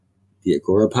The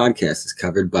Agora podcast is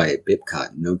covered by a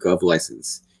BIPCOT no-gov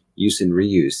license. Use and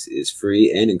reuse is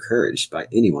free and encouraged by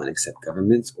anyone except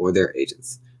governments or their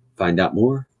agents. Find out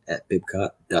more at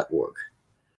bipcot.org.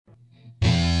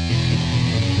 There's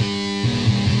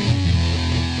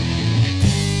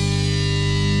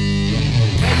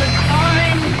a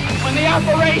time when the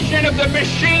operation of the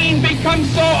machine becomes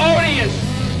so odious,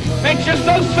 makes you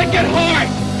so sick at heart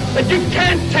that you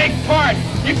can't take part.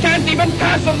 You can't even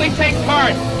passively take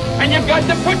part. And you've got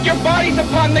to put your bodies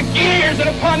upon the gears and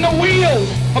upon the wheels,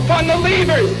 upon the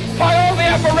levers, upon all the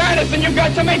apparatus, and you've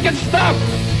got to make it stop.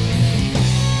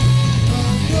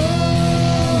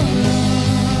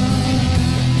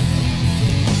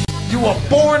 You were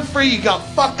born free, you got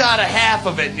fucked out of half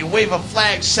of it, and you wave a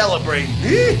flag celebrating.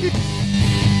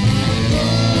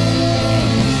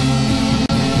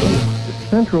 The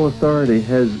central authority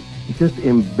has just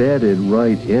embedded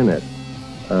right in it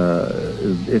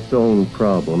its own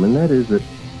problem, and that is that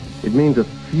it means a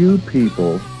few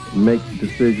people make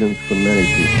decisions for many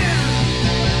people.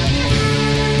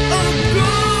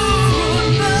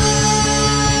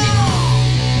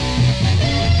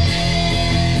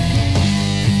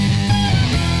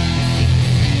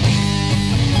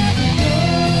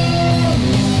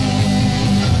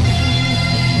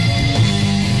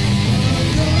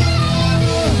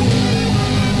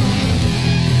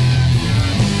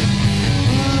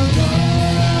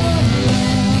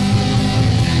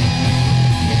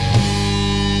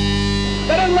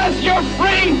 Unless you're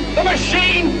free, the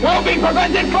machine will be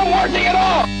prevented from working at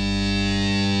all.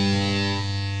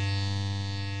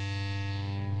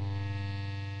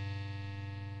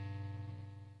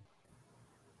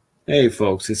 Hey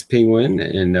folks, it's Penguin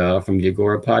and from the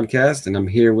Agora podcast, and I'm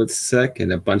here with Sek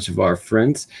and a bunch of our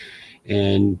friends.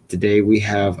 And today we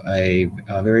have a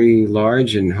very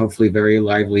large and hopefully very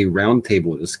lively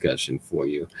roundtable discussion for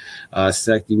you.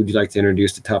 Sek, would you like to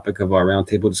introduce the topic of our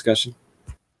roundtable discussion?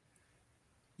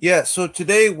 Yeah, so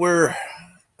today we're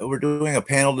doing a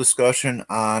panel discussion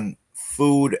on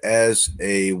food as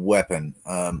a weapon.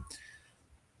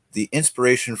 The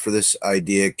inspiration for this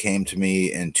idea came to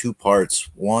me in two parts.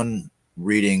 One,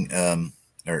 reading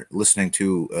or listening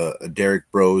to a Derek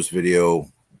Bros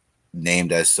video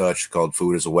named as such called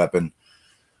Food as a Weapon,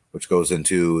 which goes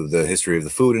into the history of the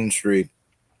food industry.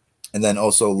 And then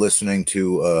also listening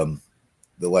to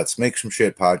the Let's Make Some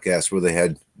Shit podcast where they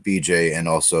had BJ and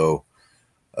also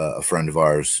a friend of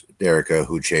ours, Derica,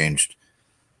 who changed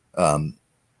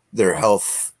their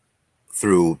health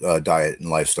through diet and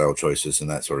lifestyle choices and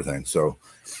that sort of thing. So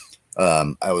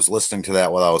I was listening to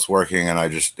that while I was working, and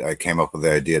I came up with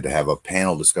the idea to have a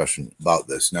panel discussion about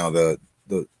this. Now, the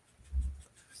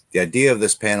idea of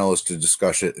this panel is to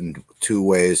discuss it in two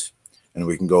ways, and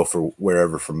we can go for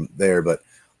wherever from there. But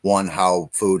one,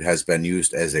 how food has been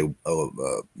used as a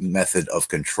method of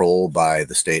control by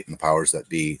the state and the powers that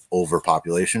be over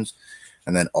populations.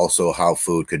 And then also how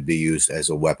food could be used as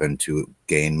a weapon to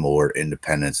gain more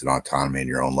independence and autonomy in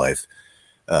your own life.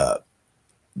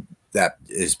 That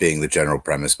is being the general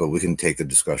premise, but we can take the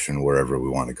discussion wherever we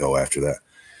want to go after that.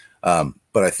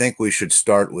 But I think we should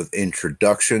start with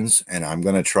introductions, and I'm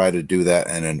going to try to do that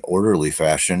in an orderly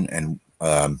fashion. And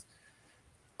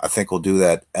I think we'll do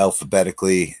that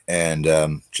alphabetically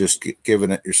and just giving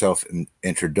it yourself an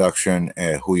introduction,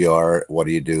 who you are, what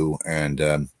do you do,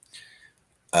 and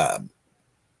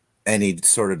any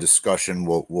sort of discussion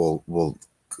will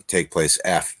take place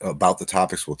about the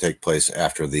topics will take place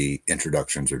after the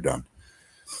introductions are done.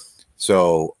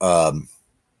 So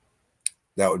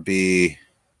that would be,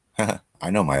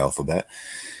 I know my alphabet.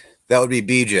 That would be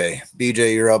BJ.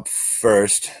 BJ, you're up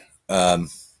first.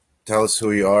 Tell us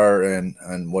who you are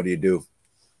and what do you do?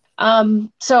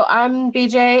 So I'm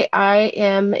BJ. I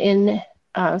am in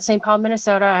St. Paul,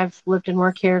 Minnesota. I've lived and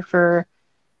worked here for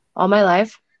all my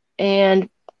life. And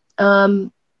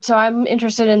so I'm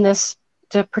interested in this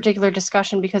particular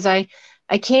discussion because I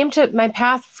came to my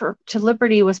path to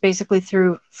liberty was basically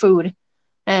through food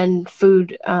and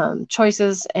food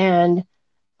choices and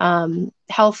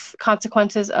health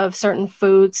consequences of certain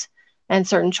foods and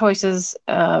certain choices,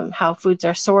 how foods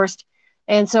are sourced.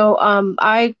 And so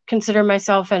I consider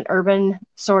myself an urban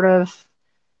sort of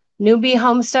newbie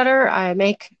homesteader. I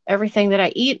make everything that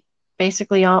I eat,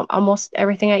 basically almost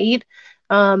everything I eat.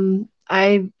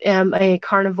 I am a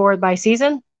carnivore by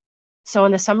season. So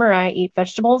in the summer, I eat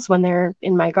vegetables when they're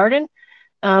in my garden.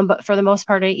 But for the most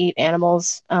part, I eat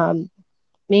animals,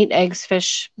 meat, eggs,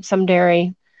 fish, some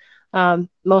dairy,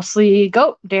 mostly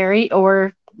goat dairy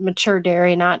or mature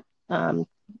dairy, not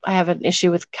I have an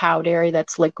issue with cow dairy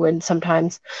that's liquid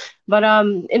sometimes. But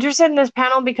interested in this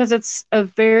panel because it's a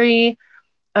very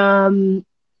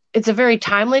it's a very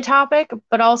timely topic,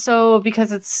 but also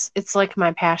because it's like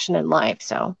my passion in life.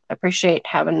 So I appreciate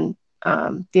having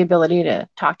the ability to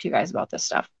talk to you guys about this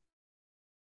stuff.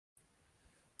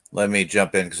 Let me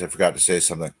jump in because I forgot to say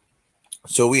something.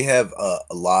 So we have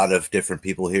a lot of different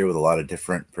people here with a lot of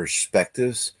different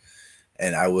perspectives,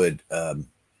 and I would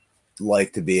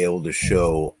like to be able to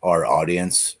show our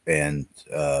audience and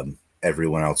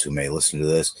everyone else who may listen to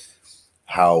this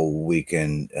how we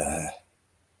can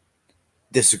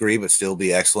disagree but still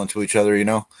be excellent to each other. You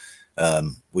know,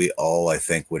 we all, I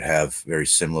think, would have very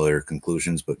similar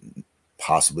conclusions, but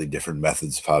possibly different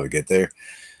methods of how to get there.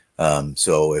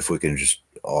 So if we can just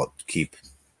all keep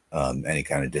any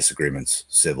kind of disagreements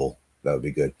civil, that would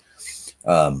be good.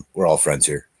 We're all friends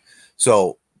here.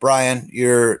 So Brian,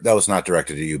 that was not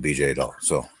directed at you, BJ, at all.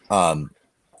 So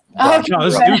Okay. No,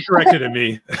 this is directed at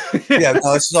me. yeah,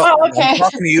 no, it's not, okay. I'm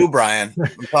talking to you, Brian.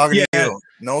 I'm talking to you.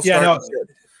 No,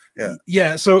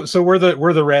 Yeah. So we're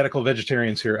the radical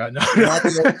vegetarians here. No.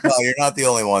 You're not the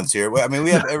only ones here. I mean,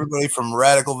 we have everybody from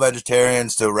radical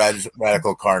vegetarians to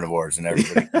radical carnivores, and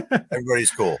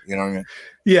everybody's cool. You know what I mean?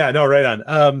 Yeah. No. Right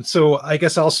on. So I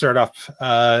guess I'll start off.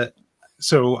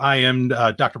 So I am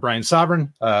Dr. Brian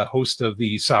Sovereign, host of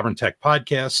the Sovereign Tech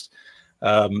podcast.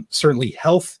 Certainly,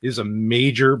 health is a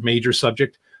major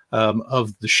subject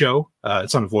of the show.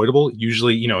 It's unavoidable.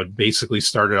 Usually, it basically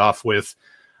started off with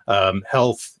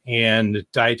health and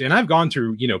diet, and I've gone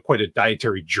through quite a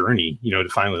dietary journey to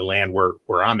finally land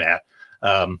where I'm at.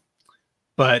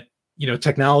 But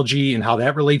technology and how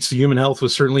that relates to human health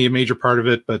was certainly a major part of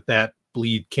it, but that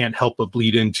can't help but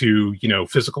bleed into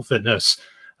physical fitness,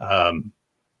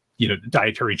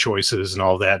 dietary choices and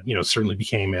all that certainly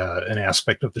became an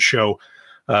aspect of the show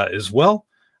as well.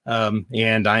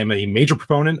 And I'm a major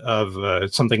proponent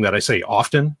of something that I say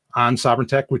often on Sovereign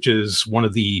Tech, which is one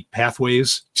of the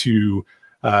pathways to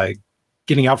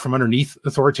getting out from underneath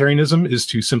authoritarianism is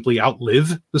to simply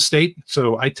outlive the state.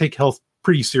 So I take health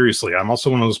pretty seriously. I'm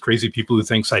also one of those crazy people who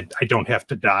thinks I don't have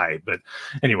to die. But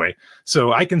anyway,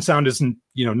 so I can sound as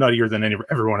nuttier than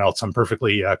everyone else. I'm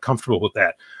perfectly comfortable with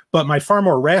that. But my far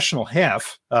more rational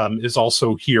half is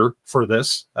also here for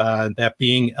this, that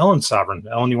being Ellen Sovereign.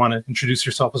 Ellen, you want to introduce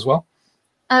yourself as well?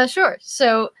 Sure.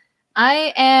 So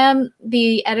I am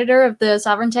the editor of the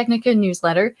Sovereign Technica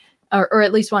newsletter, or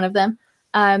at least one of them.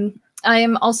 I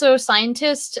am also a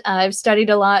scientist. I've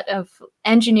studied a lot of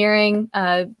engineering,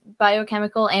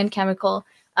 biochemical and chemical.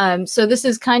 So this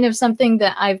is kind of something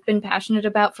that I've been passionate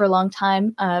about for a long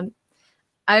time.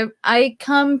 I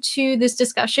come to this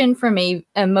discussion from a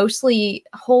mostly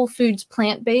whole foods,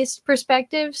 plant-based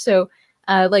perspective. So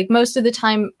like most of the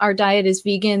time our diet is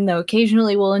vegan, though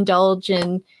occasionally we'll indulge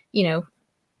in,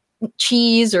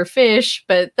 cheese or fish,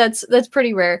 but that's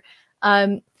pretty rare.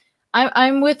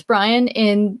 I'm with Brian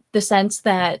in the sense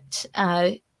that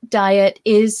diet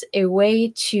is a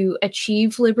way to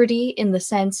achieve liberty in the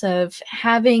sense of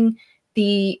having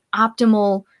the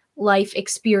optimal life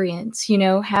experience,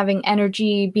 having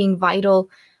energy, being vital.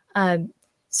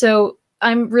 So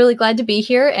I'm really glad to be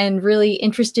here and really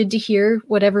interested to hear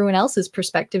what everyone else's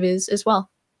perspective is as well.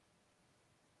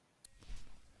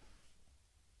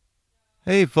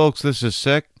 Hey folks, this is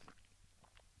Sek.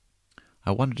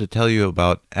 I wanted to tell you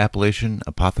about Appalachian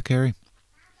Apothecary.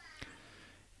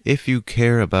 If you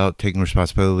care about taking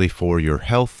responsibility for your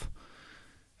health,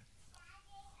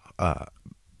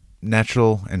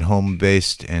 natural and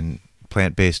home-based and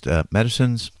plant-based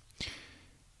medicines,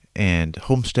 and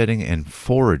homesteading and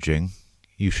foraging,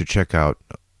 you should check out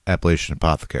Appalachian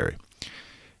Apothecary.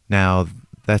 Now,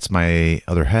 that's my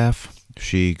other half.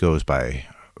 She goes by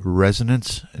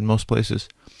Resonance in most places.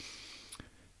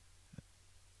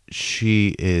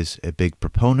 She is a big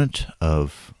proponent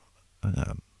of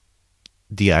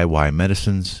DIY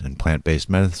medicines and plant-based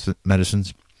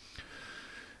medicines.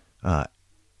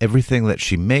 Everything that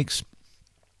she makes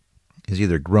is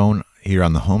either grown here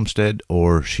on the homestead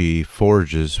or she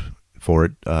forages for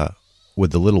it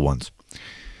with the little ones,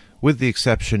 with the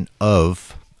exception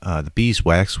of the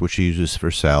beeswax, which she uses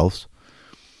for salves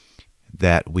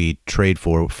that we trade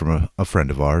for from a friend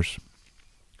of ours,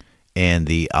 and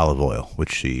the olive oil,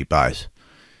 which she buys.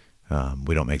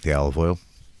 We don't make the olive oil.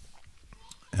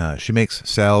 She makes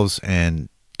salves and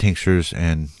tinctures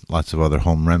and lots of other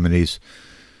home remedies.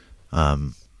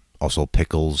 Also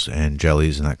pickles and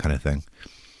jellies and that kind of thing.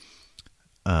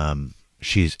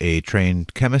 She's a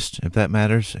trained chemist, if that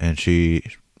matters, and she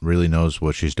really knows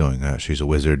what she's doing. She's a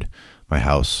wizard. My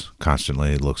house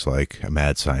constantly looks like a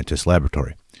mad scientist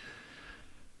laboratory.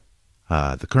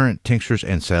 The current tinctures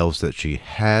and salves that she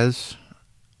has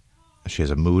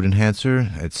a mood enhancer.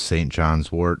 It's St.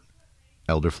 John's wort,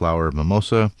 elderflower,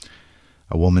 mimosa,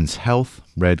 A Woman's Health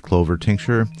Red Clover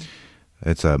Tincture.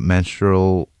 It's a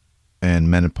menstrual and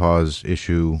menopause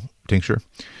issue tincture.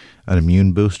 An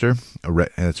immune booster.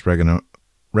 It's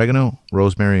oregano,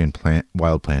 rosemary, and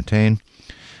wild plantain.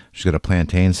 She's got a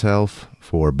plantain salve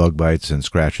for bug bites and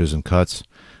scratches and cuts.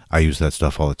 I use that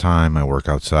stuff all the time. I work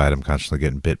outside. I'm constantly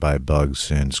getting bit by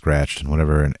bugs and scratched and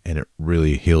whatever, and it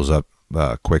really heals up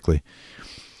quickly.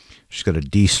 She's got a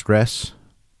de-stress.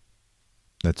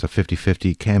 That's a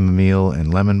 50-50 chamomile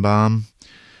and lemon balm.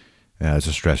 It's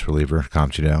a stress reliever,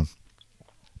 calms you down.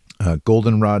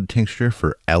 Goldenrod tincture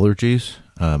for allergies.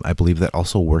 I believe that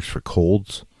also works for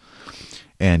colds.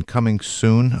 And coming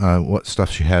soon, what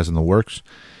stuff she has in the works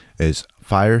is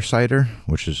fire cider,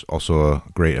 which is also a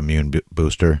great immune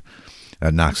booster.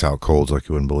 Knocks out colds like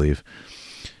you wouldn't believe.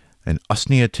 An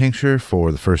usnea tincture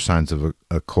for the first signs of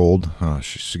a cold.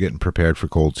 She's getting prepared for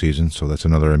cold season, so that's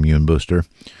another immune booster.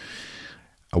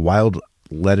 A wild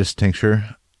lettuce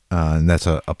tincture, and that's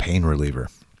a pain reliever.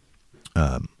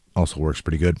 Also works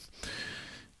pretty good,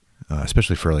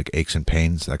 especially for like aches and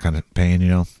pains, that kind of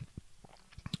pain,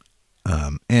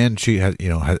 And she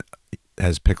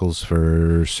has pickles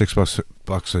for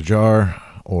 $6 a jar,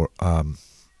 or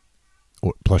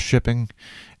plus shipping,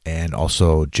 and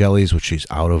also jellies, which she's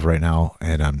out of right now,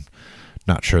 and I'm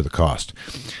not sure the cost.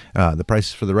 The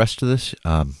prices for the rest of this,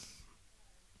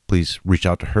 please reach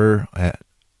out to her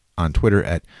on Twitter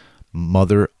at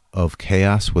Mother of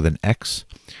Chaos with an X,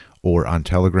 or on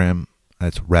Telegram,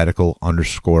 that's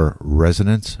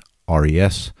radical_resonance,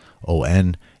 RESONANCE.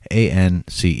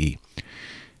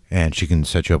 And she can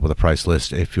set you up with a price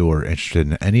list if you're interested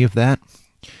in any of that.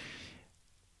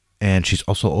 And she's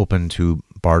also open to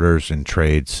barters and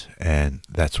trades and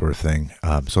that sort of thing.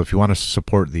 So if you want to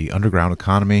support the underground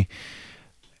economy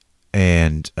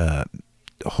and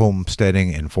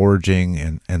homesteading and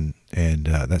foraging and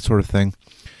that sort of thing,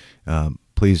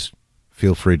 please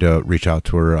feel free to reach out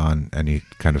to her on any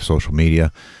kind of social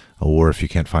media, or if you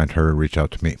can't find her, reach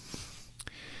out to me.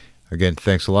 Again,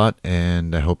 thanks a lot,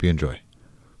 and I hope you enjoy.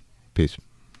 Peace.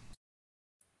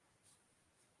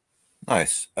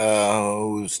 Nice.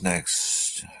 Who's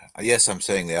next? Yes, I'm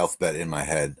saying the alphabet in my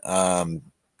head.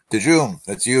 Dejum,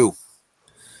 that's you.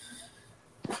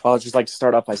 I'll just like to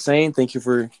start off by saying thank you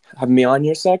for having me on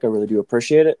here, Sec. I really do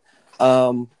appreciate it.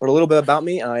 But a little bit about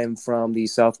me. I am from the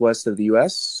southwest of the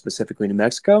U.S., specifically New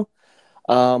Mexico.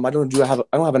 I don't have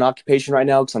an occupation right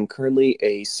now because I'm currently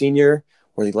a senior,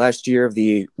 or the last year of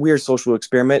the weird social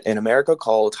experiment in America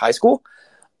called high school.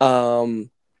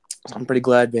 I'm pretty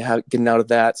glad getting out of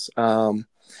that.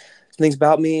 Things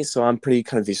about me. So I'm pretty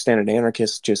kind of the standard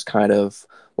anarchist, just kind of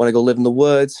want to go live in the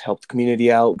woods, help the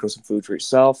community out, grow some food for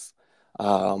yourself.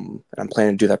 And I'm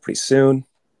planning to do that pretty soon.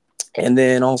 And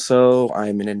then also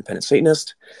I'm an independent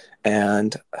Satanist,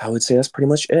 and I would say that's pretty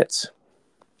much it.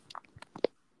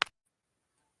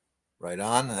 Right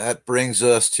on. That brings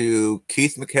us to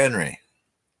Keith McHenry.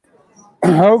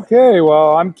 Okay,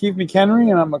 well, I'm Keith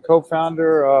McHenry, and I'm a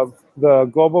co-founder of the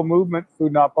global movement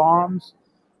Food Not Bombs,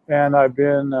 and I've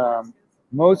been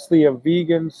mostly a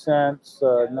vegan since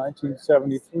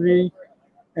 1973,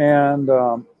 and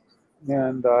I've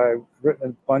written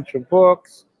a bunch of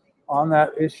books on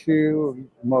that issue,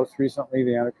 most recently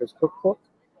the Anarchist Cookbook,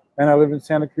 and I live in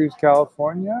Santa Cruz,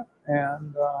 California,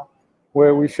 and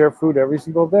where we share food every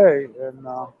single day, and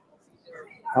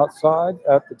outside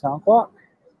at the town clock.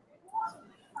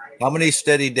 How many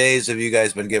steady days have you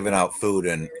guys been giving out food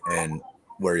and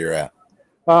where you're at?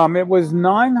 It was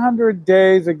 900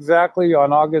 days exactly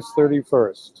on August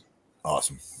 31st.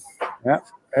 Awesome. Yeah,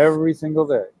 every single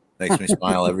day. Makes me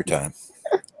smile every time.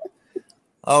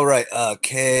 All right,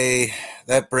 Kay,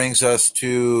 that brings us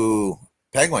to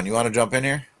Penguin. You want to jump in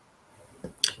here?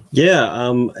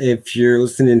 Yeah, if you're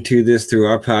listening to this through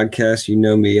our podcast, you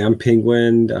know me. I'm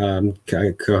Penguin. I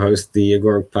co-host the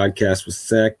Agora podcast with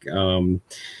Sec.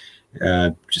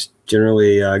 Just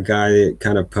generally a guy that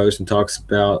kind of posts and talks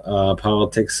about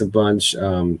politics a bunch,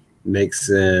 makes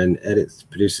and edits,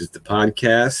 produces the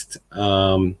podcast.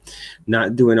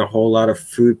 Not doing a whole lot of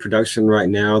food production right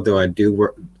now, though I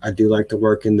do like to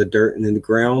work in the dirt and in the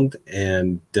ground,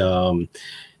 and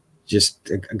just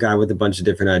a guy with a bunch of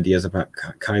different ideas about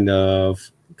kind of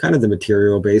the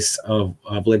material base of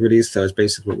liberties. So it's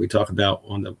basically what we talk about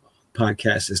on the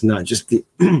podcast is not just the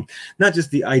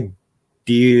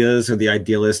ideas or the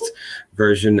idealist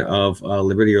version of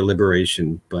liberty or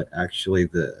liberation, but actually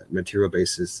the material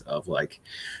basis of like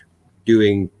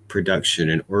doing production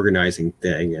and organizing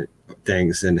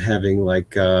things and having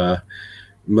like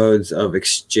modes of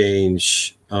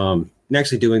exchange and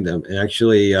actually doing them. And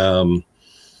actually,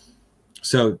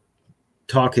 so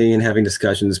talking and having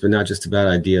discussions, but not just about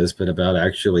ideas, but about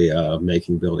actually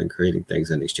making, building, creating things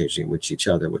and exchanging with each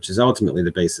other, which is ultimately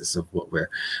the basis of what we're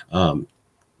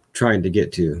trying to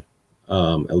get to,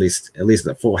 at least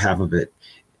the full half of it,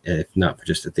 if not for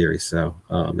just the theory. So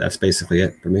that's basically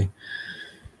it for me.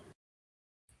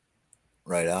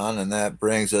 Right on. And that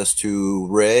brings us to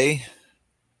Ray.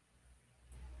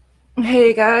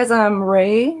 Hey guys, I'm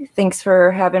Ray. Thanks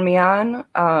for having me on.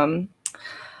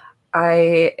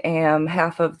 I am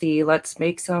half of the Let's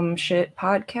Make Some Shit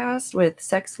podcast with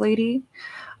Sex Lady.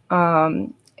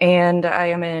 And I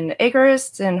am an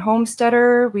agorist and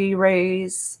homesteader. We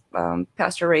raise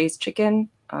pasture raised chicken.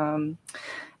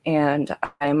 And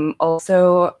I'm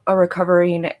also a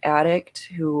recovering addict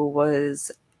who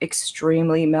was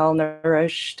extremely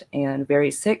malnourished and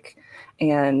very sick.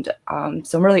 And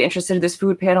so I'm really interested in this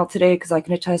food panel today because I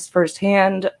can attest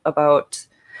firsthand about,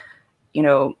 you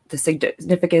know, the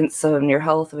significance of your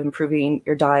health, of improving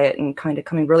your diet and kind of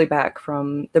coming really back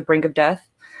from the brink of death.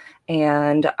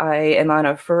 And I am on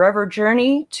a forever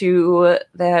journey to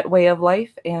that way of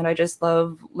life. And I just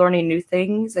love learning new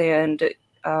things and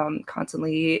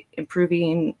constantly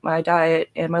improving my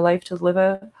diet and my life to live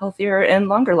a healthier and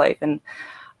longer life. And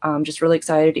I'm just really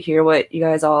excited to hear what you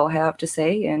guys all have to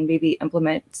say and maybe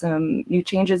implement some new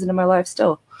changes into my life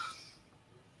still.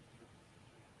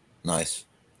 Nice.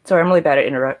 Sorry, I'm really bad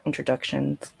at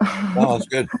introductions. No, that's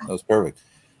good. That was perfect.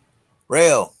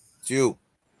 Rail, it's you.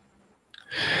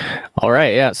 All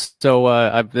right. Yes. So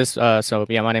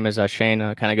my name is Shane.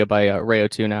 I kind of go by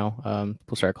Rayo2 now.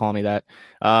 People start calling me that.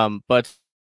 I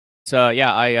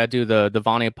do the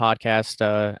Vani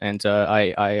podcast, and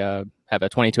I have a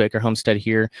 22-acre homestead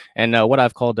here, and what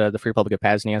I've called the Free Republic of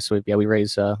Paznia. So we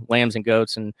raise lambs and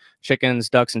goats and chickens,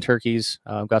 ducks and turkeys.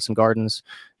 I've got some gardens,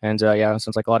 and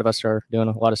sounds like a lot of us are doing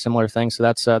a lot of similar things. So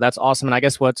that's awesome. And I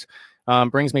guess what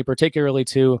brings me particularly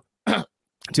to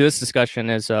this discussion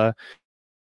is I've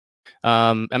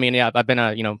been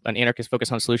an anarchist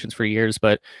focused on solutions for years,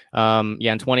 but in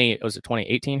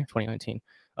 2018 or 2019.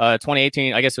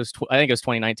 2018, I guess I think it was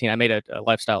 2019. I made a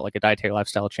lifestyle, like a dietary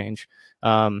lifestyle change,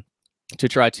 to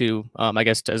try to,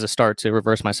 as a start to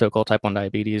reverse my so-called type 1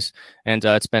 diabetes. And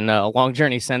it's been a long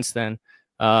journey since then.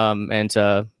 And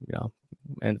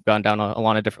gone down a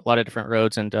lot of different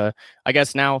roads. And I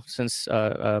guess now, since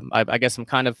I guess I'm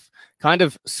kind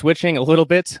of switching a little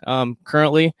bit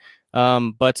currently,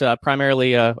 but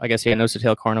primarily,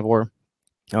 nose-to-tail carnivore.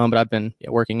 But I've been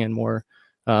working in more,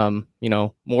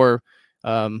 more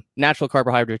natural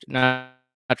carbohydrate,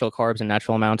 natural carbs and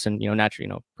natural amounts, and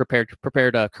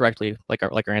prepared correctly, like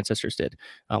our ancestors did,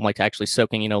 like actually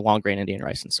soaking long grain Indian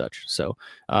rice and such. So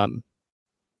I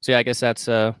guess that's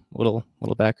a little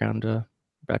background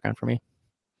for me.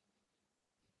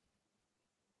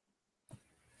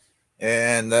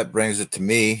 And that brings it to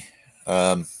me.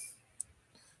 I'm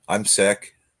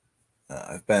sick.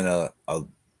 I've been a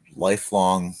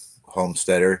lifelong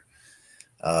homesteader.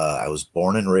 I was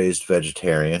born and raised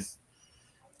vegetarian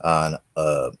on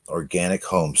an organic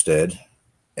homestead.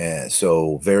 And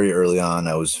so very early on,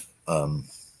 I was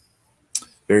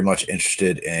very much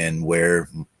interested in where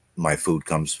my food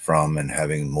comes from and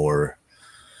having more,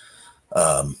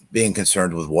 being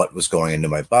concerned with what was going into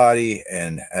my body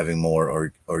and having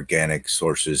more organic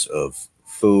sources of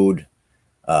food.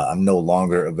 I'm no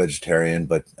longer a vegetarian,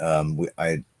 but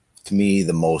to me,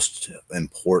 the most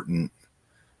important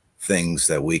things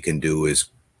that we can do is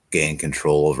gain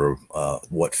control over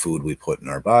what food we put in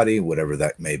our body, whatever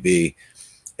that may be.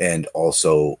 And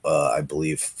also, I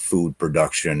believe food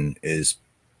production is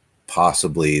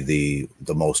possibly the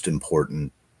most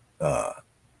important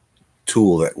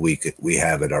tool that we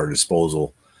have at our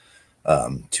disposal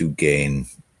to gain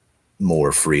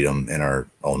more freedom in our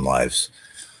own lives.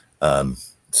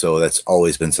 So that's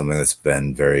always been something that's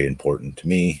been very important to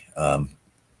me.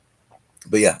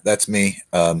 But yeah, that's me.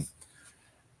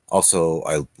 Also,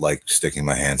 I like sticking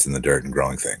my hands in the dirt and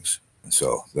growing things.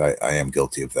 So I am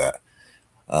guilty of that.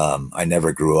 I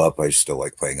never grew up. I still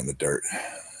like playing in the dirt.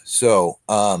 So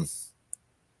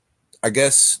I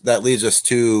guess that leads us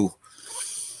to,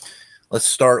 let's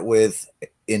start with,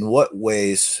 in what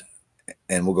ways,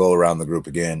 and we'll go around the group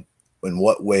again, in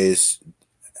what ways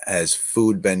has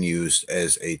food been used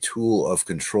as a tool of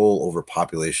control over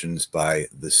populations by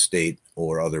the state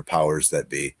or other powers that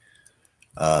be?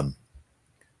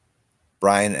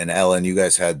 Brian and Ellen, you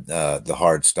guys had the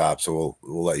hard stop, so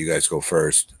we'll let you guys go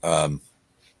first.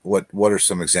 What are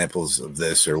some examples of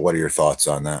this, or what are your thoughts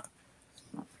on that?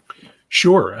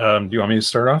 Sure. Do you want me to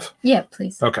start off? Yeah,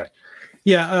 please. Okay.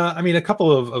 Yeah. A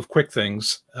couple of quick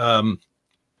things. I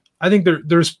think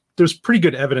there's there's pretty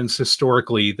good evidence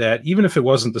historically that even if it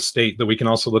wasn't the state, that we can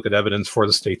also look at evidence for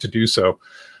the state to do so.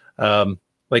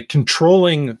 Like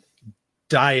controlling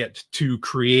diet to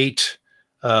create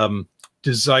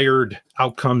desired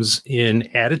outcomes in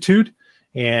attitude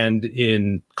and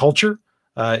in culture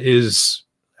is,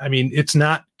 I mean, it's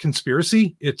not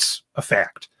conspiracy, it's a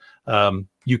fact.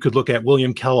 You could look at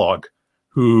William Kellogg,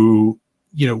 who,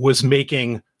 was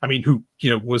making, who,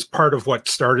 was part of what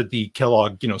started the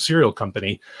Kellogg, cereal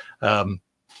company.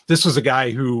 This was a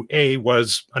guy who, A,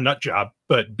 was a nut job,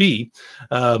 but B,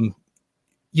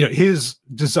 his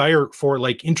desire for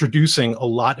like introducing a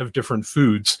lot of different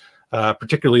foods,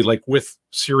 particularly like with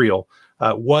cereal,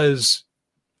 was,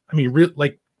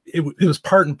 it was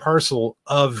part and parcel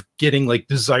of getting like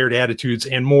desired attitudes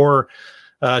and more,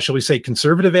 shall we say,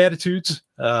 conservative attitudes.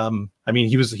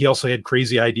 He also had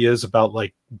crazy ideas about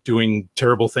like doing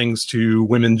terrible things to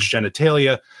women's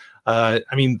genitalia.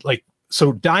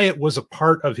 So diet was a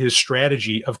part of his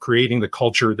strategy of creating the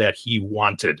culture that he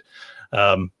wanted.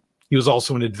 He was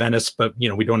also an Adventist, but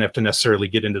we don't have to necessarily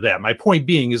get into that. My point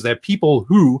being is that people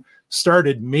who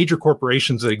started major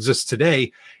corporations that exist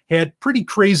today had pretty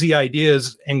crazy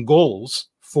ideas and goals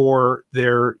for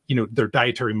their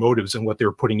dietary motives and what they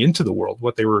were putting into the world,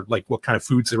 what kind of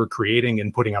foods they were creating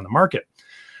and putting on the market.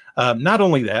 Not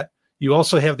only that, you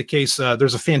also have the case,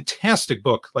 there's a fantastic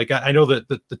book. Like I know that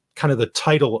the kind of the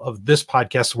title of this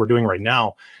podcast that we're doing right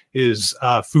now is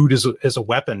Food as a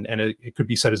Weapon. And it could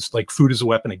be said as like food as a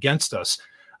weapon against us.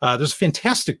 There's a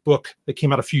fantastic book that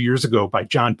came out a few years ago by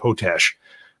John Potash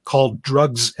called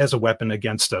Drugs as a Weapon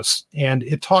Against Us. And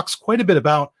it talks quite a bit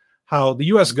about how the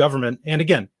U.S. government, and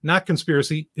again, not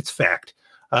conspiracy, it's fact,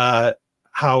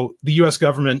 how the U.S.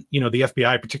 government, the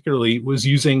FBI particularly, was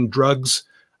using drugs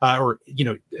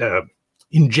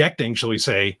injecting, shall we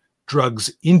say,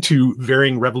 drugs into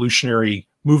varying revolutionary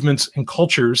movements and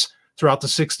cultures throughout the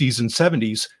 60s and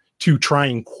 70s to try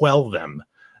and quell them,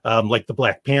 like the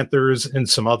Black Panthers and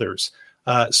some others.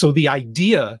 So the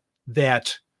idea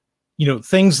that,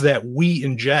 things that we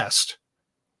ingest,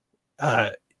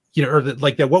 that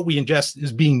what we ingest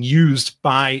is being used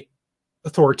by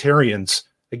authoritarians,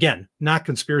 again, not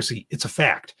conspiracy, it's a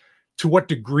fact. To what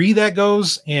degree that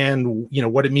goes and,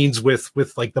 what it means with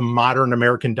like the modern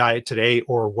American diet today,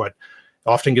 or what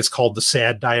often gets called the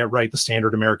SAD diet, right? The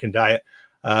standard American diet.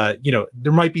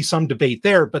 There might be some debate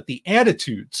there, but the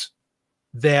attitudes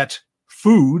that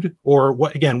food or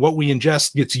what we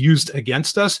ingest gets used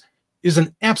against us is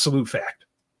an absolute fact.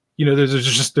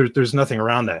 There's nothing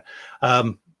around that.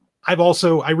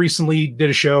 I recently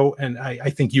did a show, and I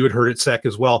think you had heard it, Sec,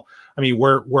 as well.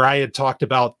 Where I had talked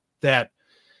about that,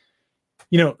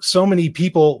 so many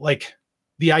people, like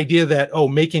the idea that,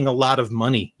 making a lot of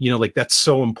money, that's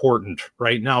so important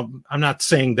right now. I'm not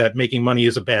saying that making money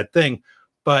is a bad thing,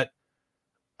 but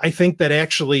I think that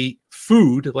actually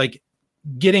food, like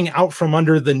getting out from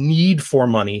under the need for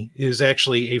money, is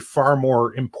actually a far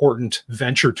more important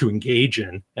venture to engage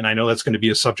in. And I know that's going to be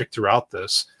a subject throughout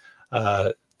this,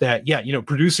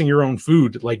 producing your own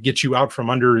food, like gets you out from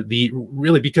under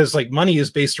because like money is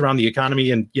based around the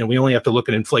economy. And, we only have to look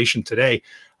at inflation today.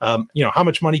 How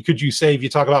much money could you save? You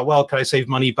talk about, well, can I save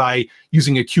money by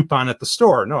using a coupon at the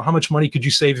store? No, how much money could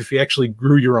you save if you actually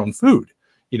grew your own food?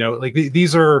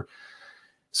 These are,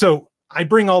 so I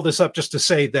bring all this up just to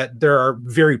say that there are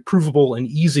very provable and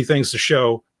easy things to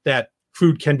show that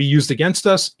food can be used against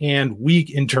us, and we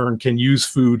in turn can use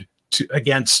food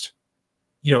against,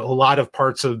 a lot of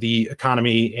parts of the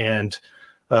economy and,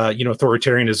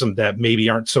 authoritarianism that maybe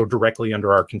aren't so directly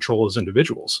under our control as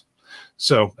individuals.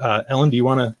 So, Ellen, do you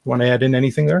want to add in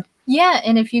anything there? Yeah,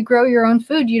 and if you grow your own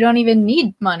food, you don't even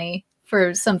need money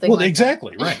for something. Well, like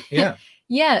exactly, that. Right? Yeah.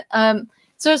 Yeah.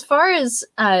 So as far as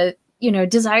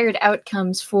desired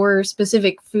outcomes for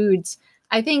specific foods,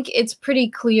 I think it's pretty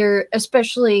clear,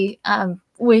 especially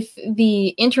with the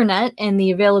internet and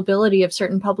the availability of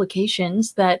certain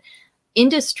publications, that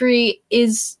industry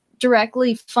is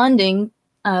directly funding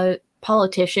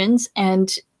politicians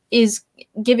and is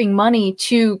giving money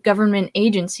to government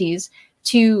agencies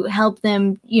to help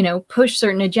them, push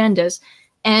certain agendas.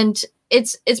 And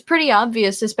it's pretty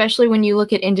obvious, especially when you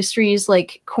look at industries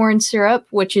like corn syrup,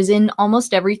 which is in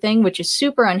almost everything, which is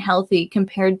super unhealthy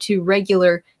compared to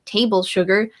regular table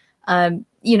sugar.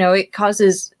 It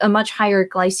causes a much higher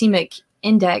glycemic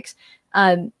index.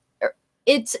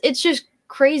 It's just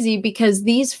crazy because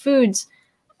these foods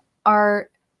are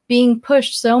being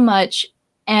pushed so much,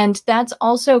 and that's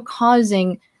also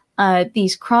causing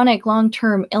these chronic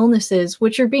long-term illnesses,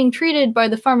 which are being treated by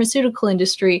the pharmaceutical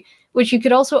industry, which you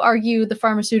could also argue the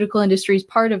pharmaceutical industry is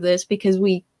part of this because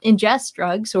we ingest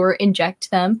drugs or inject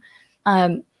them.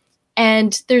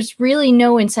 and there's really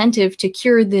no incentive to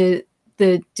cure the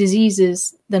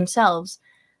diseases themselves.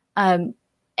 And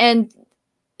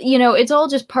you know, it's all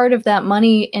just part of that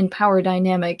money and power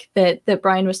dynamic that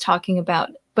Brian was talking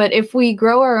about. But if we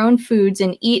grow our own foods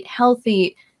and eat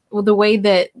healthy, well, the way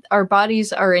that our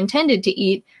bodies are intended to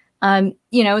eat,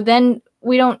 you know, then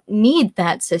we don't need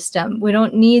that system. We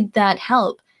don't need that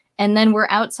help. And then we're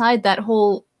outside that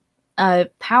whole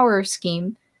power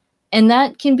scheme. And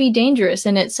that can be dangerous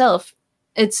in itself.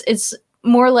 It's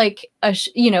more like,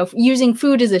 you know, using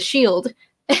food as a shield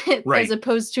Right. as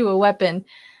opposed to a weapon,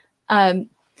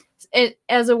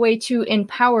 as a way to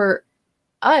empower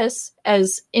us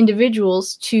as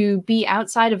individuals to be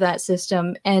outside of that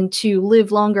system and to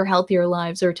live longer, healthier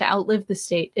lives, or to outlive the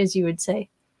state, as you would say.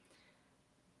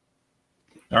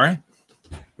 All right.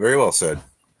 Very well said.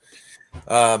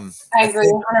 I agree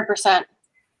 100%.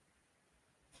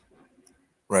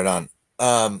 Right on.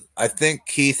 I think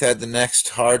Keith had the next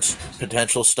hard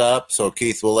potential stop. So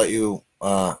Keith, we'll let you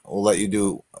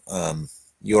do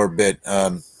your bit.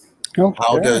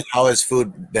 Okay. How has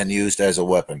food been used as a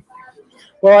weapon?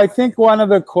 Well, I think one of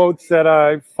the quotes that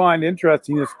I find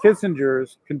interesting is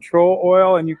Kissinger's: control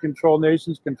oil and you control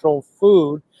nations, control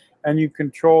food, and you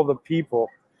control the people.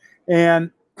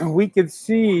 And we could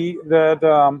see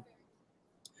that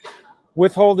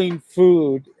withholding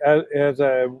food as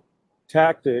a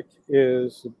tactic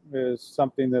is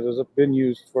something that has been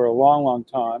used for a long, long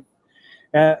time.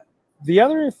 And the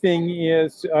other thing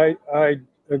is, I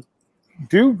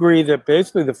do agree that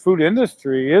basically the food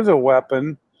industry is a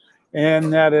weapon,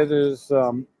 and that it is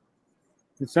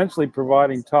essentially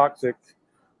providing toxic,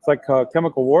 it's like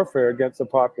chemical warfare against the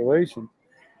population.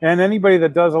 And anybody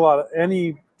that does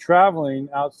any traveling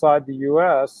outside the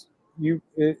U.S.,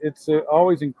 it's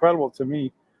always incredible to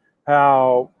me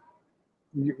how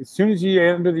as soon as you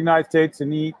enter the United States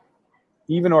and eat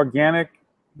even organic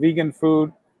vegan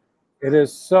food, it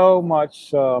is so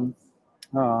much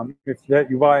that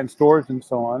you buy in stores and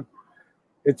so on.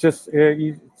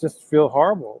 You just feel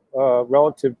horrible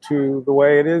relative to the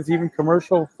way it is even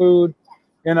commercial food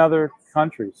in other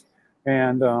countries.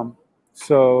 And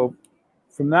so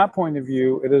from that point of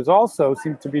view, it is also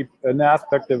seems to be an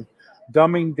aspect of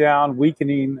dumbing down,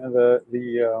 weakening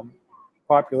the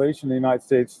population in the United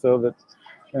States so that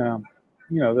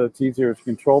that it's easier to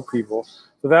control people.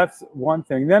 So that's one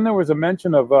thing. Then there was a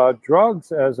mention of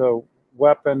drugs as a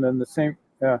weapon in the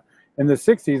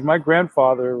 60s. My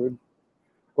grandfather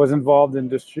was involved in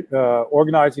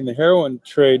organizing the heroin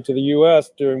trade to the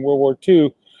U.S. during World War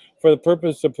II for the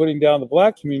purpose of putting down the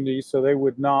black community so they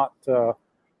would not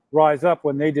rise up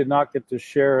when they did not get to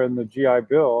share in the GI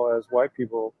Bill as white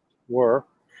people were.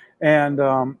 And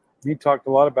he talked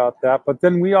a lot about that. But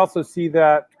then we also see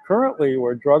that currently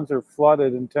where drugs are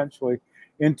flooded intentionally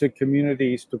into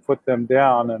communities to put them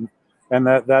down. And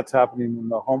that's happening in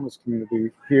the homeless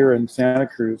community here in Santa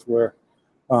Cruz, where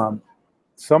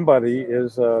somebody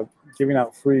is giving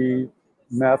out free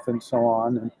meth and so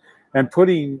on, and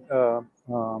putting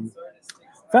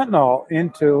fentanyl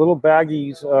into little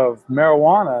baggies of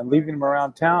marijuana and leaving them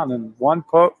around town, and one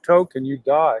toke and you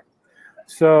die.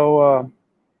 So,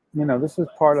 this is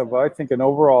part of, I think, an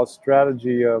overall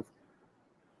strategy of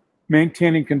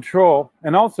maintaining control.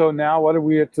 And also now, what are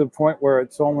we at the point where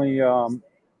it's only,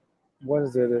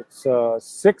 It's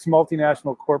 6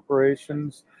 multinational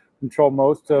corporations control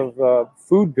most of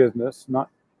food business. Not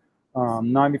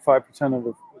 95% of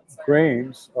the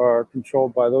grains are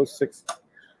controlled by those 6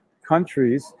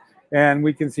 countries. And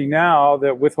we can see now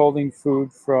that withholding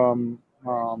food from,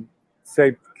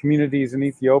 say, communities in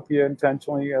Ethiopia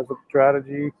intentionally as a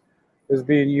strategy is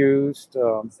being used.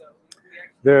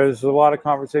 There's a lot of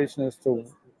conversation as to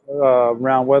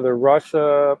around whether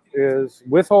Russia is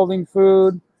withholding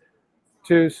food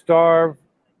to starve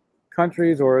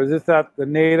countries, or is that the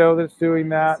NATO that's doing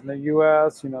that in the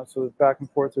U.S.? So the back and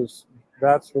forth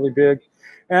that's really big.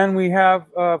 And we have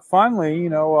finally,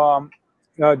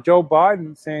 Joe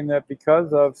Biden saying that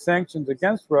because of sanctions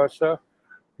against Russia,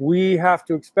 we have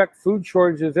to expect food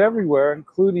shortages everywhere,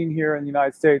 including here in the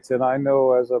United States. And I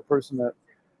know, as a person that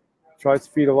tries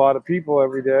to feed a lot of people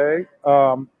every day,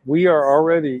 we are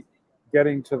already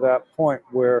getting to that point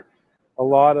where a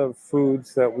lot of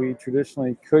foods that we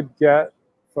traditionally could get,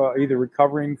 either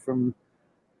recovering from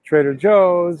Trader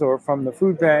Joe's or from the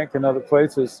food bank and other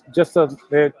places, it just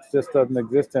doesn't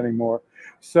exist anymore.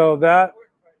 So that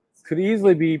could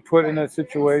easily be put in a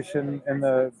situation in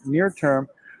the near term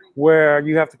where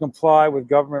you have to comply with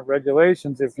government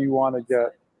regulations if you want to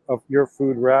get your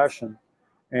food ration.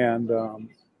 And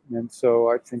so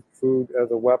I think food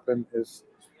as a weapon is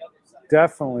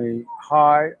definitely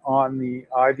high on the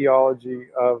ideology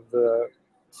of the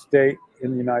state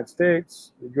in the United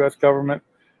States, the U.S. government,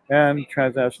 and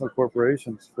transnational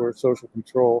corporations for social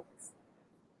control.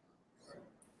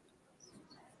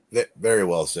 Very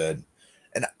well said.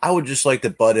 And I would just like to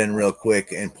butt in real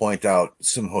quick and point out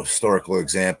some historical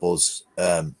examples.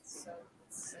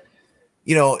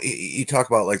 You know, you talk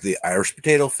about like the Irish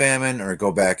potato famine, or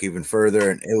go back even further,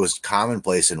 and it was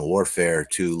commonplace in warfare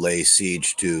to lay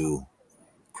siege to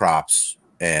crops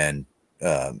and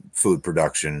food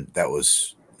production. That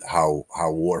was how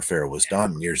warfare was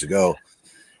done years ago.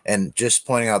 And just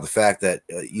pointing out the fact that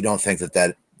you don't think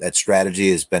that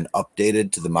strategy has been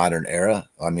updated to the modern era.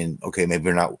 I mean, okay, maybe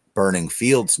we're not burning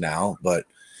fields now, but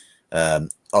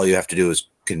all you have to do is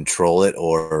control it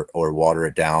or water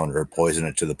it down or poison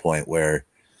it to the point where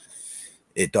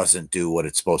it doesn't do what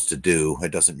it's supposed to do.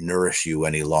 It doesn't nourish you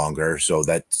any longer. So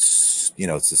that's, you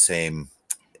know, it's the same,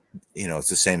 you know, it's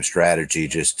the same strategy,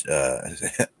 just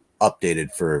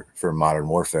updated for modern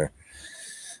warfare.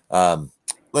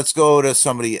 Let's go to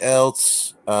somebody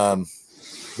else.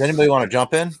 Does anybody want to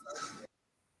jump in?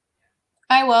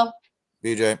 I will.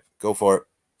 BJ, go for it.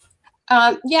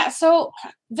 Yeah, so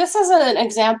this is an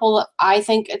example. I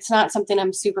think it's not something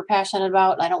I'm super passionate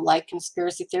about. I don't like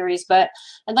conspiracy theories, but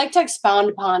I'd like to expound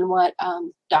upon what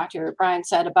Dr. Brian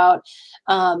said about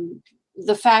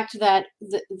the fact that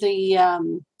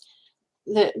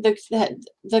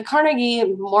the Carnegie,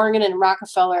 Morgan, and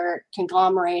Rockefeller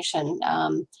conglomeration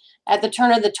at the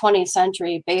turn of the 20th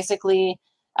century basically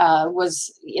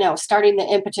was, you know, starting the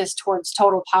impetus towards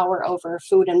total power over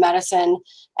food and medicine,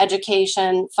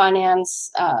 education,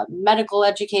 finance, medical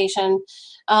education,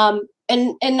 and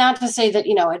not to say that,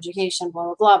 you know, education,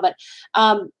 blah, blah, blah, but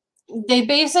they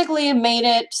basically made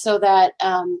it so that,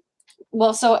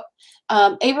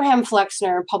 Abraham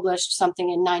Flexner published something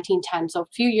in 1910, so a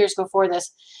few years before this,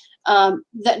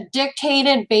 that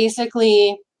dictated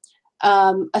basically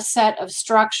a set of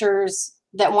structures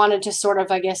that wanted to sort of,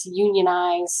 I guess,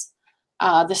 unionize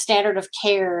the standard of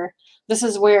care. This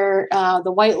is where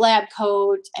the white lab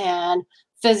coat and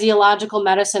physiological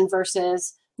medicine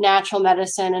versus natural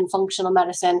medicine and functional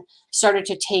medicine started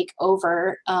to take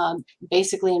over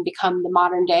basically and become the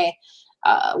modern day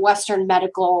Western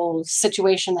medical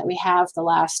situation that we have the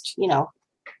last, you know,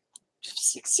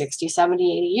 60,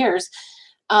 70, 80 years.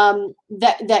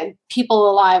 That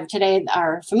people alive today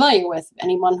are familiar with.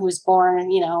 Anyone who's born,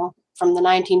 you know, from the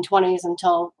 1920s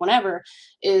until whenever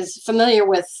is familiar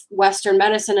with Western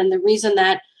medicine. And the reason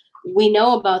that we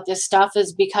know about this stuff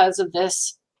is because of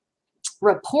this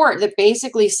report that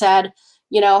basically said,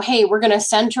 you know, hey, we're going to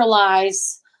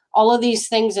centralize all of these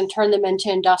things and turn them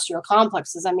into industrial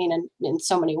complexes. I mean, in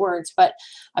so many words, but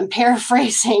I'm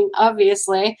paraphrasing,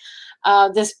 obviously,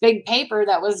 this big paper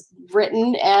that was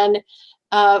written. And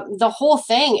the whole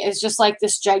thing is just like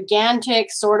this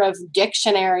gigantic sort of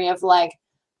dictionary of like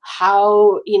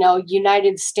how, you know,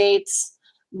 United States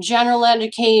general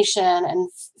education and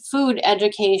food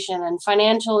education and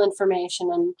financial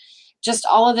information and just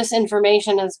all of this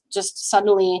information is just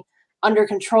suddenly under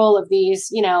control of these,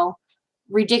 you know,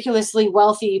 ridiculously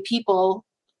wealthy people,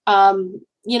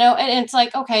 you know, and it's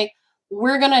like, okay,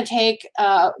 we're going to take,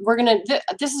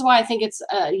 this is why I think it's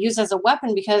used as a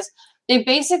weapon, because they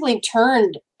basically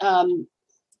turned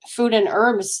food and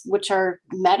herbs, which are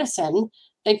medicine,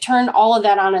 they turned all of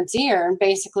that on its ear and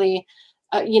basically,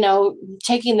 you know,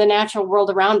 taking the natural world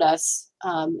around us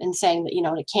and saying that, you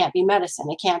know, it can't be medicine.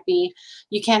 It can't be,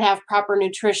 you can't have proper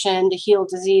nutrition to heal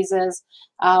diseases.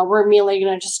 We're merely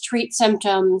going to just treat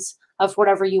symptoms of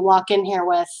whatever you walk in here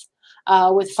with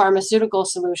pharmaceutical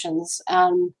solutions.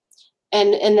 And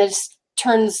this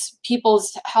turns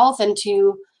people's health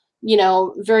into, you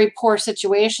know, very poor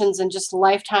situations and just a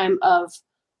lifetime of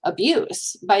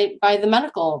abuse by the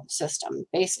medical system,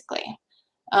 basically.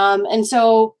 And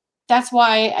so that's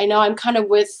why I know I'm kind of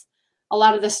with a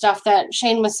lot of the stuff that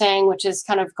Shane was saying, which is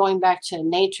kind of going back to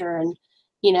nature and,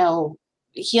 you know,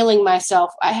 healing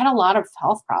myself. I had a lot of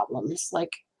health problems,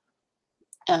 like,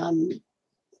 and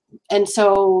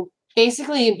so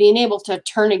basically being able to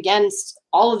turn against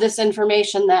all of this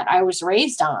information that I was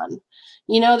raised on,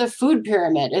 you know, the food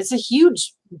pyramid is a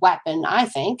huge weapon, I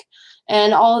think.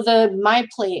 And all of the My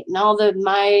Plate and all the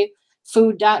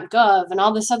myfood.gov and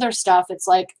all this other stuff, it's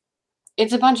like,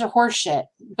 it's a bunch of horse shit.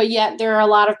 But yet there are a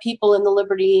lot of people in the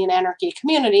liberty and anarchy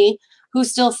community who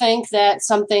still think that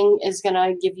something is going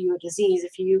to give you a disease.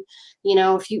 If you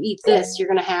eat this, you're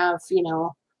going to have, you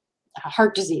know,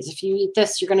 heart disease. If you eat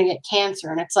this, you're going to get cancer.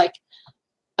 And it's like,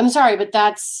 I'm sorry, but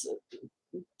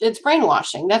it's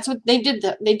brainwashing. That's what they did.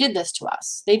 They did this to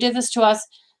us. They did this to us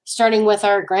starting with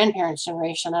our grandparents'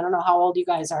 generation. I don't know how old you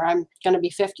guys are. I'm going to be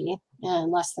 50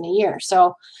 in less than a year.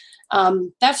 So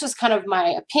that's just kind of my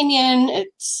opinion.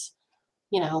 It's,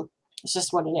 it's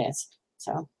just what it is.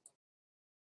 So.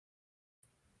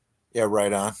 Yeah,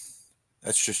 right on.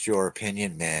 That's just your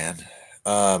opinion, man.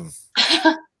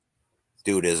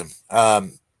 Dudism.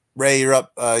 Ray, you're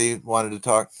up. You wanted to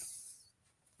talk?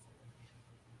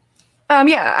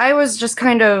 Yeah, I was just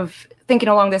kind of thinking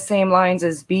along the same lines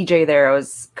as BJ there. I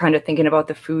was kind of thinking about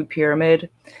the food pyramid.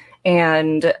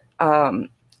 And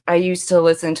I used to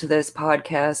listen to this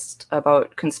podcast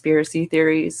about conspiracy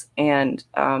theories. And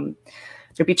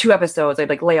there'd be 2 episodes. They'd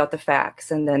like lay out the facts.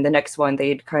 And then the next one,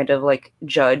 they'd kind of like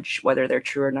judge whether they're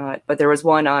true or not. But there was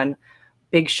one on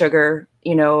Big Sugar,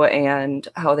 and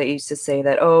how they used to say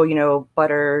that,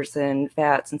 butters and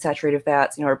fats and saturated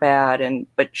fats, are bad,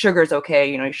 but sugar's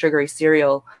okay, sugary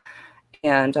cereal.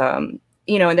 And, and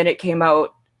then it came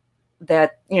out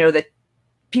that, the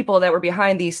people that were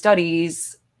behind these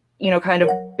studies, kind of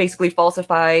basically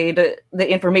falsified the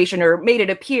information or made it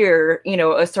appear,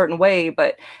 a certain way.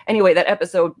 But anyway, that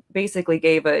episode basically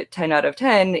gave a 10 out of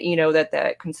 10,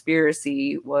 that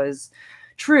conspiracy was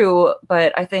true.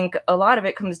 But I think a lot of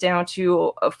it comes down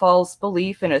to a false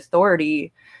belief in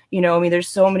authority. There's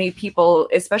so many people,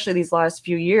 especially these last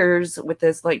few years, with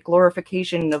this like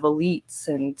glorification of elites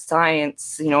and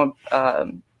science,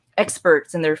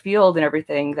 experts in their field and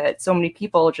everything, that so many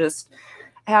people just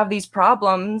have these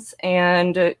problems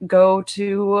and go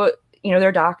to,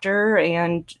 their doctor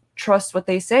and trust what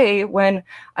they say, when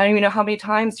I don't even know how many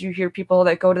times you hear people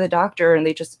that go to the doctor and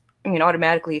they just,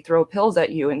 automatically throw pills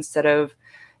at you instead of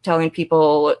telling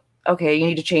people, okay, you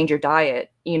need to change your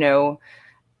diet,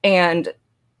 and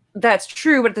that's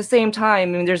true. But at the same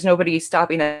time, there's nobody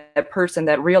stopping that person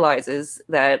that realizes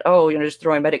that, just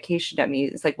throwing medication at me.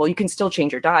 It's like, well, you can still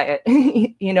change your diet.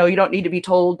 You don't need to be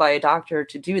told by a doctor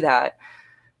to do that.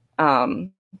 I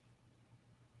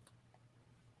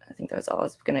think that's all I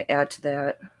was going to add to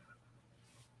that.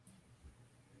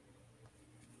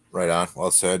 Right on. Well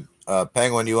said.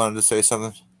 Penguin, you wanted to say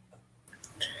something?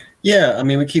 Yeah, I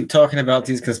mean, we keep talking about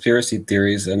these conspiracy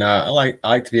theories, and I like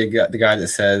to be the guy that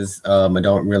says I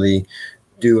don't really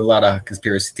do a lot of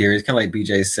conspiracy theories, kind of like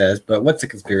BJ says. But what's a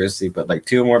conspiracy? But like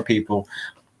 2 or more people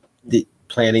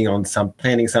planning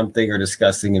something or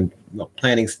discussing and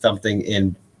planning something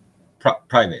in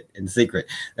private, in secret.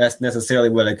 That's necessarily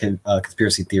what a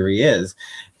conspiracy theory is,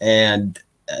 and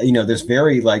there's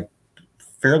very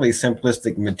fairly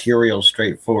simplistic, material,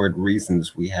 straightforward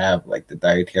reasons we have, like the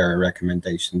dietary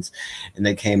recommendations, and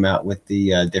they came out with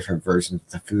the different versions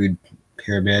of the food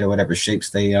pyramid or whatever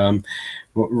shapes they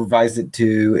revised it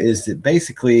to. Is that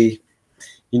basically,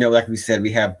 like we said,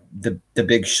 we have the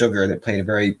Big Sugar that played a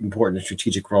very important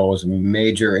strategic role as a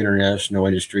major international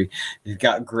industry. You've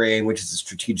got grain, which is a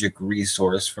strategic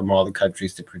resource from all the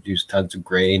countries to produce tons of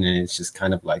grain, and it's just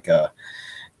kind of like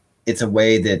it's a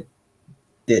way that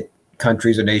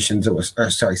countries or nations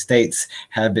states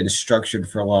have been structured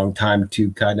for a long time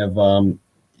to kind of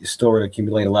store and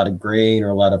accumulate a lot of grain or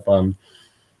a lot of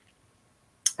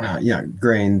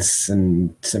grains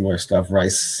and similar stuff,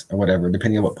 rice or whatever,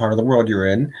 depending on what part of the world you're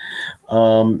in,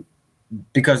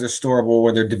 because they're storable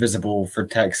or they're divisible for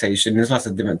taxation. There's lots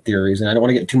of different theories, and I don't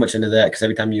want to get too much into that, because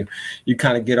every time you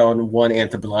kind of get on one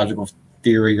anthropological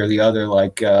theory or the other,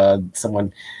 like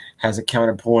someone has a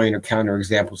counterpoint or counter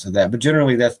examples of that. But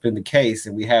generally that's been the case.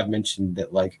 And we have mentioned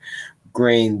that like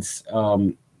grains,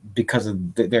 because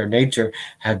of their nature,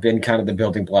 have been kind of the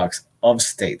building blocks of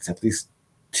states, at least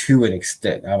to an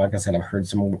extent. Like I said, I've heard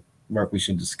some work we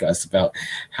should discuss about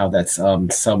how that's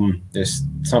there's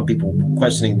some people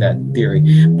questioning that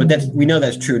theory, but we know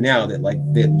that's true now, that like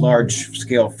the large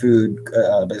scale food,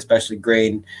 but especially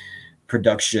grain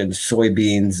production,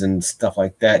 soybeans and stuff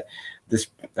like that, this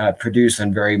produced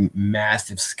on very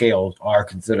massive scale, are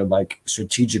considered like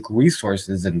strategic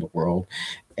resources in the world,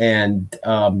 and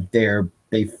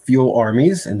they fuel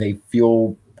armies and they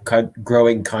fuel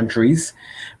growing countries,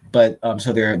 but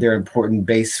so they're an important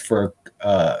base for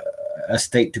a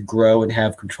state to grow and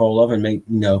have control of, and make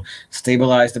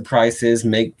stabilize the prices,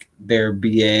 make there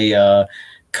be a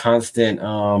constant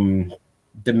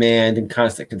demand and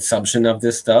constant consumption of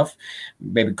this stuff,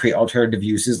 maybe create alternative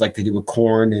uses like they do with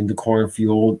corn and the corn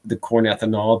fuel, the corn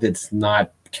ethanol that's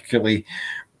not particularly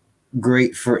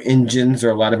great for engines, or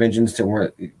a lot of engines that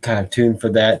weren't kind of tuned for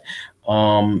that.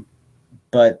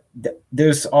 But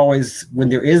there's always, when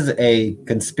there is a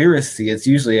conspiracy, it's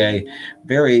usually a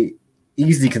very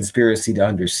easy conspiracy to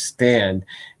understand,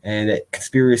 and that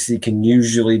conspiracy can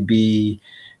usually be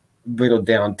whittled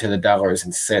down to the dollars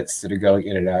and cents that are going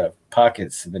in and out of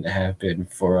pockets than it have been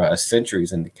for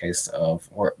centuries in the case of,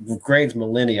 or grains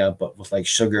millennia, but with like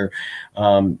sugar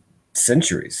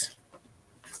centuries.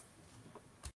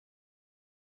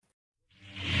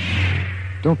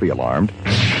 Don't be alarmed.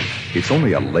 It's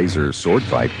only a laser sword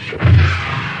fight.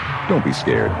 Don't be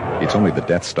scared. It's only the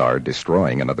Death Star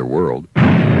destroying another world.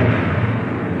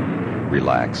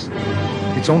 Relax.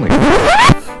 It's only...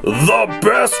 The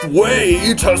best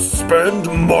way to spend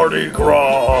Mardi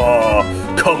Gras!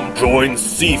 Come join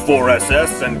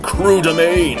C4SS and Crew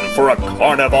Domain for a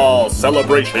carnival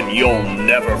celebration you'll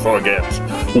never forget.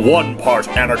 1 part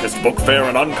anarchist book fair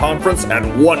and unconference,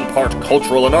 and 1 part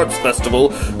cultural and arts festival,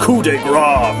 Coup de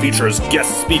Gras features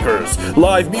guest speakers,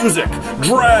 live music,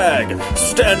 drag,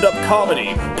 stand-up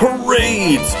comedy,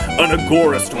 parades, an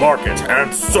agorist market,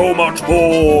 and so much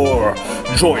more.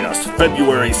 Join us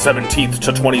February 17th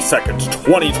to 22nd,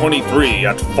 2023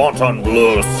 at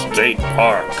Fontainebleau State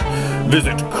Park.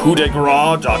 Visit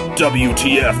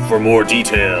coupdegras.wtf for more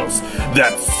details.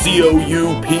 That's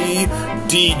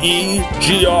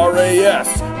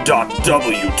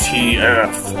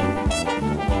COUPDEGRAS.WTF.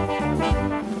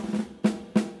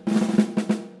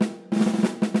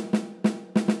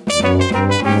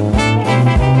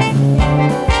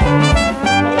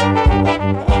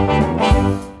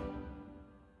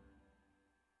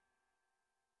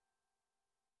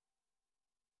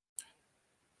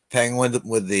 Penguin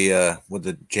with the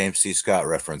James C. Scott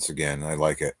reference again. I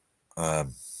like it.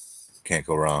 Can't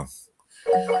go wrong.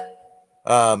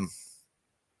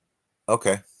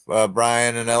 Okay.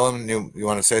 Brian and Ellen, you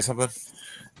want to say something?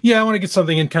 Yeah, I want to get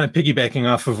something in, kind of piggybacking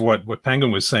off of what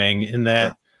Penguin was saying, in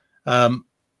that, I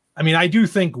mean, I do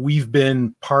think we've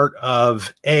been part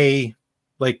of a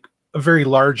very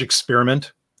large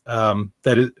experiment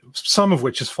that is, some of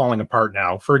which is falling apart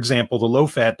now. For example, the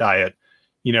low-fat diet,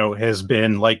 has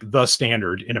been like the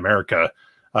standard in America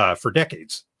for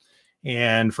decades,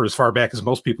 and for as far back as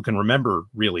most people can remember,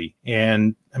 really.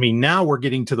 And I mean, now we're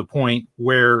getting to the point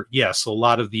where, yes, a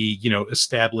lot of the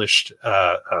established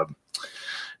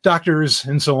doctors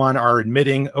and so on are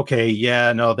admitting, okay,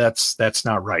 yeah, no, that's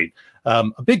not right.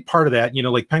 A big part of that,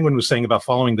 like Penguin was saying about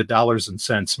following the dollars and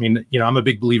cents. I mean, I'm a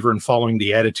big believer in following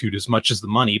the attitude as much as the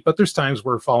money, but there's times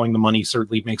where following the money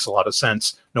certainly makes a lot of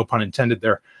sense. No pun intended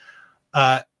there.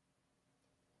 And,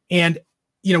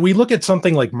 we look at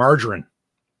something like margarine,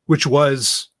 which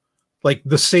was like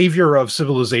the savior of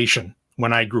civilization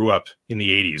when I grew up in the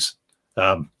 80s.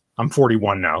 I'm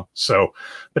 41 now. So,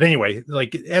 but anyway,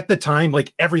 like at the time,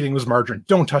 like everything was margarine.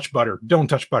 Don't touch butter. Don't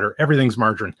touch butter. Everything's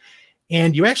margarine.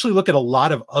 And you actually look at a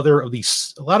lot of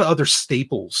other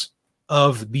staples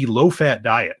of the low-fat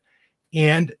diet.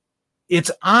 And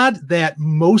it's odd that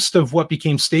most of what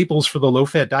became staples for the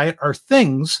low-fat diet are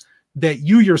things that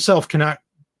you yourself cannot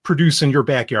produce in your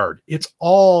backyard. It's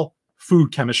all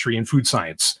food chemistry and food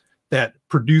science that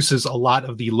produces a lot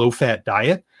of the low-fat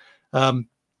diet.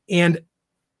 And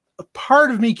a part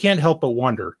of me can't help but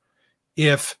wonder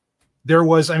if there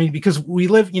was, because we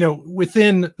live,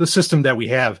 within the system that we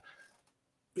have,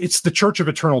 it's the Church of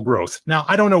Eternal Growth. Now,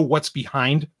 I don't know what's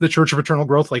behind the Church of Eternal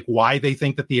Growth, like why they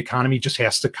think that the economy just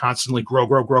has to constantly grow,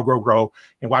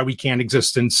 and why we can't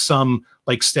exist in some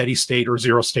like steady state or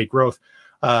zero state growth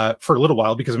for a little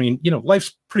while, because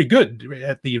life's pretty good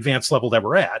at the advanced level that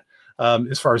we're at,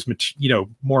 as far as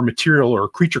more material or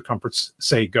creature comforts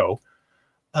go.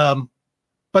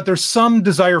 But there's some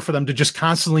desire for them to just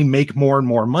constantly make more and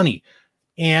more money,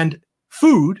 and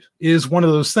food is one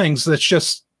of those things that's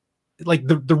just like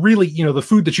the really the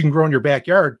food that you can grow in your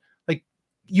backyard. Like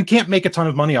you can't make a ton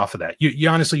of money off of that. You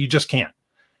honestly, you just can't.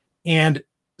 And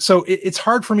so it's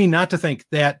hard for me not to think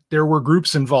that there were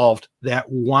groups involved that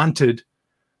wanted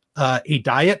a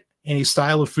diet and a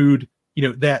style of food,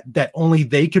 that only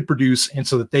they could produce, and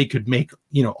so that they could make,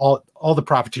 all the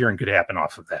profiteering could happen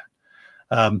off of that.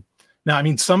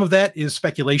 Now, some of that is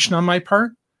speculation on my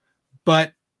part,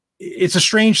 but it's a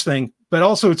strange thing. But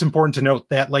also, it's important to note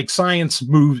that like science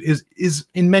is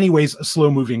in many ways a slow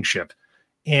moving ship,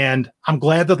 and I'm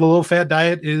glad that the low fat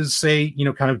diet is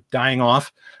kind of dying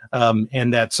off,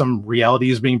 and that some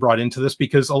reality is being brought into this,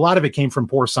 because a lot of it came from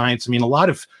poor science.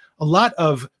 A lot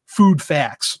of food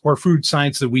facts or food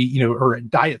science that we, or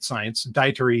diet science,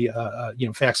 dietary,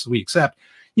 facts that we accept,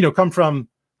 come from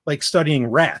like studying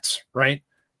rats, right?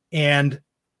 And,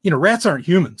 rats aren't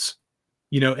humans,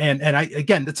 and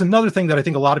that's another thing that I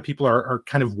think a lot of people are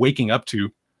kind of waking up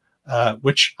to,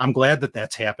 which I'm glad that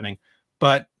that's happening.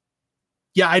 But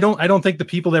yeah, I don't think the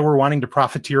people that were wanting to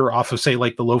profiteer off of, say,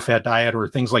 like the low fat diet or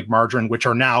things like margarine, which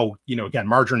are now,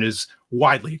 margarine is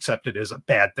widely accepted as a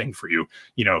bad thing for you,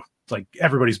 like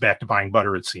everybody's back to buying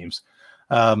butter, it seems.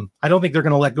 I don't think they're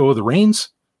going to let go of the reins.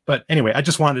 But anyway, I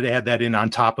just wanted to add that in on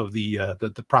top of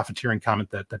the profiteering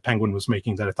comment that Penguin was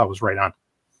making that I thought was right on.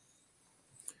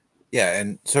 Yeah,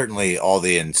 and certainly all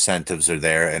the incentives are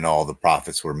there and all the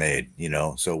profits were made,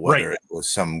 so whether it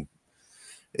was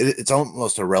it's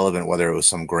almost irrelevant whether it was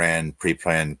some grand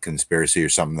pre-planned conspiracy or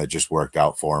something that just worked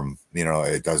out for them.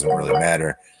 It doesn't really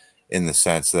matter in the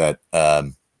sense that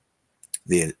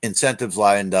the incentives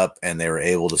lined up and they were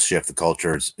able to shift the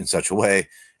cultures in such a way,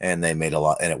 and they made a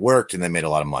lot, and it worked, and they made a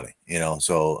lot of money,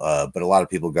 so but a lot of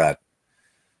people got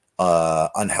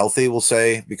unhealthy, we'll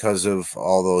say, because of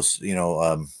all those,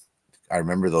 I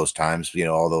remember those times,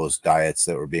 all those diets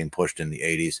that were being pushed in the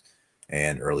 80s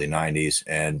and early 90s.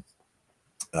 And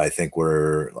I think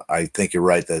you're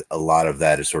right that a lot of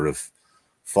that is sort of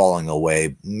falling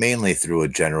away, mainly through a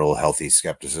general healthy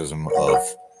skepticism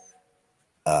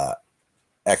of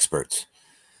experts.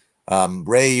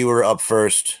 Ray, you were up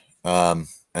first. And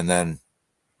then,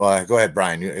 well, go ahead,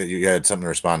 Brian. You had something to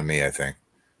respond to me, I think.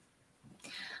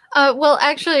 Well,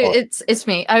 actually, it's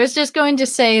me. I was just going to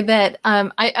say that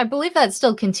I believe that's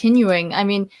still continuing. I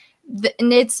mean,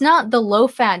 and it's not the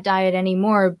low-fat diet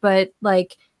anymore, but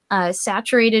like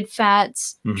saturated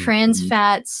fats, trans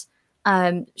fats,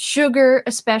 sugar,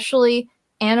 especially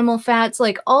animal fats,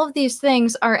 like all of these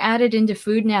things are added into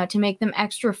food now to make them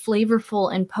extra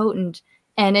flavorful and potent.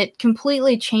 And it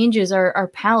completely changes our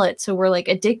palate. So we're like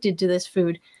addicted to this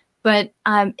food. But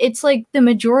it's like the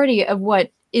majority of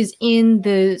what is in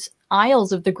the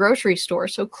aisles of the grocery store.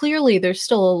 So clearly there's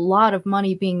still a lot of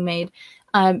money being made.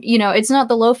 It's not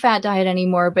the low fat diet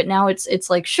anymore, but now it's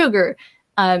like sugar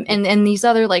and these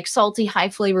other like salty, high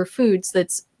flavor foods.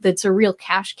 That's a real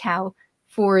cash cow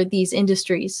for these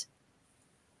industries.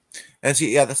 And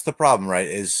see, yeah, that's the problem, right?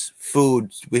 Is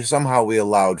food. We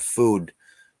allowed food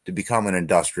to become an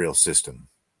industrial system,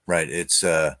 right? It's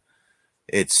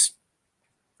almost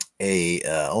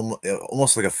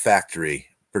like a factory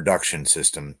production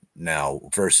system now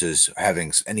versus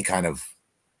having any kind of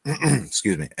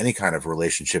any kind of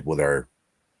relationship with our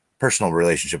personal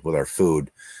relationship with our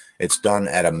food. It's done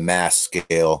at a mass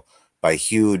scale by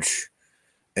huge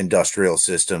industrial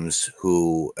systems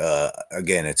who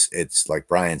again, it's like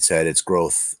Brian said, it's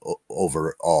growth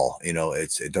overall.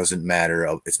 It doesn't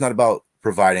matter. It's not about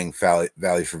providing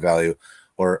value for value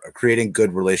or creating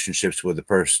good relationships with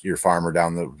your farmer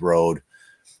down the road,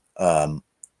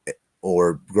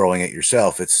 or growing it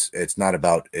yourself. It's not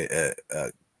about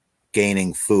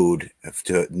gaining food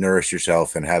to nourish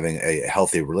yourself and having a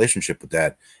healthy relationship with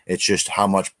that. It's just how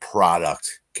much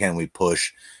product can we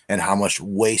push and how much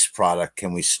waste product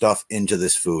can we stuff into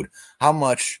this food? How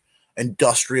much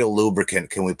industrial lubricant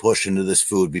can we push into this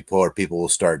food before people will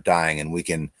start dying and we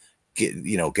can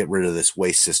get rid of this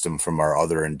waste system from our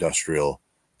other industrial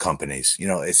companies?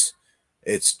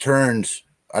 It's turned,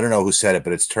 I don't know who said it,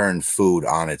 but it's turned food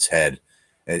on its head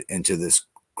into this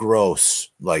gross,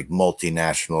 like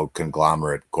multinational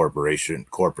conglomerate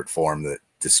corporate form that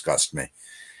disgusts me.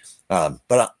 But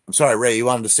I'm sorry, Ray, you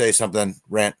wanted to say something?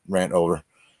 Rant over.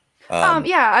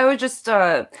 Yeah, I would just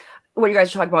what you guys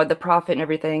are talking about, the profit and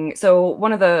everything. So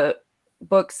one of the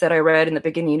books that I read in the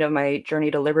beginning of my journey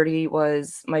to liberty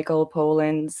was Michael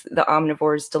Pollan's The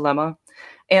Omnivore's Dilemma.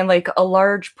 And like a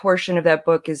large portion of that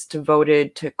book is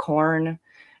devoted to corn.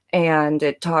 And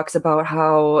it talks about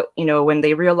how, when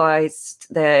they realized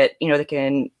that, they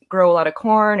can grow a lot of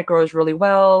corn, it grows really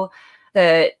well,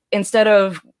 that instead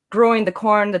of growing the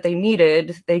corn that they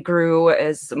needed, they grew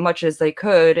as much as they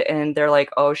could. And they're like,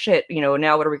 oh shit,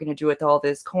 now what are we going to do with all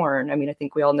this corn? I mean, I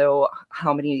think we all know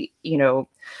how many,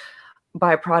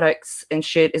 byproducts and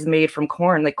shit is made from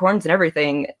corn, like corns and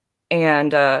everything.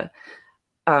 And,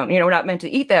 we're not meant to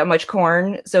eat that much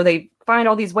corn. So they find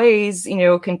all these ways,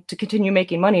 to continue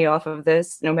making money off of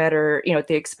this, no matter, at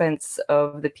the expense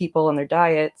of the people and their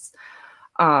diets.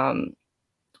 And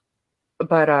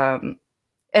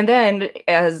then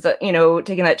as,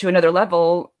 taking that to another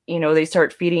level, they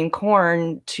start feeding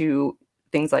corn to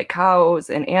things like cows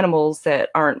and animals that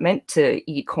aren't meant to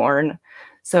eat corn.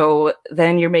 So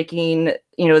then you're making,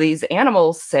 these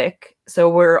animals sick. So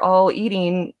we're all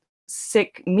eating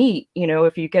sick meat,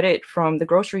 if you get it from the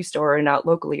grocery store and not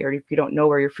locally, or if you don't know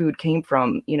where your food came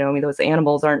from, those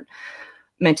animals aren't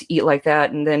meant to eat like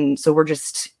that. And then, so we're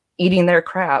just eating their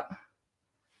crap.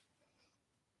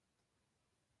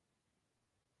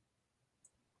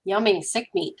 Yummy, sick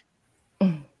meat.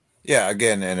 Yeah,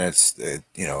 again, and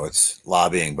it's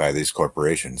lobbying by these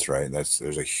corporations, right?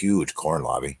 There's a huge corn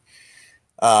lobby.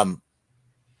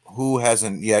 Who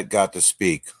hasn't yet got to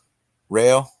speak?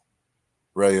 Rayo,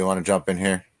 you want to jump in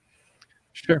here?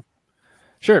 Sure.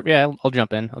 Sure. Yeah, I'll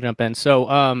jump in.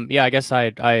 So, yeah, I guess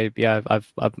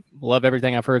I've loved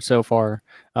everything I've heard so far.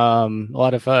 A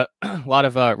lot of, a lot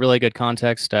of really good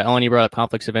context. Ellen, you brought up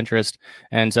conflicts of interest,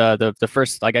 and the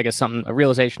first, like, I guess a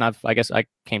realization I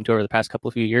came to over the past couple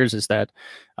of few years is that,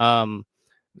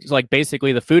 it's like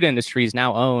basically the food industries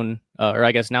now own, or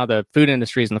I guess now the food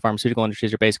industries and the pharmaceutical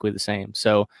industries are basically the same.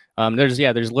 So there's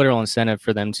literal incentive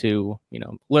for them to,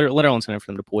 literal incentive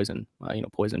for them to poison,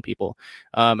 poison people.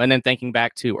 And then thinking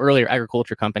back to earlier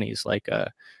agriculture companies like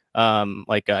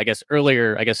I guess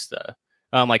earlier,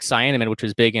 like Cyanamid, which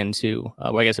was big into,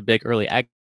 I guess a big early ag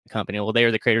company. Well, they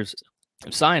are the creators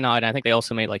of cyanide. And I think they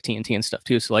also made like TNT and stuff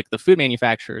too. So like the food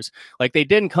manufacturers, like they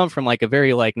didn't come from like a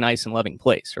very like nice and loving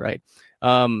place, right?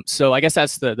 So I guess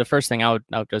that's the first thing I would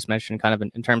just mention kind of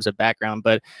in terms of background.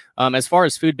 But as far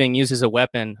as food being used as a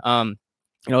weapon,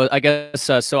 I guess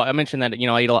so I mentioned that, I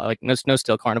eat a lot like no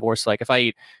still carnivore. So like if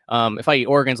I eat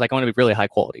organs, like I want to be really high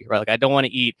quality, right? Like I don't want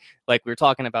to eat, like we were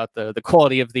talking about the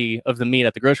quality of the meat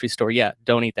at the grocery store. Yeah,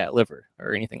 don't eat that liver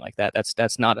or anything like that.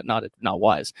 That's not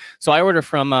wise. So I order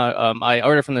from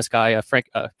this guy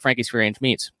Frankie's Free Range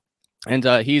Meats, and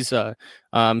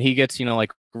he gets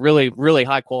like really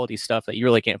high quality stuff that you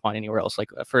really can't find anywhere else. Like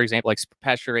for example, like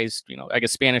pasture raised, I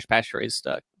guess Spanish pasture raised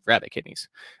rabbit kidneys,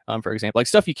 for example, like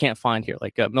stuff you can't find here,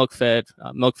 like milk fed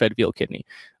veal kidney.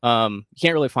 You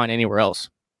can't really find anywhere else.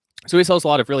 So he sells a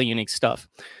lot of really unique stuff.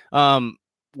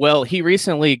 Well, he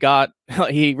recently had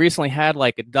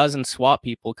like a dozen SWAT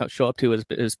people show up to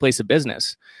his place of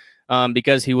business,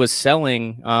 because he was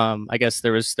selling, I guess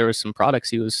there was some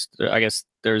products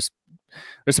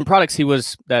there's some products he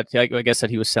was that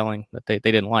he was selling that they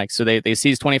didn't like. So they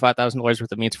seized $25,000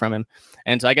 worth of meats from him.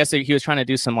 And I guess he was trying to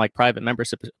do some like private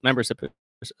membership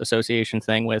association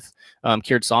thing with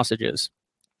cured sausages.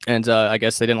 And I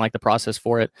guess they didn't like the process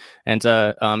for it. And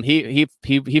he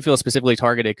feels specifically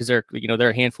targeted because there are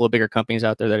a handful of bigger companies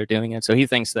out there that are doing it. So he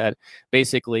thinks that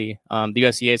basically the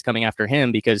USDA is coming after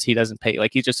him because he doesn't pay,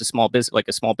 like he's just a small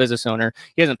business owner.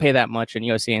 He doesn't pay that much in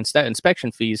USDA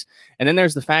inspection fees. And then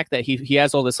there's the fact that he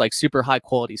has all this like super high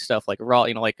quality stuff like raw,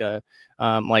 like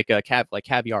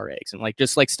caviar eggs and like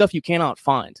just like stuff you cannot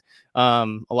find. A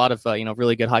lot of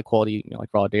really good high quality like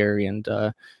raw dairy and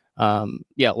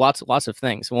lots of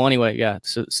things. Well, anyway, yeah.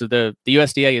 So the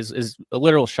USDA is a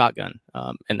literal shotgun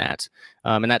in that,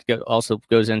 and that also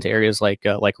goes into areas like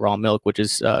raw milk, which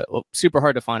is super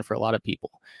hard to find for a lot of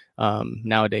people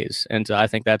nowadays. And I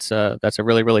think that's a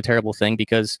really terrible thing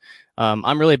because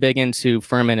I'm really big into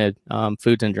fermented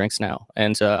foods and drinks now,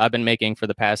 and I've been making for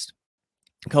the past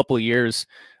couple of years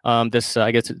this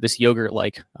yogurt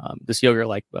like I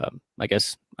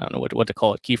guess I don't know what to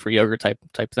call it, kefir yogurt type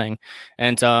thing.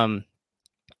 And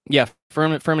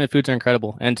fermented foods are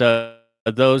incredible, and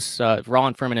those raw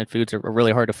and fermented foods are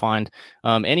really hard to find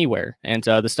anywhere. And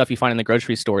the stuff you find in the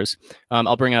grocery stores,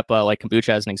 I'll bring up like kombucha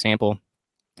as an example.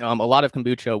 A lot of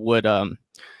kombucha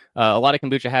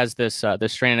has this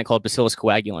strain in it called Bacillus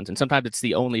coagulans, and sometimes it's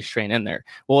the only strain in there.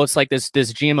 Well, it's like this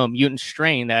GMO mutant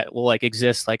strain that will like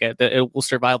exist, like it will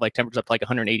survive like temperatures up to like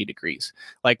 180 degrees,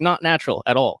 like not natural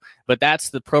at all. But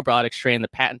that's the probiotic strain, the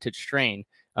patented strain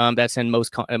that's in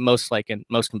most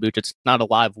kombucha. It's not a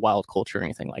live wild culture or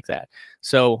anything like that.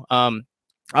 So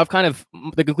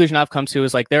the conclusion I've come to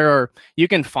is like you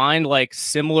can find like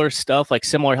similar stuff, like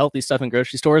similar healthy stuff in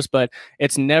grocery stores, but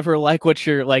it's never like what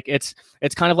you're like. It's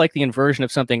kind of like the inversion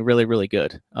of something really, really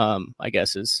good. I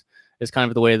guess is kind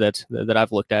of the way that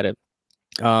I've looked at it.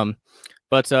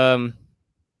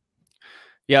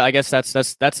 Yeah, I guess that's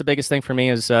the biggest thing for me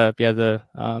is it's hard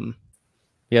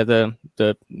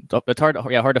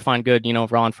to find good,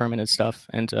 raw and fermented stuff.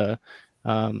 And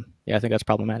I think that's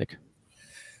problematic.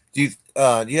 Do you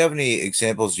have any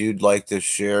examples you'd like to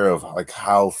share of like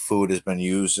how food has been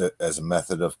used as a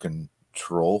method of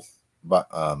control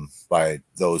by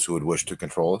those who would wish to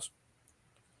control us?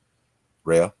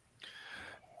 Rhea?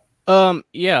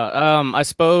 I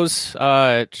suppose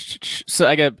so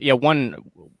I get one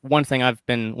thing I've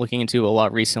been looking into a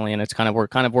lot recently, and it's kind of where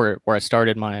I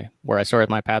started my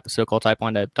path, the so-called type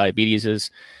 1 diabetes is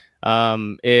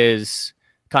kind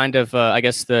of I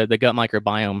guess the gut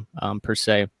microbiome per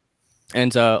se.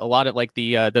 And a lot of like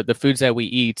the foods that we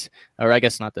eat, or I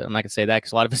guess I'm not gonna say that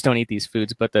because a lot of us don't eat these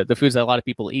foods, but the foods that a lot of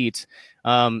people eat,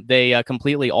 they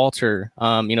completely alter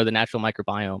the natural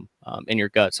microbiome in your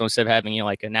gut. So instead of having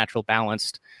like a natural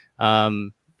balanced a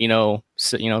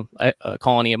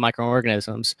colony of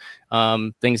microorganisms,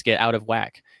 things get out of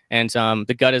whack. And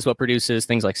the gut is what produces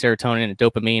things like serotonin and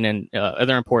dopamine and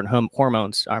other important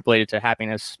hormones related to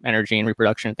happiness, energy, and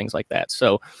reproduction, and things like that.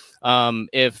 So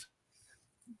if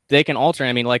they can alter.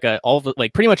 I mean, like all the,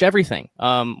 like pretty much everything.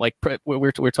 Like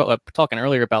we're talking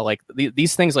earlier about like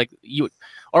these things. Like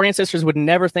our ancestors would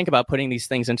never think about putting these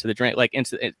things into the drink, like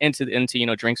into you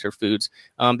know, drinks or foods.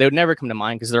 They would never come to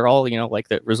mind because they're all, you know, like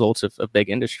the results of big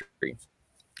industry.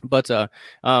 But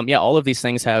yeah, all of these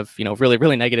things have, you know, really,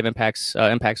 really negative impacts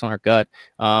on our gut,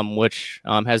 which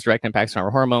has direct impacts on our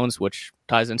hormones, which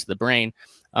ties into the brain.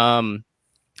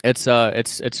 It's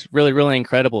really, really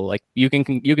incredible. Like you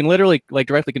can literally like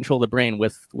directly control the brain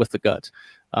with the gut,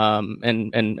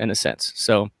 in a sense.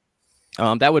 So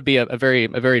that would be a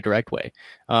very direct way,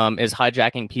 is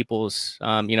hijacking people's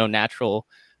you know, natural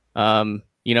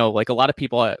you know, like a lot of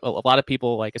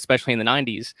people, like especially in the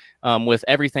 90s, with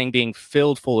everything being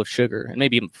filled full of sugar, and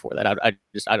maybe even before that,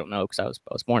 I don't know, because I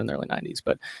was born in the early 90s,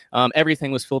 but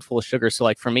everything was filled full of sugar. So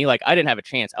like for me, like I didn't have a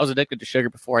chance. I was addicted to sugar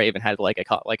before I even had like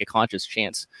a conscious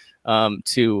chance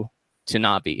to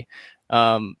not be.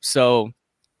 So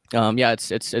yeah, it's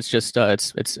just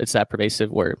it's that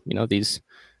pervasive where, you know, these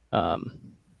yeah,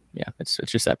 it's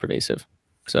just that pervasive.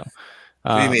 So.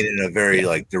 So you mean in a very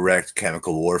like direct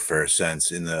chemical warfare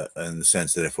sense, in the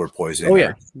sense that if we're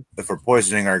poisoning, if we're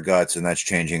poisoning our guts and that's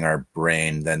changing our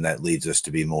brain, then that leads us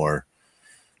to be more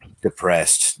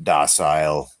depressed,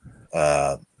 docile,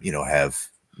 you know, have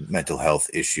mental health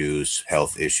issues.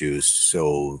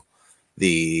 So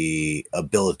the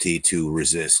ability to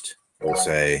resist, we'll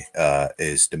say,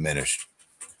 is diminished.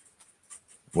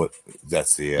 What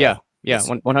that's the Yeah,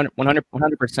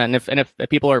 100%. And if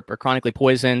people are chronically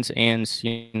poisoned and,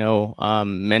 you know,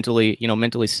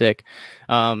 mentally sick,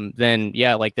 then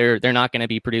yeah, like they're not going to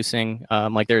be producing,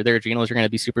 like their adrenals are going to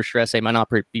be super stressed. They might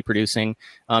not be producing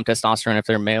testosterone if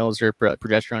they're males, or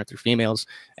progesterone if they're females.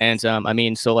 And I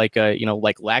mean, so like you know,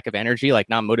 like lack of energy, like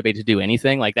not motivated to do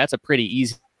anything, like that's a pretty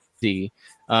easy.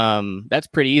 That's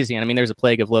pretty easy. And I mean, there's a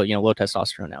plague of low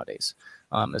testosterone nowadays,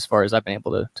 as far as I've been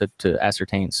able to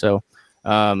ascertain. So.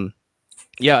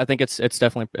 Yeah, I think it's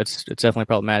definitely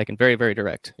problematic and very, very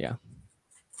direct. Yeah.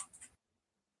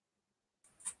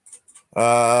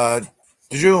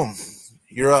 Dijum,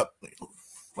 you're up.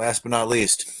 Last but not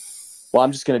least. Well,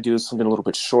 I'm just going to do something a little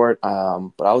bit short,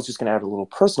 but I was just going to add a little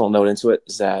personal note into it.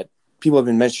 Is that people have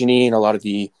been mentioning a lot of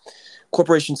the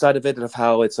corporation side of it, of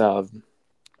how it's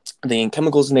the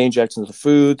chemicals and they inject into the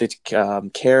food,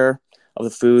 the care of the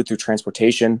food through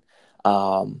transportation.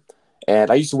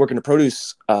 And I used to work in the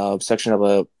produce section of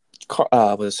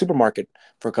a supermarket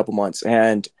for a couple months.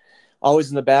 And always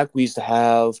in the back, we used to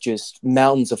have just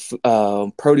mountains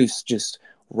of produce just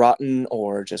rotten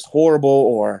or just horrible.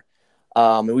 Or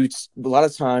and a lot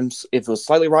of times, if it was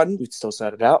slightly rotten, we'd still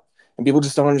set it out. And people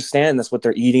just don't understand that's what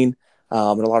they're eating.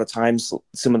 And a lot of times,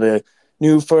 some of the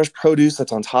new fresh produce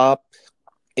that's on top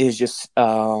is just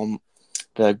the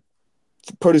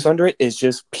produce under it is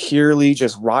just purely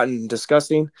just rotten and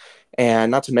disgusting.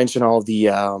 And not to mention all the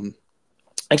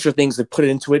extra things they put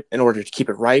into it in order to keep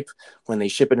it ripe when they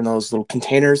ship it in those little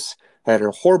containers that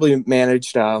are horribly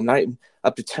managed, not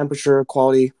up to temperature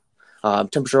quality,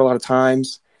 temperature a lot of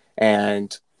times,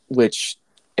 and which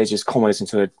it just culminates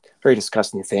into a very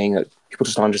disgusting thing that people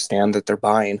just don't understand that they're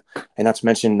buying. And not to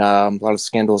mention a lot of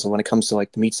scandals when it comes to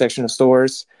like the meat section of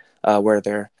stores, where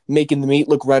they're making the meat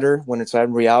look redder when it's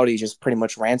in reality just pretty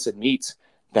much rancid meat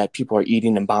that people are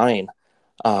eating and buying.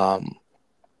 And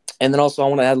then also I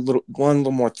want to add one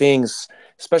little more things,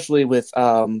 especially with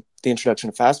the introduction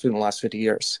of fast food in the last 50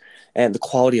 years and the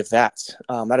quality of that.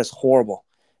 That is horrible.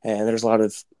 And there's a lot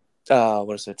of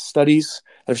studies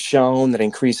that have shown that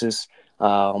increases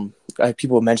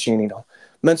people mentioning, you know,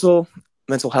 mental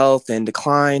health and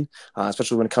decline,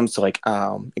 especially when it comes to like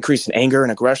increase in anger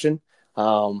and aggression,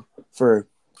 for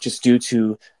just due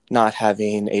to not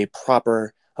having a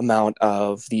proper amount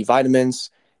of the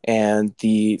vitamins and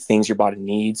the things your body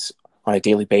needs on a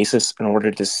daily basis in order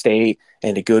to stay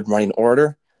in a good running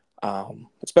order.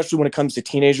 Especially when it comes to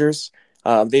teenagers,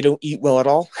 they don't eat well at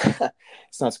all.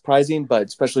 It's not surprising, but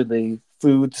especially the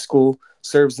food the school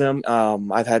serves them.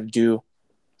 I've had to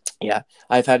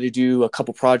do a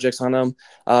couple projects on them.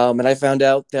 And I found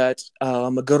out that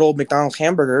a good old McDonald's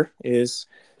hamburger is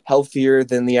healthier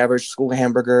than the average school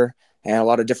hamburger, and a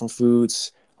lot of different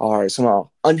foods are somehow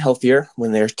unhealthier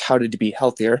when they're touted to be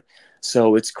healthier.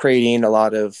 So it's creating a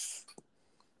lot of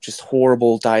just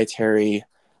horrible dietary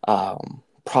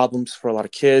problems for a lot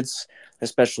of kids,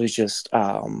 especially just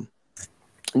not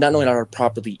knowing how to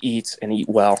properly eat and eat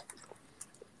well.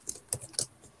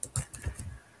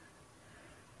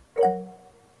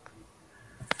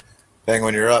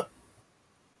 Penguin, you're up.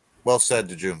 Well said,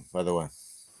 Dijum, by the way.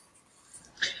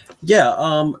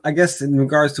 Yeah, I guess in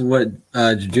regards to what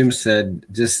Jim said,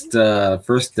 just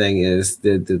first thing is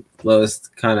the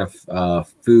lowest kind of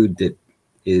food that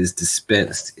is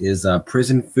dispensed is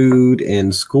prison food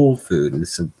and school food, and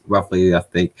so roughly, I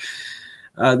think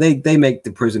they make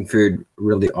the prison food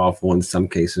really awful in some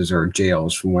cases, or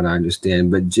jails, from what I understand.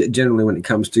 But generally, when it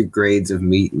comes to grades of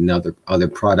meat and other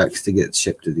products to get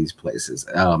shipped to these places,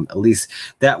 at least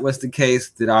that was the case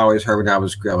that I always heard when I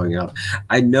was growing up.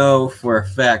 I know for a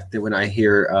fact that when I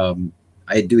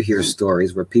do hear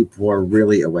stories where people are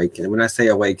really awakened. When I say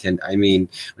awakened, I mean,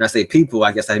 when I say people,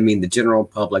 I guess I mean the general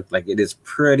public. Like, it is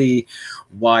pretty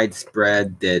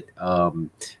widespread that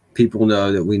people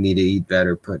know that we need to eat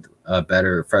better, put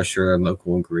better, fresher, and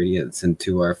local ingredients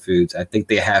into our foods. I think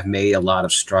they have made a lot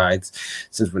of strides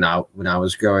since when I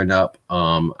was growing up.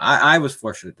 I was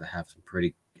fortunate to have some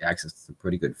pretty access to some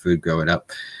pretty good food growing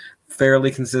up,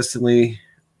 fairly consistently,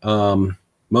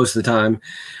 most of the time,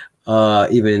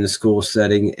 even in the school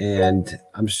setting, and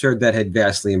I'm sure that had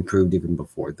vastly improved even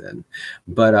before then.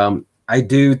 But I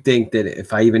do think that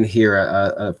if I even hear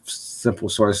a simple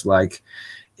source like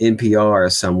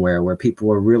NPR somewhere where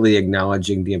people are really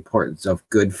acknowledging the importance of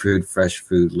good food, fresh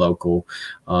food, local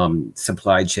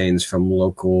supply chains from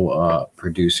local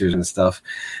producers and stuff,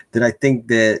 that I think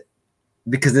that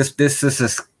because this is a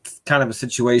kind of a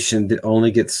situation that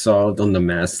only gets solved on the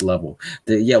mass level.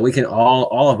 That we can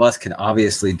all of us can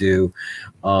obviously do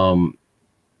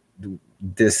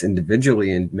this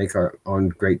individually and make our own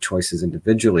great choices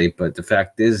individually, but the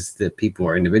fact is that people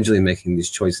are individually making these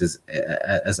choices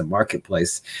as a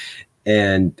marketplace,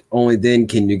 and only then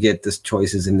can you get these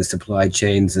choices in the supply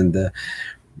chains and the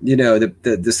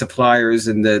suppliers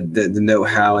and the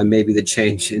know-how, and maybe the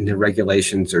change in the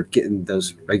regulations, or getting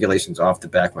those regulations off the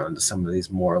background to some of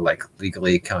these more like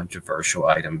legally controversial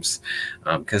items,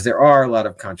 because there are a lot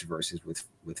of controversies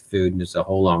with food, and there's a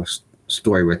whole long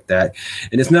story with that,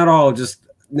 and it's not all just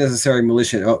necessarily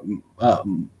malicious.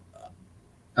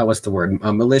 What's the word?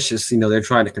 Malicious. They're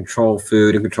trying to control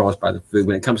food and control us by the food.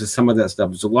 When it comes to some of that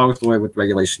stuff, it's a long story with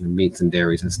regulation of meats and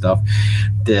dairies and stuff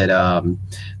that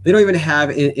they don't even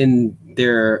have in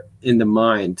the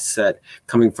mindset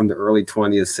coming from the early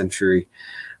 20th century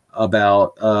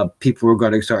about people who are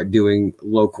going to start doing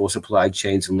local supply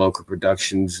chains and local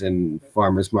productions and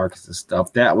farmers markets and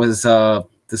stuff. That was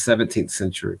the 17th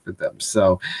century for them.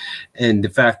 So, and the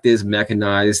fact is,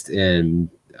 mechanized and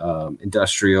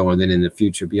industrial, and then in the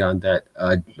future beyond that,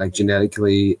 like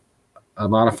genetically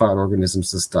modified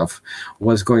organisms and stuff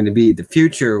was going to be the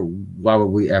future. Why would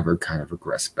we ever kind of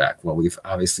regress back? Well, we've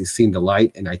obviously seen the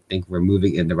light, and I think we're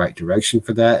moving in the right direction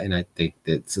for that. And I think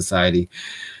that society,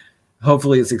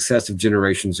 hopefully, successive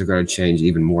generations are going to change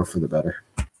even more for the better.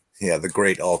 Yeah, the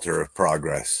great altar of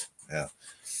progress.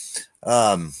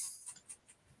 Yeah.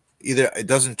 Either it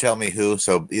doesn't tell me who,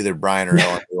 so either Brian or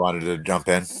Ellen wanted to jump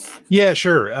in. Yeah,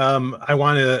 sure. I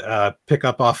want to pick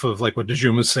up off of like what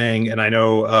Dejum was saying, and I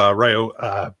know Ryo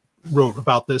wrote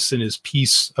about this in his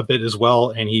piece a bit as well,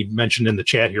 and he mentioned in the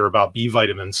chat here about B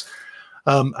vitamins.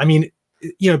 I mean,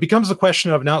 it becomes a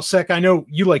question of now, Sek, I know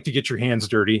you like to get your hands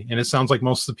dirty, and it sounds like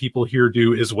most of the people here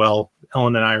do as well.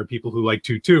 Ellen and I are people who like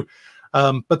to too.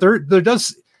 But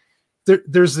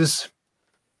there's this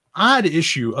odd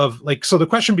issue of like, so the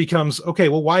question becomes, okay,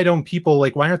 well, why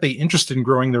aren't they interested in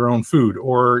growing their own food,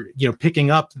 or picking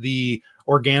up the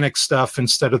organic stuff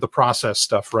instead of the processed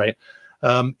stuff, right?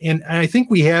 And I think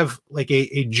we have like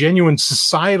a genuine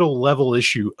societal level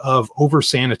issue of over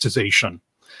sanitization,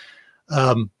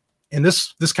 and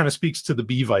this kind of speaks to the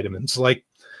B vitamins. Like,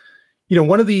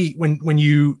 one of the when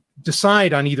you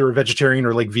decide on either a vegetarian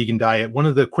or like vegan diet, one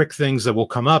of the quick things that will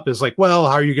come up is like, well,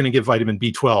 how are you going to get vitamin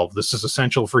B12? This is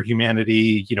essential for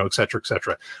humanity, et cetera, et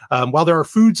cetera. While there are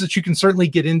foods that you can certainly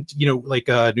get into, like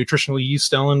nutritional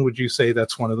yeast, Ellen, would you say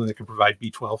that's one of them that can provide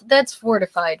B12? That's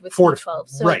fortified with B12,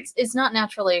 so right. It's not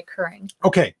naturally occurring.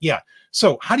 Okay, yeah.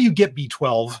 So how do you get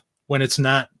B12 when it's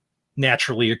not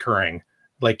naturally occurring,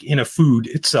 like in a food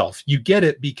itself? You get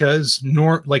it because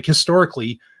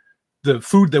historically, the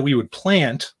food that we would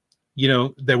plant,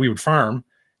 that we would farm,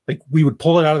 like we would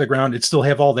pull it out of the ground, it'd still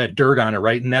have all that dirt on it,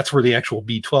 right? And that's where the actual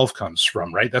B12 comes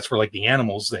from, right? That's where like the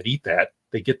animals that eat that,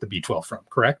 they get the B12 from,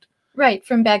 correct? Right,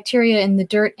 from bacteria in the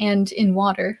dirt and in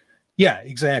water. Yeah,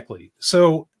 exactly.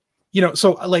 So,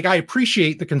 so like I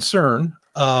appreciate the concern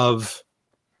of,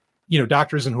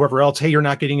 doctors and whoever else, hey, you're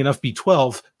not getting enough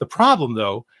B12. The problem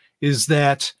though is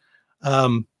that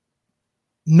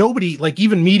nobody, like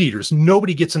even meat eaters,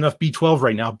 nobody gets enough B12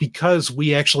 right now because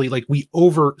we actually we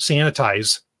over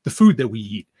sanitize the food that we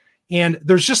eat. And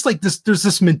there's just like there's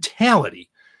this mentality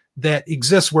that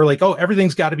exists where like, oh,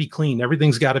 everything's got to be clean,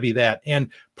 everything's got to be that. And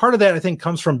part of that, I think,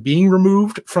 comes from being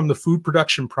removed from the food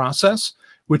production process,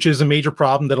 which is a major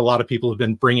problem that a lot of people have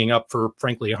been bringing up for,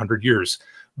 frankly, 100 years.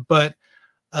 But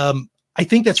I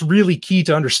think that's really key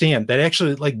to understand, that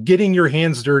actually like getting your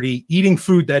hands dirty, eating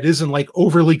food that isn't like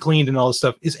overly cleaned and all this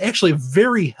stuff is actually a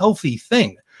very healthy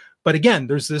thing. But again,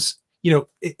 there's this, you know,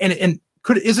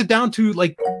 is it down to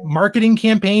like marketing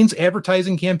campaigns,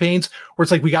 advertising campaigns, where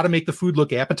it's like, we got to make the food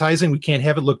look appetizing, we can't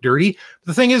have it look dirty.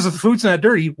 The thing is, if the food's not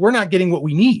dirty, we're not getting what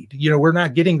we need. You know, we're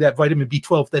not getting that vitamin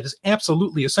B12 that is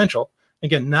absolutely essential.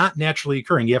 Again, not naturally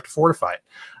occurring. You have to fortify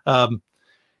it.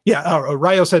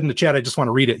 Ryo said in the chat, I just want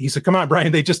to read it. He said, come on,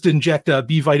 Brian, they just inject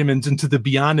B vitamins into the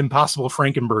Beyond Impossible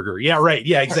Frankenburger. Yeah, right.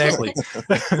 Yeah, exactly.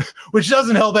 Which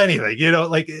doesn't help anything. You know,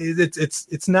 like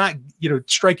it's not, you know,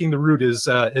 striking the root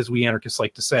as we anarchists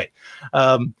like to say.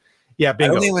 Bingo. I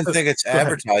don't even think it's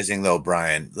advertising though,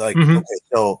 Brian. Like, okay,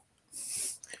 so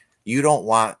you don't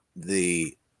want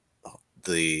the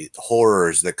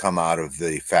horrors that come out of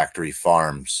the factory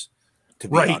farms to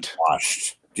be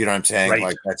unwashed. Do you know what I'm saying? Right.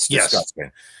 Like, that's disgusting.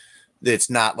 Yes. It's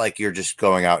not like you're just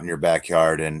going out in your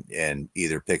backyard and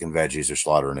either picking veggies or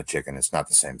slaughtering a chicken. It's not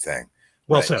the same thing.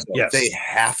 Well said. So yes. They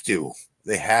have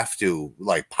to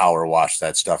like power wash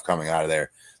that stuff coming out of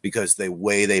there, because the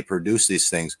way they produce these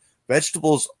things,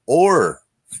 vegetables or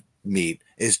meat,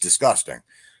 is disgusting,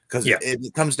 because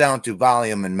it comes down to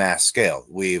volume and mass scale.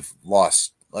 We've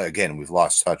lost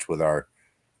touch with our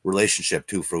relationship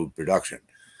to food production.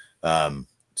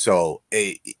 So,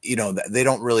 you know, they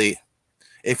don't really,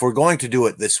 if we're going to do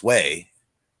it this way,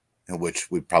 which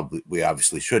we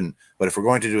obviously shouldn't, but if we're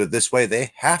going to do it this way,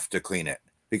 they have to clean it,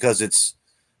 because it's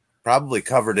probably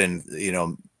covered in, you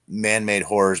know, man-made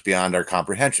horrors beyond our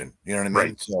comprehension. You know what I mean?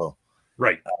 Right. So,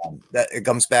 right. That it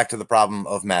comes back to the problem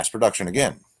of mass production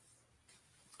again.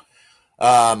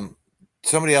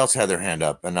 Somebody else had their hand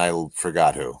up and I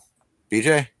forgot who.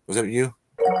 BJ, was it you?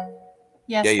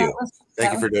 Yes. Yeah, you.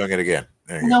 Thank you for doing it again.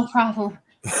 No problem.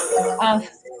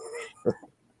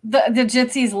 The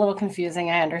Jitsi is a little confusing.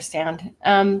 I understand.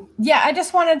 I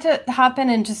just wanted to hop in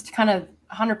and just kind of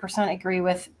 100% agree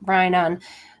with Brian on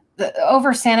the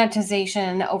over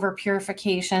sanitization, over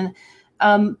purification.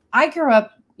 I grew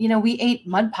up, you know, we ate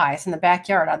mud pies in the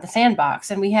backyard on the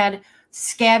sandbox, and we had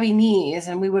scabby knees,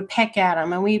 and we would peck at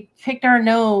them, and we picked our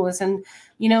nose, and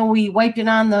you know, we wiped it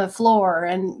on the floor.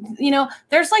 And, you know,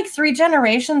 there's like 3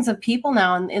 generations of people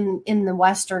now in the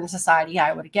Western society,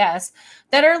 I would guess,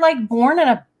 that are like born in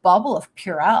a bubble of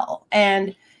Purell.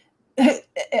 And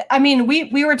I mean,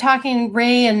 we were talking,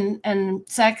 Ray and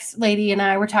Sex Lady and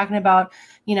I were talking about,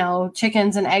 you know,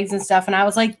 chickens and eggs and stuff. And I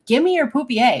was like, give me your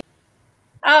poopy egg.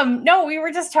 No, we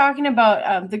were just talking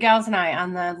about the gals and I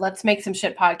on the Let's Make Some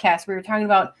Shit podcast. We were talking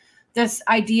about this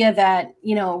idea that,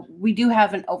 you know, we do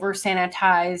have an over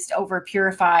sanitized, over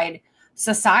purified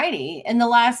society. In the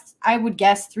last, I would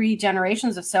guess, 3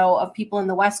 generations or so of people in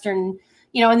the Western,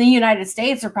 you know, in the United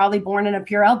States are probably born in a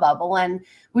Purell bubble. And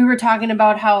we were talking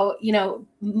about how, you know,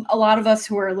 a lot of us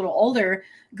who are a little older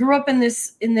grew up in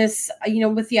this, you know,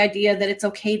 with the idea that it's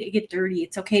okay to get dirty.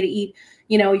 It's okay to eat,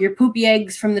 you know, your poopy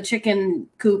eggs from the chicken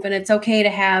coop, and it's okay to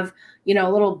have, you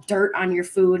know, a little dirt on your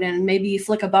food and maybe you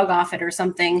flick a bug off it or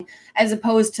something, as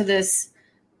opposed to this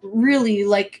really,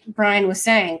 like Brian was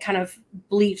saying, kind of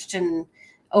bleached and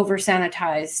over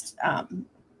sanitized,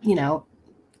 you know,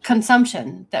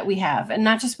 consumption that we have. And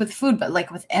not just with food, but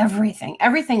like with everything.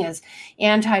 Everything is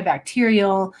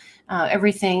antibacterial.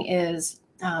 Everything is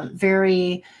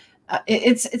very,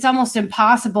 it's almost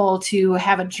impossible to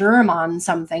have a germ on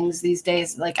some things these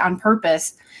days, like on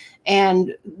purpose.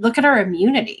 And look at our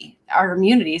immunity. Our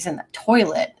immunity is in the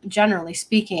toilet, generally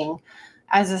speaking,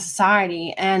 as a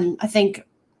society. And I think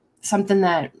something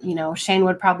that, you know, Shane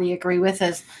would probably agree with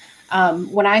is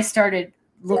when I started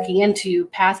looking into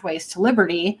pathways to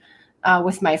liberty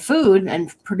with my food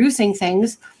and producing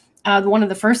things, one of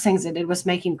the first things I did was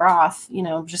making broth, you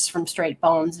know, just from straight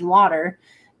bones and water,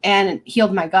 and it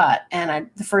healed my gut. And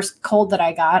the first cold that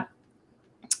I got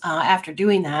after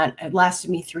doing that, it lasted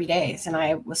me 3 days and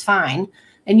I was fine.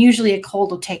 And usually a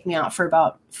cold would take me out for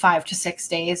about 5 to 6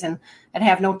 days, and I'd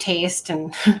have no taste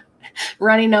and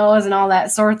runny nose and all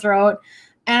that, sore throat.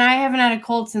 And I haven't had a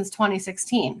cold since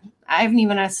 2016. I haven't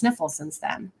even had a sniffle since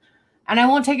then. And I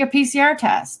won't take a PCR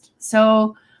test.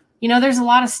 So, you know, there's a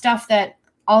lot of stuff that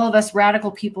all of us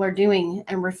radical people are doing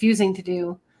and refusing to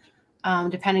do,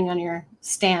 depending on your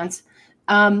stance,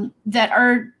 that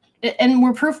are, and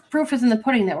we're proof is in the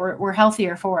pudding that we're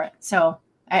healthier for it. So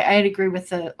I'd agree with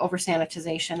the over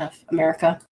sanitization of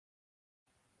America.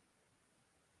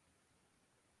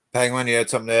 Penguin, you had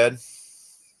something to add?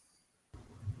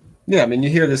 Yeah, I mean, you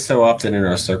hear this so often in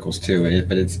our circles too,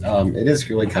 but it is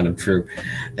really kind of true,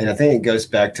 and I think it goes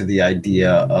back to the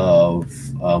idea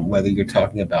of whether you're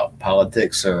talking about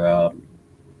politics or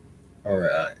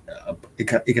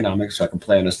economics, so I can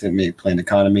plan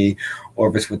economy, or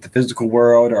if it's with the physical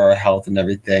world or our health and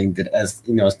everything. That as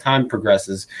you know, as time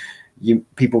progresses,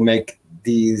 people make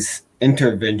these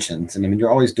interventions, and I mean,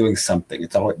 you're always doing something.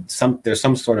 It's always there's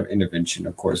some sort of intervention,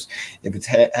 of course. If it's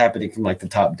happening from like the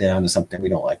top down, is something we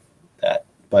don't like that,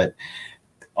 but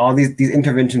all these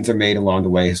interventions are made along the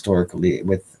way historically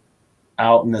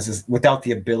without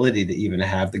the ability to even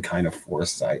have the kind of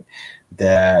foresight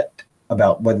that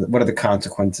about what are the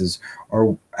consequences,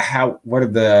 or how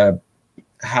to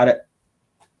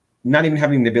not even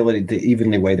having the ability to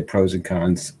evenly weigh the pros and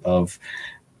cons of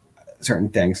certain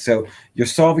things. So you're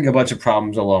solving a bunch of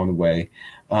problems along the way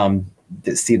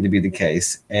that seem to be the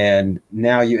case, and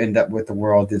now you end up with a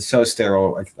world that's so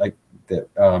sterile, like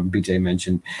that BJ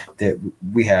mentioned, that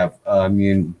we have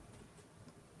immune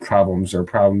problems,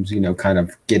 kind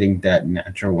of getting that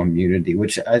natural immunity,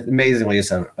 which amazingly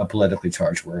is a politically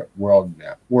charged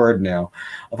word now,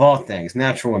 of all things,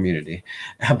 natural immunity.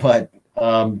 But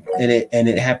and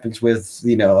it happens with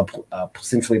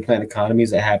essentially planned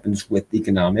economies. It happens with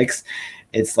economics.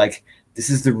 It's like this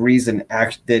is the reason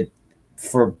that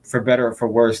for better or for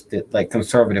worse that like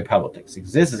conservative politics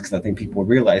exists, because I think people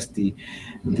realize the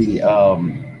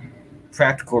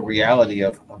practical reality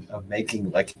of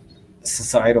making like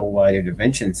societal wide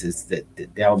interventions is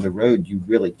that down the road you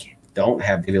really don't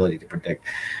have the ability to predict,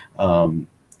 and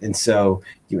so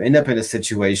you end up in a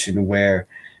situation where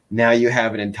now you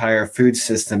have an entire food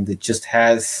system that just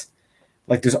has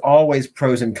like there's always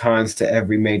pros and cons to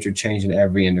every major change and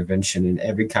every intervention and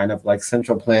every kind of like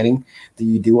central planning that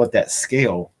you do at that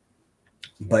scale,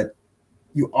 but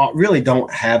you really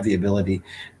don't have the ability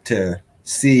to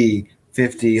see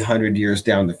 50, 100 years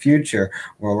down the future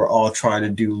where we're all trying to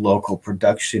do local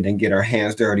production and get our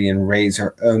hands dirty and raise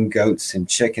our own goats and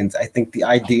chickens. I think the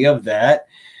idea of that,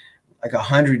 like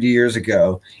 100 years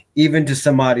ago, even to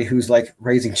somebody who's like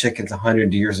raising chickens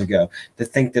 100 years ago, to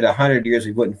think that 100 years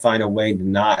we wouldn't find a way to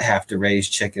not have to raise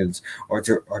chickens or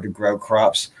to grow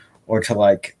crops or to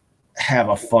like have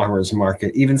a farmer's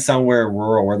market, even somewhere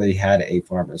rural where they had a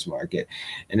farmer's market.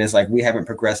 And it's like we haven't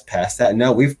progressed past that.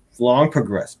 No, we've long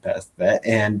progressed past that,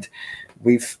 and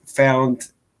we've found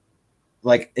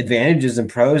like advantages and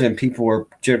pros, and people are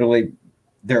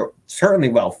they're certainly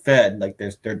well fed, like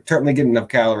they're certainly getting enough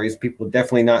calories. People are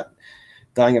definitely not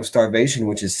dying of starvation,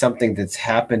 which is something that's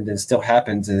happened and still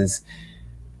happens, and is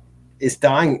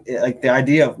dying. Like the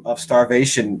idea of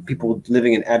starvation, people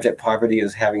living in abject poverty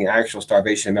as having actual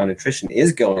starvation and malnutrition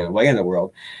is going away in the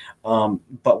world.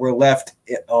 But we're left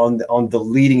on the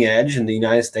leading edge in the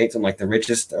United States, and like the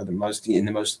richest or the most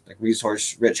like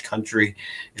resource rich country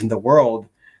in the world.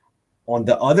 On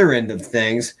the other end of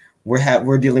things,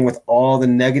 we're dealing with all the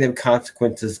negative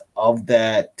consequences of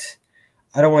that.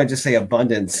 I don't want to just say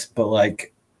abundance, but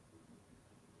like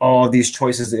all these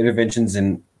choices, interventions,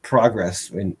 and progress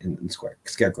in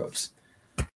scarecrows.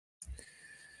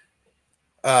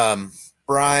 Brian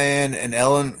and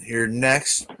Ellen, you're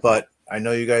next, but I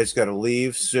know you guys got to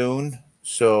leave soon,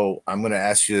 so I'm going to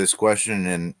ask you this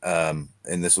question,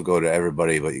 and this will go to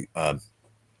everybody. But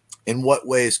in what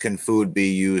ways can food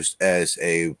be used as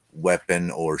a weapon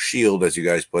or shield, as you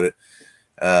guys put it,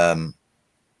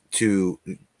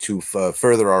 to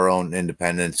further our own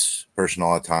independence,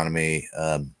 personal autonomy,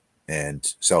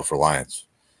 and self-reliance?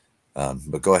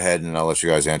 But go ahead, and I'll let you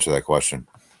guys answer that question.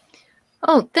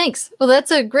 Oh, thanks. Well,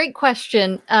 that's a great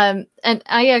question. And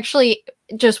I actually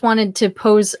just wanted to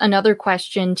pose another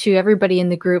question to everybody in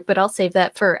the group, but I'll save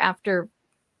that for after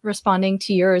responding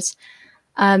to yours.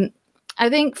 I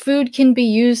think food can be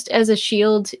used as a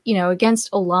shield, against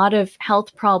a lot of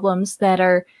health problems that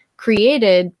are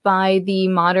created by the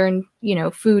modern,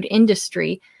 food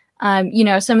industry.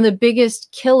 Some of the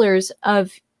biggest killers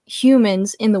of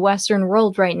humans in the Western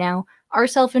world right now are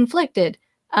self-inflicted.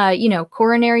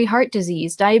 Coronary heart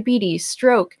disease, diabetes,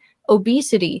 stroke,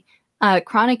 obesity,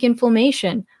 chronic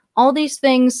inflammation. All these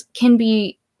things can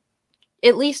be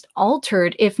at least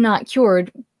altered, if not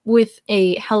cured, with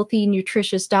a healthy,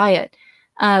 nutritious diet.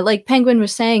 Like Penguin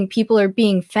was saying, people are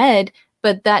being fed,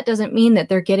 but that doesn't mean that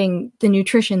they're getting the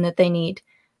nutrition that they need.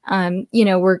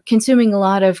 We're consuming a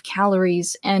lot of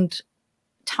calories and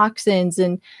toxins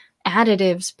and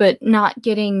additives, but not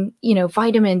getting,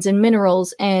 vitamins and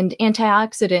minerals and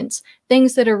antioxidants,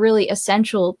 things that are really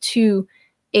essential to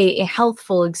a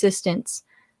healthful existence.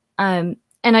 And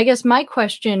I guess my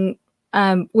question,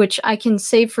 which I can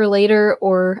save for later,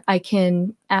 or I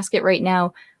can ask it right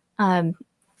now.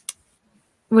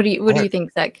 What do you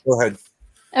think, Zach? Go ahead.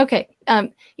 Okay.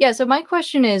 Yeah. So my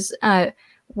question is,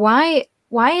 why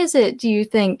is it, do you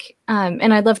think,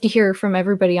 and I'd love to hear from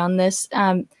everybody on this,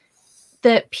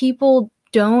 that people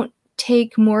don't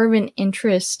take more of an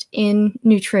interest in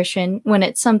nutrition when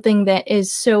it's something that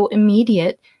is so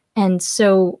immediate and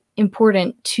so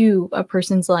important to a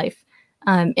person's life?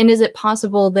 And is it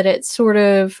possible that it's sort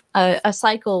of a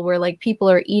cycle where like people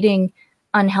are eating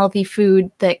unhealthy food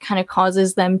that kind of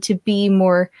causes them to be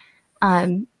more,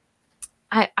 I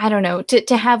don't know,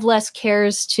 to have less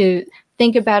cares, to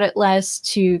think about it less,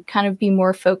 to kind of be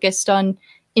more focused on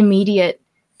immediate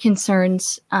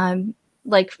concerns,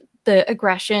 like the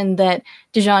aggression that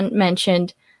Dejan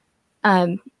mentioned?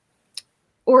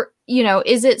 Or, you know,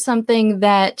 is it something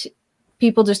that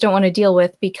people just don't want to deal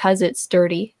with because it's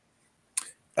dirty?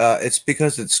 It's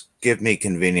because it's give me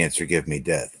convenience or give me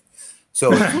death.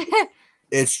 So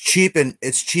it's cheap and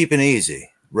easy,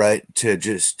 right? To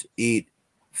just eat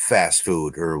fast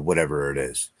food or whatever it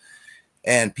is.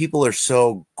 And people are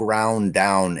so ground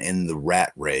down in the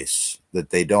rat race that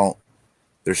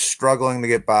they're struggling to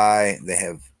get by. They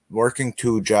have working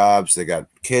 2 jobs. They got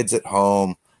kids at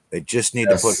home. They just need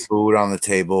to put food on the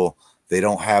table. They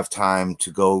don't have time to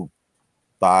go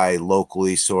buy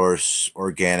locally sourced,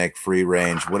 organic, free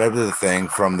range, whatever the thing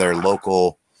from their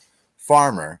local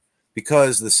farmer,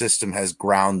 because the system has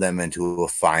ground them into a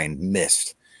fine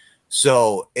mist.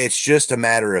 So it's just a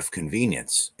matter of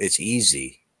convenience. It's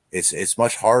easy. It's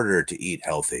much harder to eat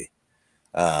healthy.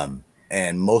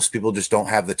 And most people just don't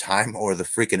have the time or the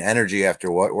freaking energy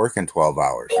after working 12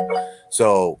 hours.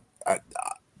 So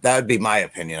that would be my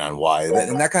opinion on why.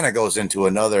 And that kind of goes into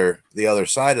the other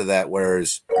side of that,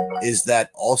 whereas is that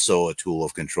also a tool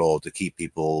of control to keep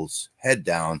people's head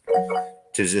down,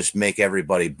 to just make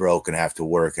everybody broke and have to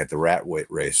work at the rat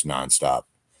race nonstop?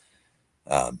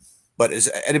 But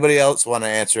is anybody else want to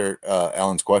answer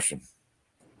Ellen's question?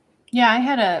 Yeah, I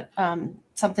had a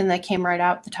something that came right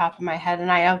out the top of my head,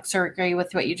 and I also agree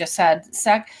with what you just said,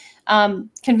 Sec.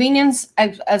 Convenience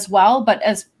as well, but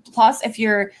as plus if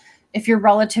you're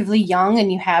relatively young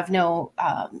and you have no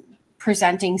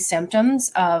presenting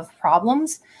symptoms of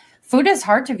problems, food is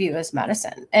hard to view as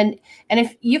medicine. And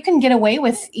if you can get away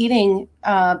with eating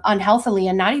unhealthily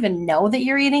and not even know that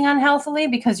you're eating unhealthily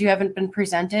because you haven't been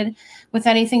presented with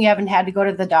anything, you haven't had to go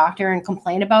to the doctor and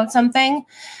complain about something,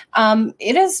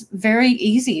 it is very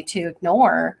easy to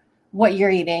ignore what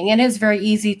you're eating. It is very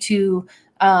easy to,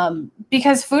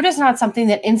 because food is not something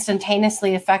that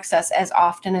instantaneously affects us as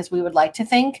often as we would like to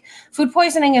think. Food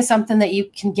poisoning is something that you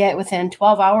can get within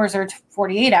 12 hours or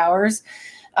 48 hours.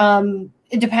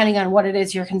 Depending on what it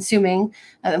is you're consuming,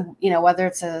 whether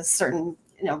it's a certain,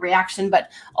 reaction, but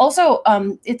also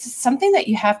it's something that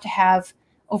you have to have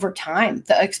over time,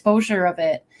 the exposure of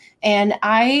it. And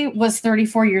I was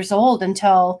 34 years old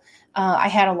until I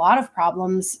had a lot of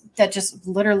problems that just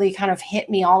literally kind of hit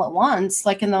me all at once,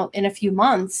 like in a few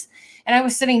months. And I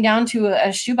was sitting down to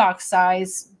a shoebox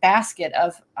size basket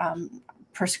of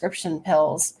prescription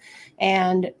pills.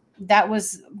 And that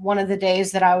was one of the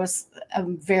days that I was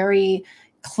very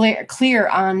clear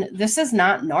on, this is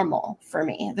not normal for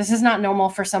me. This is not normal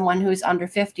for someone who's under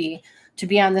 50 to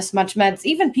be on this much meds.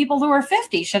 Even people who are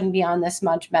 50 shouldn't be on this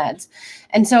much meds.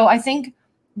 And so I think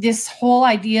this whole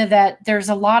idea that there's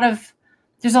a lot of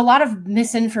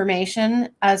misinformation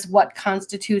as what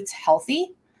constitutes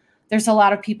healthy. There's a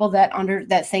lot of people that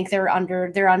think they're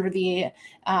under the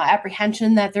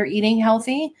apprehension that they're eating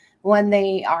healthy when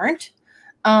they aren't.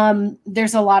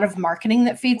 There's a lot of marketing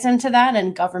that feeds into that,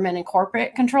 and government and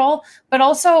corporate control. But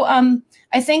also,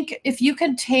 I think if you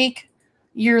could take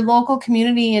your local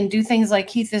community and do things like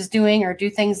Keith is doing, or do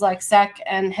things like Sec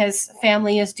and his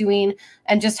family is doing,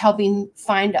 and just helping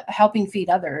feed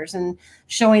others and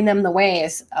showing them the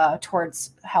ways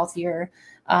towards healthier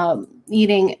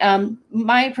eating.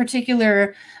 My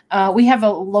particular, we have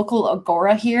a local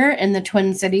Agora here in the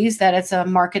Twin Cities that it's a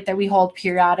market that we hold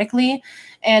periodically,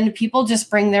 and people just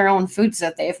bring their own foods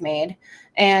that they've made.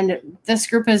 And this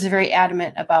group is very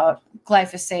adamant about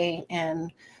glyphosate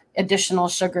and additional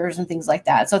sugars and things like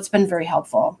that. So it's been very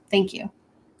helpful. Thank you.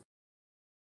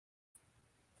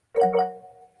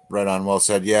 Right on. Well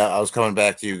said. Yeah, I was coming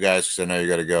back to you guys because I know you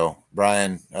got to go.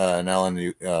 Brian and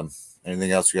Ellen,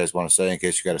 anything else you guys want to say in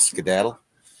case you got to skedaddle?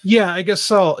 Yeah, I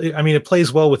guess it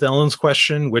plays well with Ellen's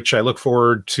question, which I look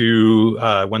forward to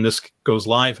when this goes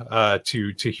live,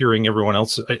 to hearing everyone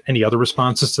else, any other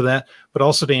responses to that, but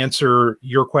also to answer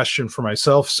your question for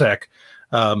myself, Sec,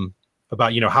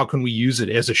 about, how can we use it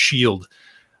as a shield?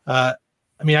 I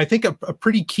think a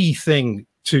pretty key thing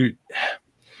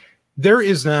there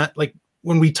is not, like,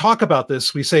 when we talk about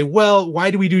this, we say, well,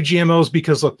 why do we do GMOs?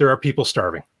 Because look, there are people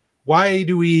starving. Why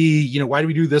do we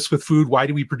do this with food? Why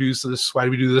do we produce this? Why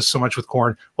do we do this so much with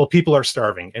corn? Well, people are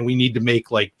starving, and we need to make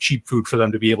like cheap food for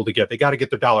them to be able to get. They got to get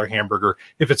their $1 hamburger,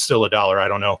 if it's still $1, I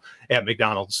don't know, at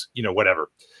McDonald's, whatever.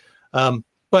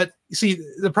 But see,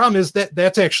 the problem is that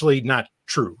that's actually not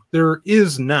true. There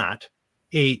is not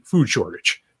a food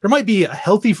shortage. There might be a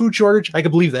healthy food shortage. I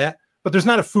can believe that, but there's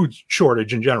not a food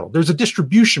shortage in general. There's a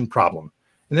distribution problem.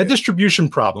 And that distribution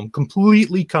problem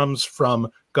completely comes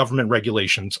from government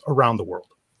regulations around the world.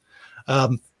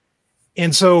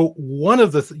 And so one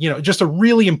of the, just a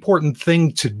really important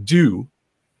thing to do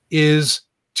is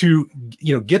to,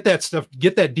 get that stuff,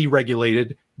 get that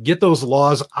deregulated, get those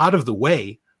laws out of the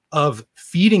way of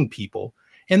feeding people.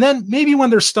 And then maybe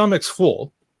when their stomach's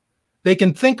full, they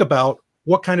can think about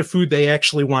what kind of food they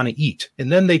actually want to eat.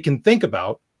 And then they can think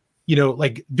about,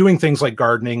 like doing things like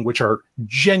gardening, which are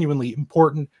genuinely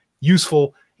important,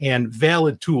 useful, and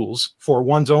valid tools for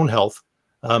one's own health,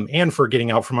 and for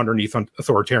getting out from underneath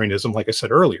authoritarianism, like I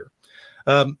said earlier.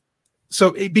 And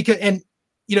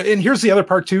here's the other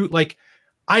part too. Like,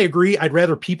 I agree, I'd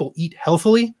rather people eat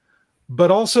healthily,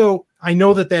 but also I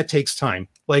know that takes time.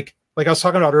 Like I was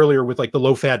talking about earlier with like the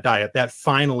low-fat diet, that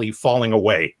finally falling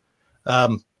away.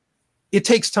 It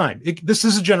takes time. This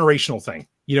is a generational thing.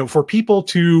 For people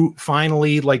to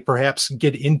finally like perhaps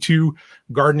get into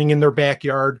gardening in their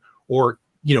backyard, or,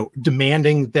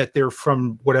 demanding that they're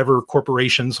from whatever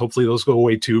corporations, hopefully those go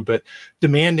away too, but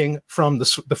demanding from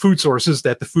the food sources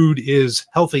that the food is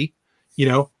healthy,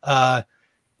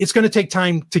 it's going to take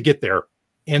time to get there.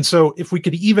 And so if we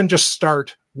could even just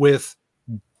start with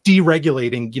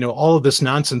deregulating, all of this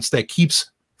nonsense that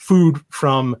keeps food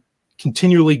from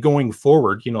continually going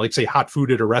forward, like say hot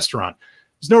food at a restaurant,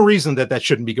 there's no reason that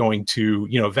shouldn't be going to,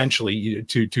 eventually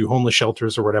to homeless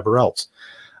shelters or whatever else.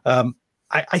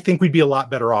 I think we'd be a lot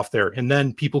better off there. And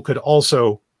then people could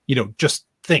also, just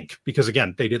think, because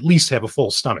again, they'd at least have a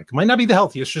full stomach. It might not be the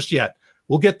healthiest just yet.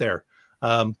 We'll get there.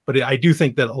 But I do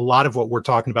think that a lot of what we're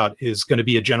talking about is going to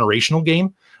be a generational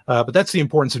game. But that's the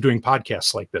importance of doing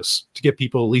podcasts like this, to get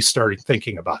people at least started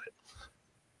thinking about it.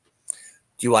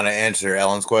 Do you want to answer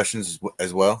Ellen's questions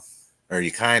as well? Or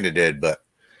you kind of did, but.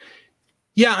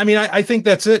 Yeah, I mean, I think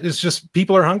that's it. It's just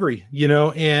people are hungry,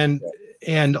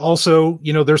 and also,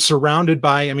 they're surrounded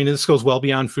by, I mean, this goes well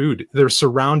beyond food. They're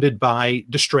surrounded by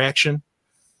distraction.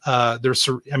 They're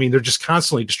just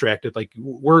constantly distracted. Like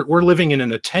we're living in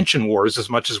an attention wars as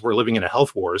much as we're living in a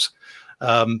health wars.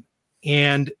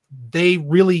 And they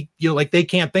really, they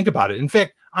can't think about it. In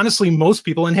fact, honestly, most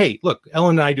people, and hey, look,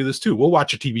 Ellen and I do this too. We'll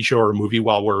watch a TV show or a movie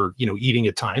while we're, eating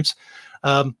at times.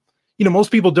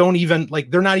 Most people don't even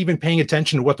they're not even paying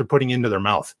attention to what they're putting into their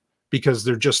mouth, because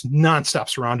they're just nonstop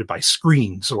surrounded by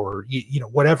screens or,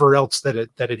 whatever else that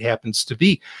it happens to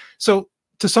be. So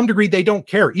to some degree, they don't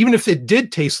care. Even if it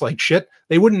did taste like shit,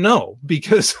 they wouldn't know,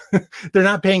 because they're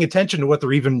not paying attention to what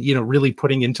they're even, really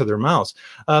putting into their mouths.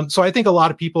 So I think a lot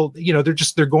of people,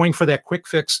 they're going for that quick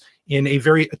fix in a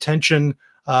very attention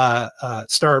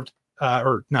starved,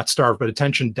 or not starved, but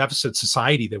attention deficit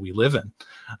society that we live in.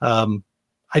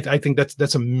 I think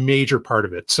that's a major part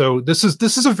of it. So this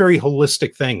is a very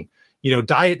holistic thing.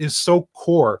 Diet is so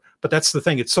core, but that's the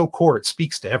thing. It's so core. It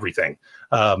speaks to everything.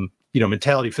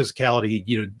 Mentality,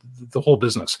 physicality, the whole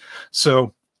business.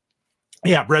 So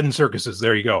yeah, bread and circuses.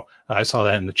 There you go. I saw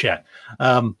that in the chat.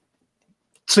 So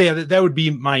yeah, that would be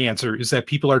my answer, is that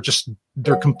people are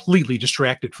they're completely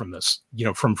distracted from this,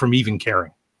 from even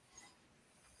caring.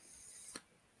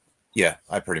 Yeah,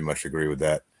 I pretty much agree with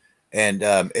that. And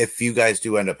if you guys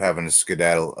do end up having a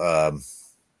skedaddle,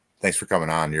 thanks for coming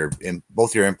on.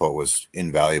 Both your input was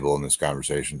invaluable in this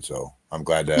conversation, so I'm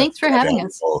glad that. Thanks for having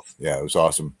us. Both. Yeah, it was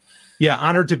awesome. Yeah,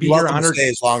 honored to be here. Honored to stay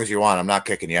as long as you want. I'm not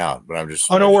kicking you out, but I'm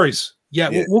just. Oh, no worries.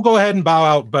 Yeah, we'll go ahead and bow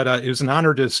out. But it was an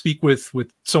honor to speak with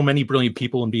so many brilliant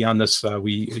people and be on this.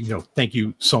 We thank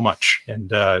you so much,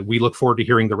 and we look forward to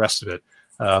hearing the rest of it.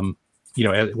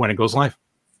 When it goes live.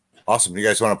 Awesome. You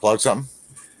guys want to plug something?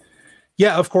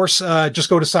 Yeah, of course. Just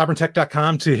go to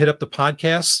sovereigntech.com to hit up the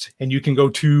podcast, and you can go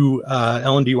to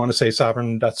Ellen. Do you want to say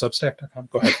sovereign.substack.com?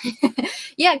 Go ahead.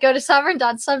 Yeah, go to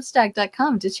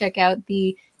sovereign.substack.com to check out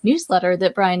the newsletter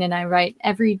that Brian and I write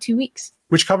every 2 weeks,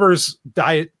 which covers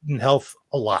diet and health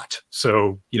a lot.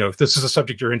 So, if this is a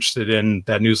subject you're interested in,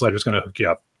 that newsletter is going to hook you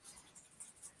up.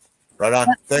 Right on.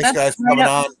 Thanks, guys, for coming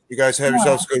on. You guys have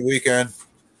yourselves a good weekend.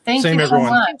 Thank you everyone.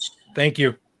 so much. Thank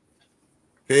you.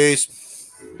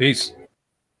 Peace. Peace.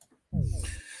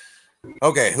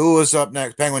 Okay, who was up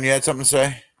next? Penguin, you had something to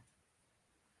say?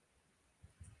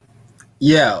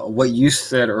 Yeah, what you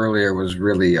said earlier was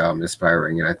really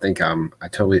inspiring, and I think I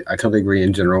totally agree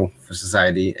in general for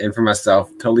society and for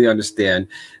myself. Totally understand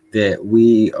that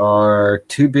we are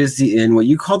too busy in what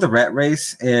you call the rat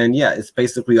race, and yeah, it's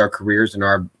basically our careers and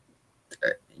our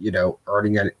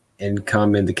earning an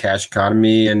income in the cash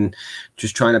economy and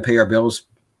just trying to pay our bills,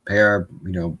 pay our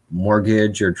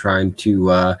mortgage, or trying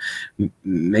to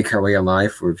make our way in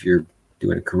life, or if you're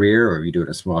doing a career or you're doing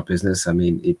a small business. I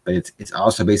mean, but it's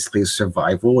also basically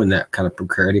survival and that kind of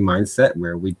precarity mindset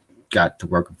where we got to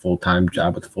work a full-time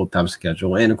job with a full-time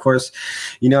schedule. And of course,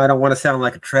 I don't want to sound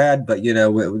like a trad, but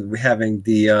we're having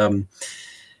the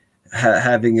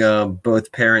having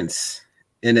both parents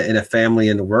in a family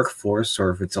in the workforce,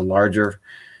 or if it's a larger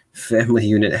family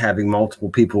unit, having multiple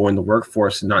people in the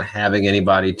workforce and not having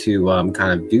anybody to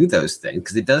kind of do those things,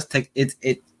 because it does take it's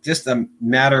just a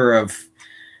matter of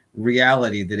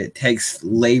reality that it takes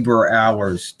labor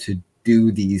hours to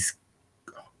do these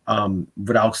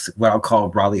what I'll call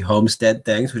broadly homestead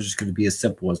things, which is going to be as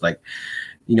simple as like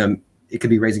it could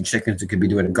be raising chickens, it could be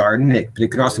doing a garden, but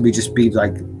it could also be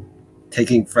like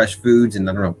taking fresh foods and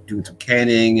doing some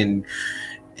canning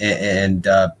and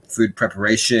food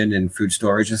preparation and food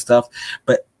storage and stuff.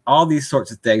 But all these sorts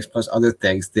of things plus other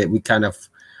things that we kind of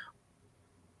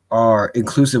are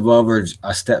inclusive of, or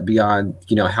a step beyond,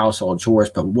 household chores,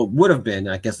 but what would have been,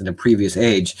 I guess, in a previous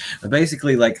age. But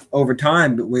basically, like over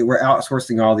time, we're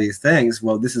outsourcing all these things.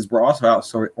 Well, we're also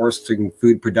outsourcing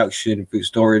food production, food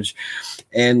storage,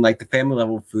 and like the family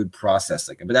level food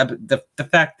processing. But the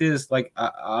fact is, like,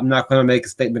 I'm not going to make a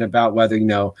statement about whether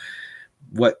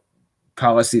what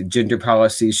gender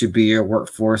policy should be a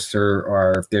workforce,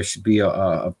 or if there should be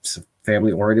a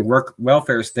family-oriented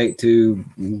welfare state to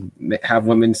have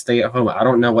women stay at home. I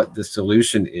don't know what the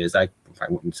solution is. I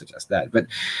wouldn't suggest that, but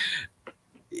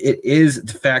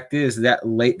the fact is that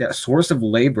that source of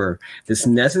labor that's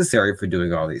necessary for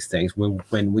doing all these things.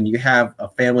 When you have a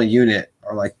family unit,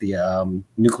 or like the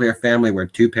nuclear family where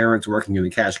two parents working in the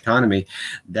cash economy,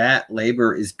 that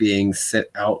labor is being sent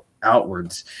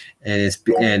outwards,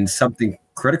 and something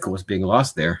critical is being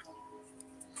lost there.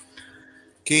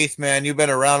 Keith, man, you've been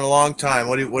around a long time.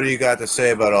 What do you got to say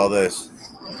about all this?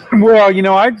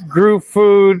 Well, I grew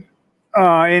food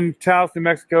in Taos, New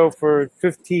Mexico for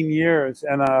 15 years,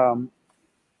 and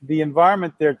the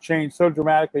environment there changed so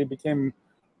dramatically. It became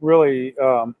really,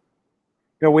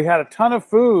 we had a ton of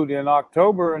food in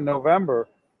October and November.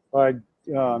 By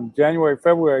January,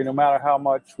 February, no matter how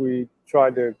much we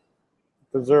tried to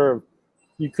preserve,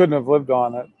 you couldn't have lived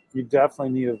on it. You definitely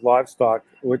needed livestock,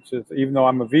 which is, even though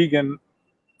I'm a vegan,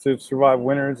 to survive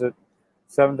winters at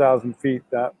 7,000 feet,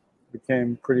 that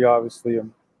became pretty obviously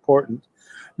important.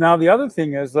 Now, the other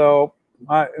thing is, though,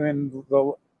 in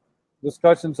the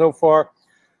discussion so far,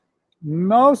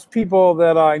 most people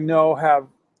that I know have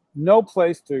no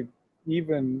place to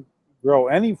even grow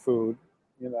any food.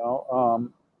 In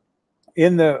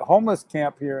the homeless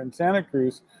camp here in Santa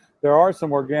Cruz, there are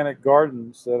some organic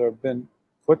gardens that have been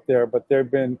put there, but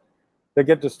they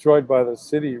get destroyed by the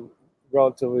city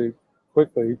relatively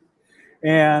quickly.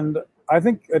 And I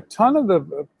think a ton of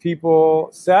the people,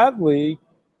 sadly,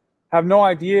 have no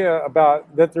idea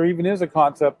about that there even is a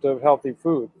concept of healthy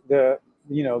food. That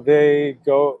they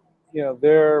go,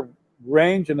 their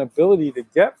range and ability to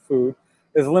get food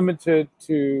is limited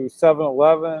to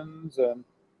 7-Elevens and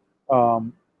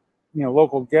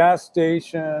local gas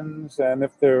stations, and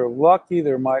if they're lucky,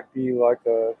 there might be like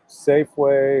a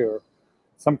Safeway or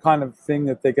some kind of thing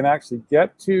that they can actually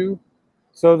get to.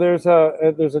 So there's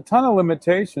a ton of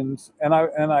limitations, and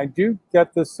I do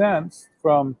get the sense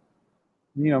from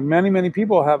many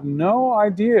people have no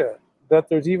idea that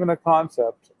there's even a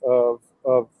concept of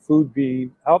food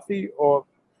being healthy or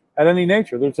at any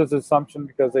nature. There's just assumption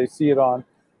because they see it on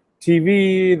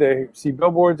TV, they see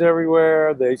billboards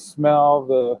everywhere, they smell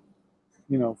the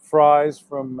fries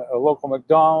from a local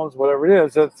McDonald's, whatever it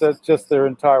is. That's just their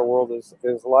entire world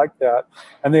is like that,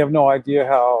 and they have no idea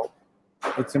how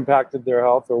it's impacted their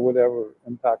health or would ever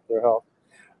impact their health.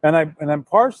 And I'm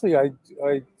partially, I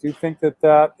do think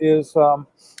that is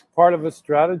part of a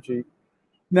strategy.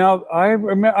 Now,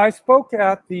 I spoke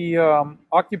at the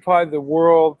Occupy the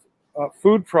World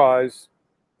Food Prize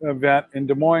event in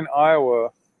Des Moines,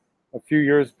 Iowa, a few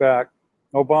years back.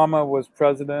 Obama was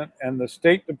president, and the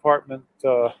State Department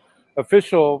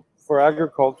official for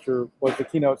agriculture was the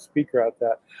keynote speaker at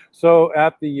that. So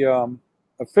at the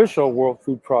official World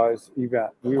Food Prize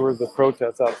event, we were the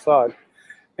protests outside,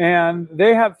 and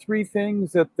they had three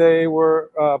things that they were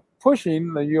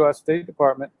pushing, the U.S. State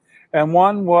Department, and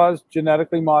one was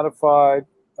genetically modified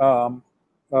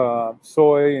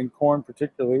soy and corn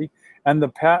particularly, and the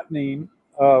patenting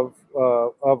of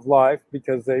life,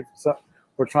 because they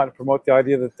were trying to promote the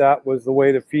idea that that was the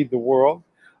way to feed the world.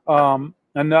 And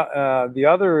the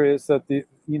other is that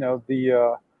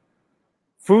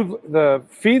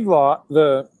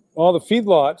all the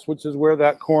feedlots, which is where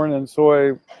that corn and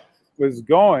soy was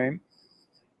going,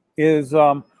 is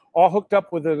all hooked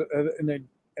up with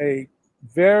a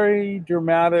very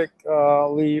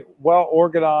dramatically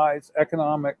well-organized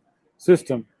economic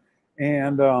system,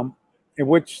 and in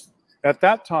which at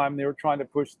that time they were trying to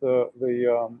push a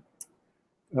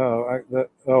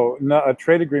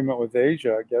trade agreement with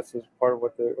Asia, I guess, is part of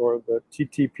what the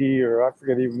TTP, or I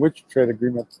forget even which trade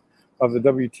agreement of the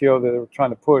WTO that they were trying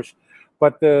to push.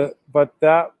 What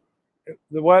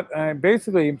I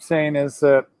basically am saying is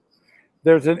that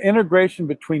there's an integration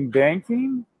between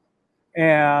banking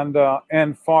and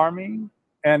farming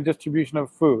and distribution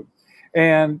of food.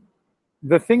 And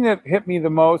the thing that hit me the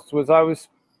most was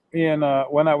when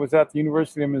I was at the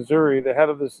University of Missouri, the head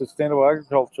of the Sustainable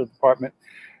Agriculture Department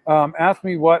asked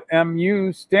me what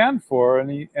MU stand for,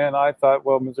 and I thought,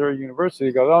 well, Missouri University.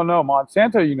 He goes, oh no,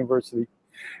 Monsanto University.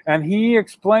 And he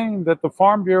explained that the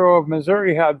Farm Bureau of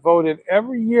Missouri had voted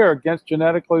every year against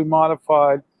genetically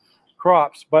modified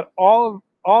crops, but all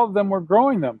of them were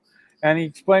growing them. And he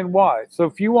explained why. So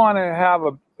if you want to have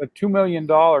a $2 million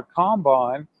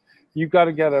combine, you've got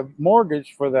to get a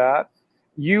mortgage for that.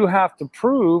 You have to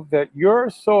prove that your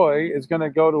soy is going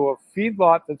to go to a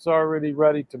feedlot that's already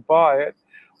ready to buy it.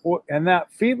 And that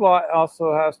feedlot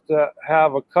also has to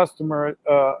have a customer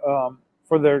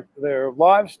for their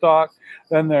livestock.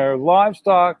 Then their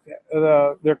livestock,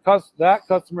 that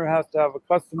customer has to have a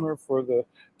customer for the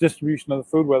distribution of the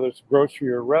food, whether it's a grocery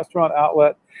or restaurant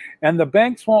outlet. And the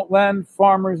banks won't lend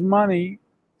farmers money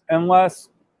unless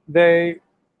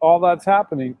all that's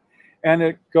happening. And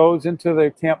it goes into,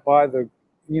 they can't buy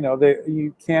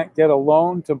you can't get a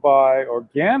loan to buy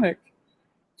organic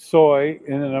soy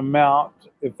in an amount,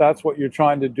 if that's what you're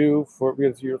trying to do,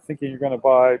 because you're thinking you're going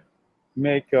to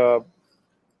make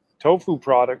tofu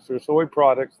products or soy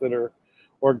products that are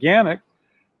organic.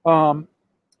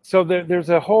 So there's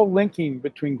a whole linking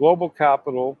between global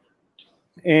capital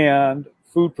and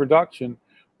food production,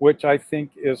 which I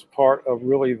think is part of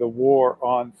really the war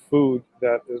on food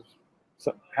that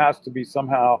has to be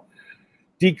somehow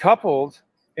decoupled.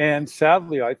 And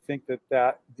sadly, I think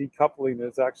that decoupling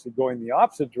is actually going the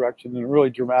opposite direction in a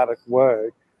really dramatic way,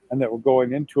 and that we're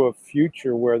going into a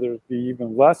future where there'll be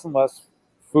even less and less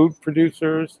food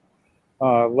producers,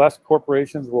 less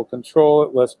corporations will control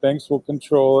it, less banks will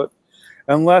control it,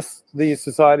 unless the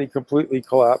society completely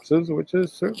collapses, which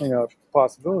is certainly a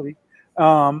possibility.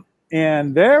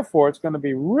 And therefore, it's going to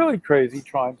be really crazy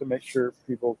trying to make sure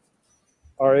people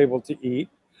are able to eat.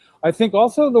 I think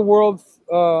also the world,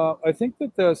 I think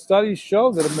that the studies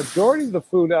show that a majority of the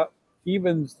food,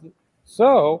 even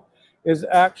so, is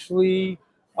actually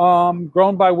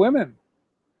grown by women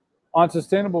on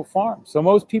sustainable farms. So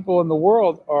most people in the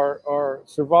world are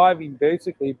surviving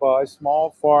basically by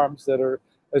small farms that are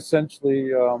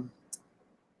essentially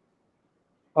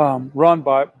run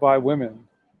by women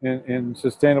in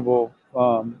sustainable,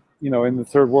 in the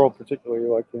third world, particularly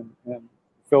like in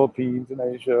Philippines and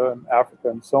Asia and Africa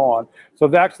and so on.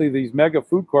 So actually these mega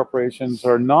food corporations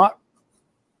are not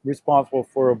responsible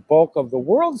for a bulk of the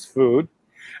world's food.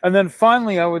 And then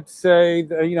finally, I would say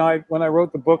that, when I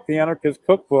wrote the book, The Anarchist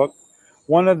Cookbook,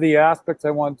 one of the aspects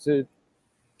I wanted to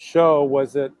show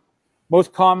was that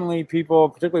most commonly people,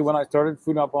 particularly when I started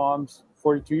Food Not Bombs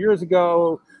 42 years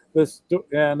ago,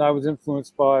 and I was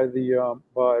influenced by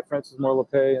by Francis Moore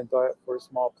Lappé and Diet for a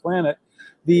Small Planet,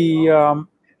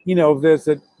 there's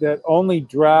that only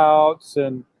droughts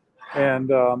and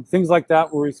things like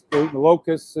that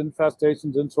locusts,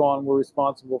 infestations, and so on were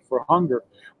responsible for hunger.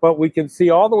 But we can see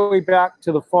all the way back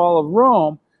to the fall of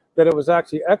Rome that it was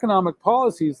actually economic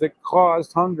policies that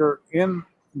caused hunger in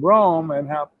Rome and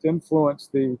helped influence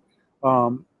the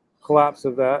collapse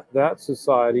of that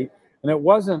society. And it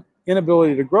wasn't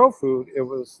inability to grow food, it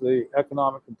was the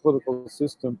economic and political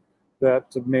system that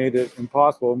made it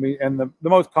impossible. And the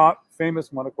most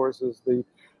famous one, of course, is the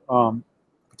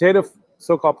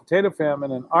so-called potato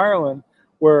famine in Ireland,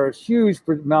 where huge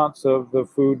amounts of the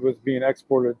food was being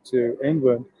exported to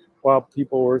England while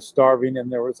people were starving,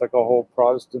 and there was like a whole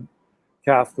Protestant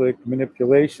Catholic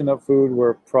manipulation of food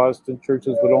where Protestant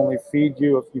churches would only feed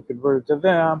you if you converted to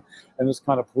them, and this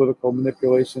kind of political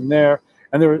manipulation there.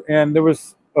 And there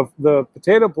was the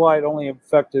potato blight only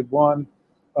affected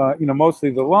mostly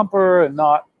the lumper and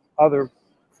not other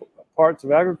parts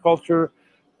of agriculture.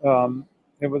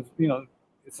 It was,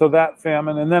 so that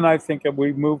famine. And then I think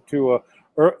we moved to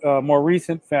more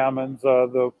recent famines.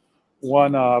 The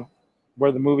one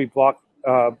where the movie Black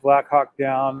Hawk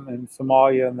Down in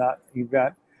Somalia in that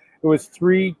event. It was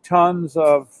 3 tons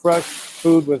of fresh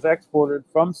food was exported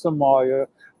from Somalia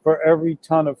for every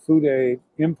ton of food aid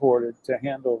imported to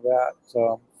handle that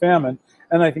famine.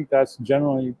 And I think that's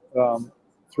generally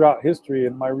throughout history,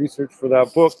 and my research for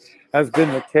that book has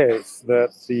been the case,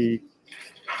 that the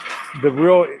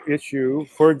real issue,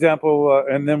 for example,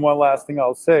 and then one last thing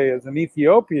I'll say is in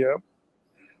Ethiopia,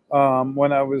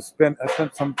 when I spent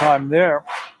some time there,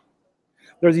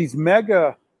 there's these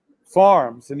mega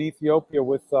farms in Ethiopia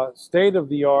with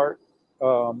state-of-the-art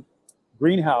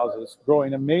greenhouses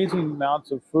growing amazing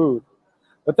amounts of food.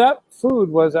 But that food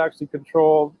was actually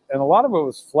controlled, and a lot of it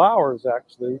was flowers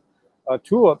actually,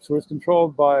 tulips, was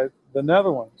controlled by the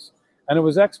Netherlands. And it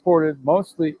was exported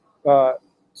mostly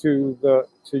to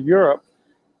Europe.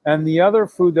 And the other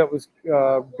food that was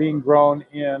being grown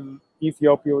in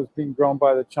Ethiopia was being grown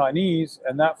by the Chinese,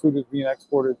 and that food was being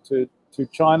exported to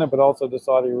China, but also to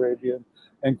Saudi Arabia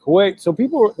and Kuwait. So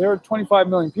there are 25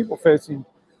 million people facing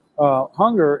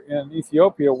hunger in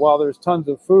Ethiopia while there's tons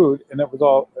of food, and it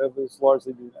was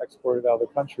largely being exported out of the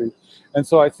country. And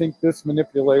so I think this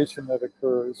manipulation that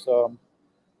occurs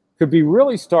could be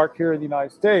really stark here in the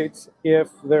United States if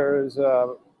there is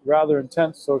rather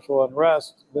intense social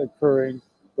unrest occurring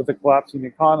with the collapsing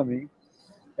economy.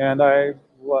 And I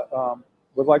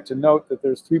would like to note that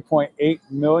there's 3.8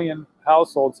 million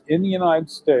households in the United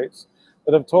States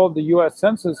that have told the U.S.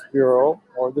 Census Bureau,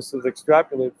 or this is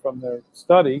extrapolated from their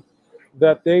study,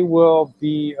 that they will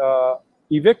be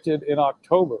evicted in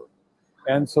October.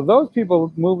 And so those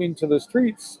people moving to the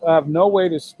streets have no way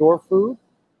to store food.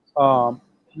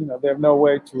 They have no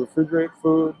way to refrigerate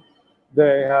food.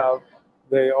 They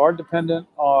are dependent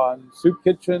on soup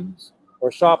kitchens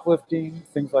or shoplifting,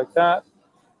 things like that.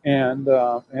 And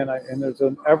there's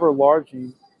an ever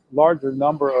larger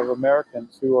number of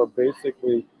Americans who are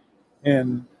basically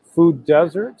in food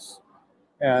deserts,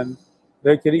 and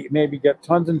they could maybe get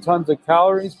tons and tons of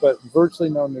calories, but virtually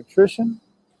no nutrition.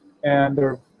 And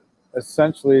they're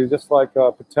essentially, just like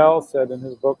Patel said in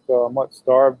his book, What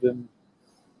Starved and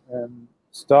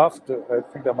Stuffed, I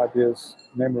think that might be his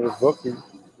name of his book. He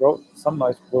wrote some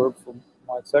nice blurb for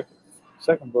my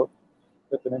second book,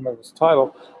 get the name of his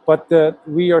title, but that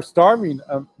we are starving.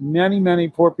 Many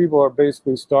poor people are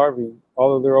basically starving,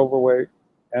 although they're overweight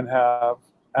and have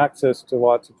access to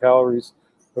lots of calories,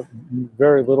 but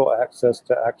very little access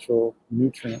to actual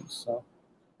nutrients. So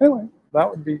anyway, that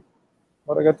would be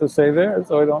what I got to say there,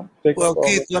 so I don't take. Well,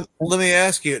 Keith, let me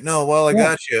ask you. No, while I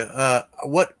got you,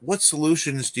 what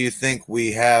solutions do you think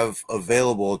we have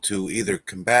available to either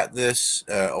combat this,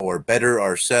 or better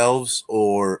ourselves,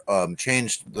 or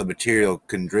change the material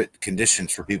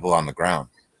conditions for people on the ground?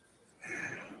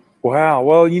 Wow.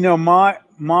 Well,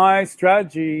 my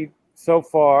strategy so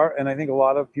far, and I think a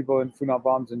lot of people in Food Not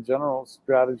Bombs in general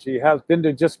strategy, has been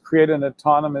to just create an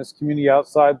autonomous community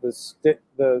outside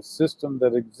the system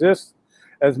that exists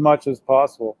as much as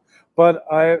possible. But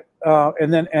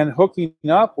and hooking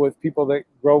up with people that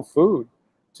grow food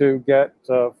to get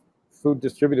food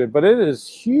distributed. But it is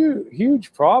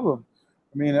huge problem.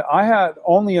 I mean, I had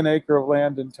only an acre of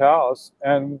land in Taos,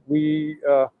 and we,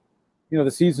 the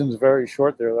season's very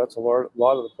short there. That's a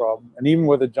lot of the problem. And even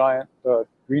with a giant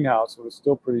greenhouse, it was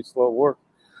still pretty slow work.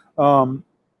 And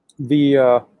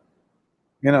I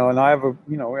have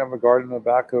we have a garden in the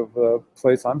back of the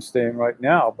place I'm staying right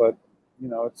now, but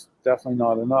it's definitely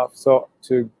not enough. So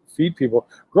to feed people,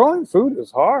 growing food is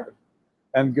hard,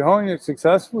 and growing it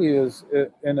successfully is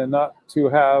enough to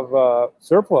have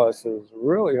surplus is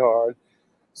really hard.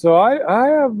 So I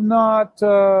have not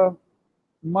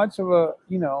much of a,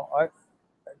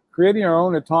 creating our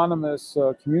own autonomous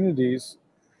communities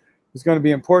is going to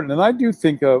be important. And I do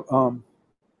think of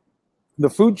the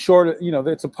food shortage,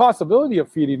 it's a possibility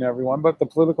of feeding everyone, but the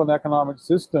political and economic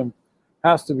system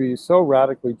has to be so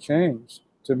radically changed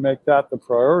to make that the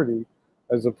priority,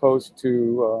 as opposed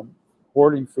to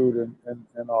hoarding food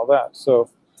and all that. So,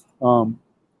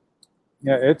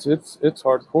 it's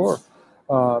hardcore.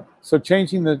 So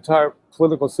changing the entire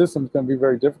political system is going to be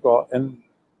very difficult.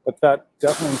 But that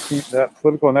definitely seems, that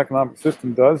political and economic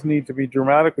system does need to be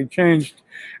dramatically changed.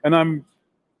 And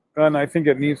I think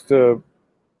it needs to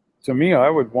me, I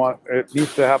would want, it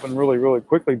needs to happen really, really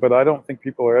quickly, but I don't think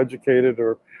people are educated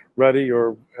or ready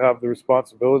or have the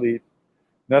responsibility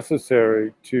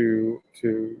necessary to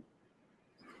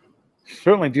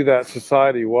certainly do that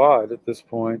society-wide at this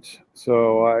point.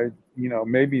 So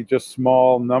maybe just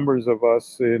small numbers of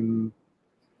us in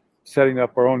setting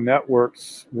up our own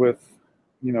networks with,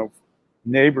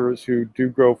 neighbors who do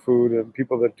grow food and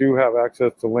people that do have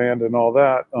access to land and all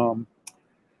that,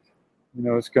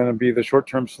 it's going to be the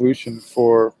short-term solution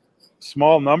for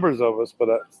small numbers of us, but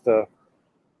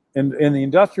in the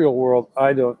industrial world,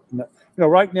 I don't know.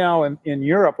 Right now in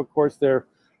Europe, of course, they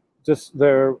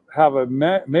have a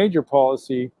major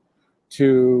policy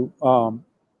to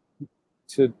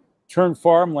turn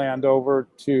farmland over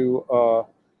to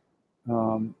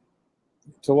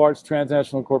large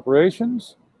transnational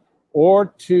corporations, or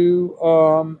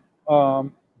to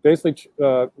basically,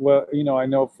 I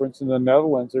know, for instance, in the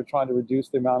Netherlands, they're trying to reduce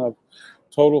the amount of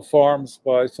total farms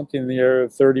by something in the area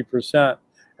of 30%,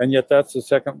 and yet that's the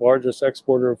second largest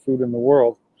exporter of food in the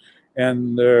world.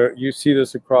 And you see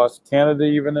this across Canada,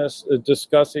 even as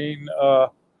discussing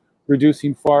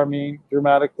reducing farming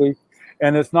dramatically.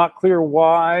 And it's not clear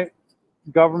why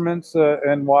governments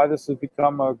and why this has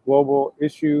become a global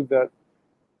issue, that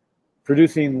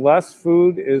producing less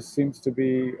food seems to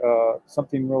be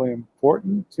something really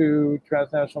important to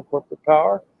transnational corporate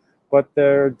power. But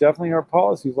there definitely are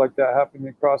policies like that happening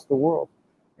across the world.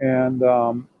 And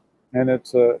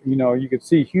it's, you could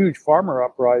see huge farmer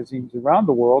uprisings around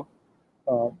the world.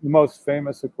 The most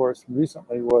famous, of course,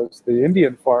 recently was the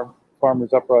Indian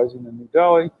farmers uprising in New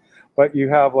Delhi. But you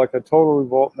have like a total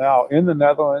revolt now in the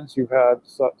Netherlands. You've had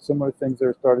similar things that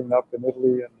are starting up in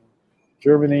Italy and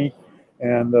Germany.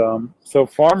 And so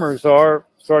farmers are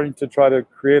starting to try to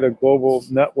create a global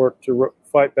network to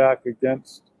fight back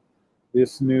against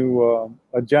this new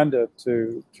agenda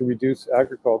to reduce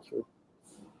agriculture.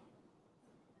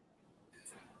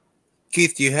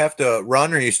 Keith, do you have to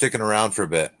run, or are you sticking around for a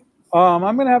bit? I'm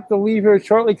going to have to leave here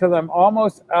shortly because I'm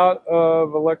almost out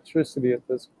of electricity at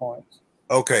this point.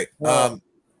 Okay.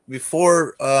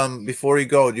 Before you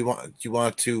go, do you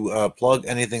want to plug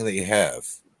anything that you have?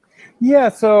 Yeah.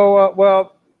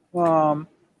 So,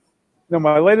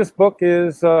 my latest book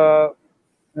is The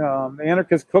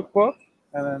Anarchist Cookbook,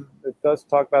 and then it does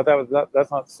talk about that.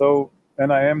 That's not so.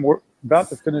 And I am about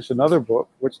to finish another book,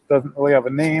 which doesn't really have a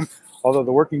name, although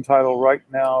the working title right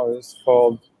now is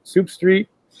called Soup Street.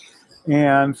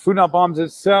 And Food Not Bombs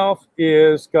itself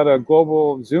is got a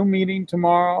global Zoom meeting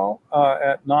tomorrow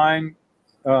at 9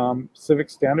 Civic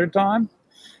Standard Time.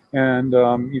 And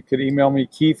you could email me,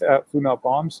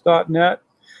 keith@foodnotbombs.net.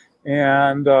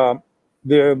 And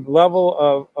the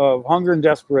level of hunger and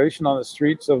desperation on the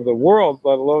streets of the world,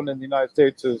 let alone in the United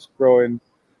States, is growing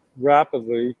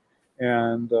rapidly.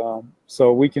 And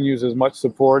so we can use as much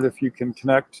support if you can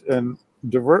connect and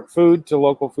divert food to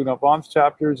local Food Not Bombs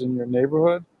chapters in your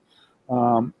neighborhood.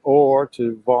 Or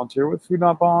to volunteer with Food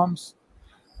Not Bombs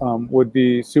would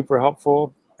be super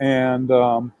helpful. And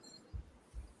I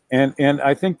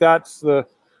think that's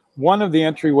one of the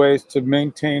entryways to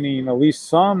maintaining at least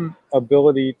some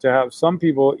ability to have some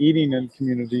people eating in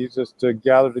communities, is to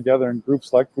gather together in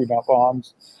groups like Food Not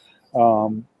Bombs,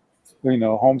 Homes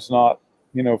Not,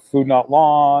 Food Not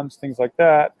Lawns, things like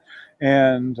that,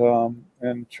 and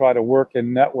try to work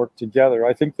and network together.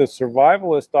 I think the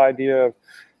survivalist idea of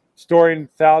storing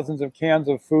thousands of cans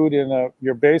of food in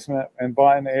your basement and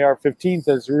buying AR-15s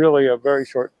is really a very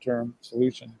short-term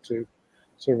solution to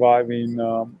surviving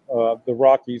the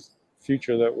Rockies'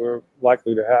 future that we're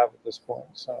likely to have at this point.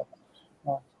 So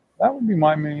that would be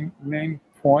my main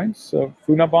points of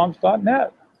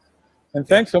foodnotbombs.net. And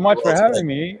thanks so much for having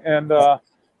me, and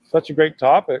such a great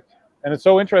topic. And it's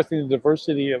so interesting, the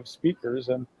diversity of speakers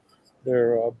and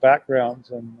their backgrounds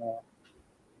and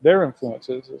their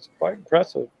influences. It's quite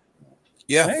impressive.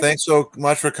 Yeah, thanks so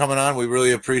much for coming on. We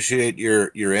really appreciate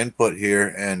your input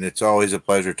here, and it's always a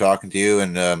pleasure talking to you.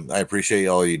 And I appreciate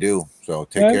all you do. So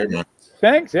take care, man.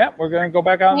 Thanks. Yeah, we're going to go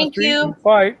back out on the street and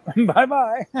fight.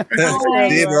 Bye-bye.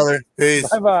 See you, brother. Peace.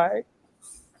 Bye-bye.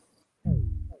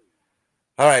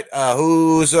 All right,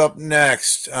 who's up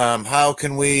next? How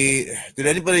can we? Did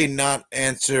anybody not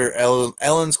answer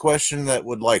Ellen's question that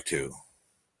would like to?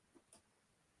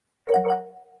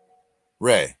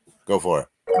 Ray, go for it.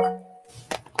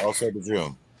 Also, the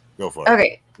Zoom. Go for it.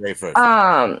 Okay. Ray first.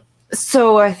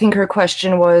 So I think her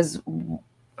question was,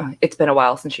 it's been a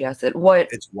while since she asked it.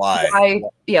 It's why?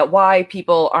 Why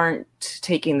people aren't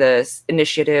taking this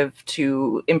initiative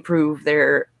to improve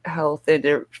their health and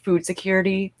their food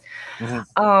security.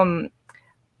 Mm-hmm.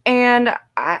 And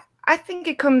I think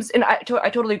it comes, and I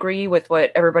totally agree with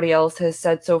what everybody else has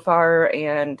said so far,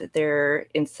 and their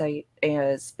insight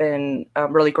has been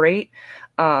really great.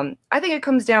 I think it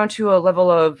comes down to a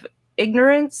level of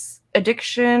ignorance,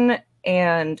 addiction,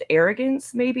 and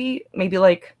arrogance, maybe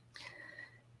like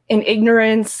an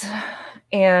ignorance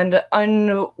and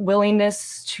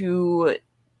unwillingness to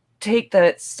take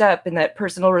that step and that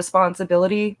personal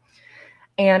responsibility.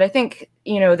 And I think,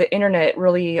 the internet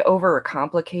really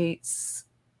overcomplicates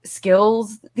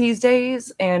skills these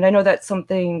days. And I know that's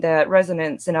something that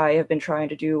Resonance and I have been trying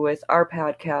to do with our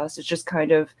podcast. It's just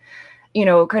kind of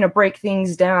break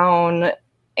things down,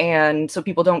 and so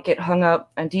people don't get hung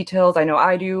up on details. I know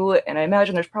I do, and I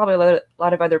imagine there's probably a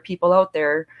lot of other people out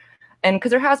there. And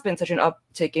because there has been such an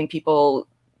uptick in people,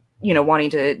 wanting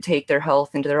to take their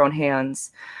health into their own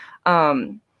hands.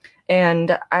 And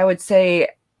I would say,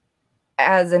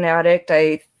 as an addict,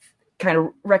 I kind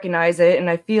of recognize it, and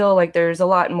I feel like there's a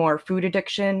lot more food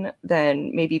addiction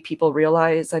than maybe people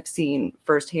realize. I've seen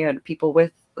firsthand people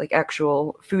with like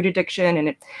actual food addiction, and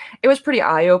it was pretty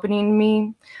eye-opening to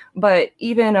me. But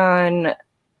even on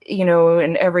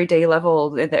an everyday level,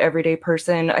 the everyday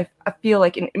person, I feel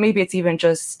like maybe it's even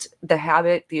just the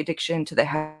habit, the addiction to the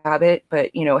habit. But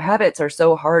habits are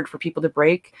so hard for people to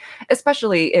break,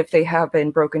 especially if they have been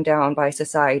broken down by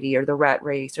society or the rat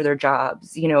race or their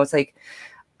jobs. It's like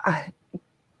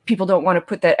people don't want to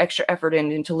put that extra effort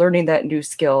into learning that new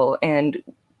skill. And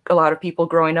a lot of people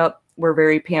growing up were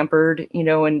very pampered,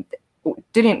 and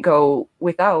didn't go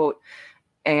without,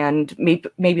 and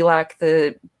maybe lack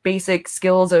the basic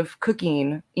skills of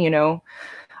cooking,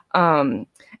 And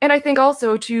I think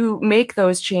also to make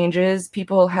those changes,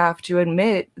 people have to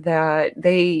admit that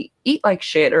they eat like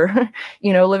shit or,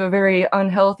 live a very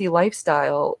unhealthy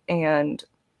lifestyle. And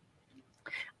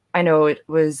I know it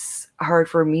was hard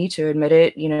for me to admit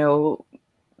it,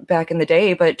 back in the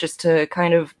day, but just to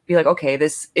kind of be like, okay,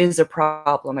 this is a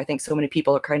problem. I think so many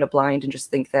people are kind of blind and just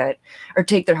think that, or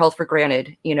take their health for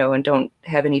granted, and don't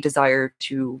have any desire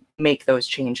to make those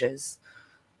changes.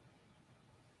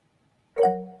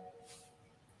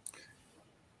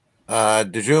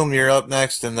 Dejum, you're up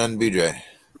next, and then BJ.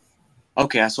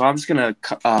 Okay, so I'm just gonna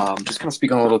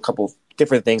speak on a couple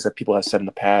different things that people have said in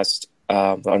the past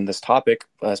on this topic,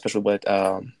 especially what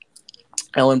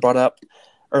Ellen brought up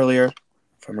earlier.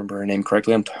 If I remember her name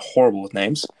correctly, I'm horrible with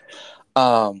names.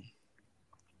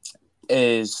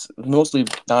 Is mostly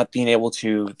not being able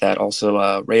to, that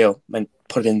also Rayo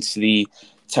put into the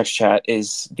text chat,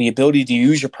 is the ability to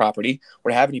use your property or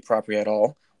to have any property at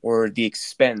all, or the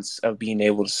expense of being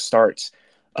able to start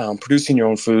producing your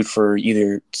own food for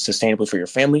either sustainably for your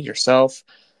family, yourself,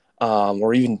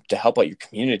 or even to help out your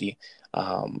community.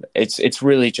 It's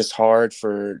really just hard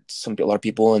for a lot of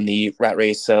people in the rat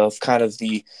race of kind of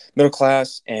the middle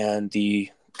class and the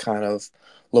kind of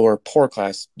lower poor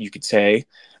class, you could say,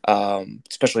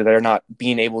 especially they're not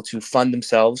being able to fund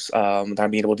themselves,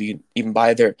 not being able to even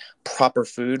buy their proper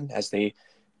food, as they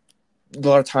a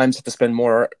lot of times have to spend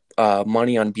more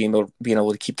money on being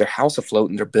able to keep their house afloat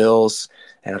and their bills,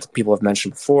 and as people have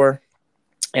mentioned before.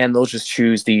 And they'll just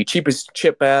choose the cheapest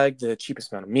chip bag, the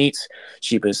cheapest amount of meat,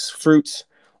 cheapest fruits,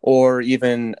 or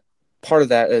even part of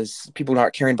that is people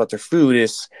not caring about their food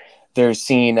is they're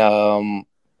seeing kind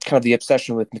of the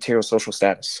obsession with material social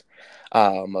status,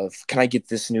 of can I get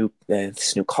this new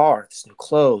car, this new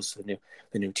clothes, the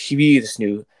new TV, this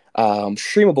new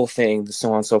streamable thing, so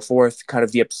on and so forth. Kind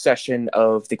of the obsession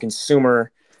of the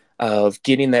consumer of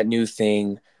getting that new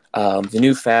thing, the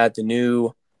new fad, the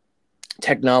new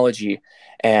technology,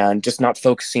 and just not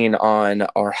focusing on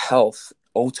our health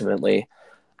ultimately.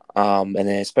 And then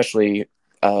especially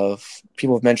of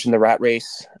people have mentioned the rat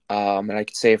race. And I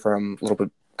could say from a little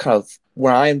bit kind of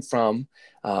where I'm from,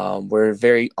 we're a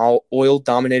very oil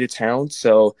dominated town.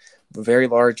 So a very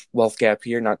large wealth gap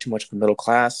here, not too much of a middle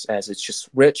class, as it's just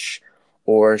rich,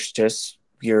 or it's just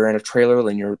you're in a trailer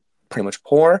and you're pretty much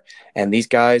poor. And these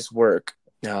guys work,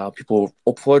 people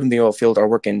employed in the oil field are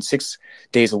working 6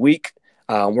 days a week,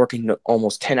 working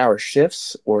almost 10-hour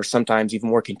shifts, or sometimes even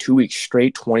working 2 weeks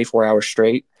straight, 24 hours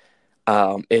straight.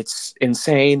 It's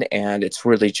insane, and it's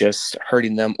really just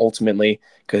hurting them ultimately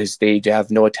because they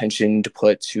have no attention to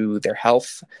put to their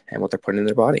health and what they're putting in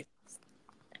their body.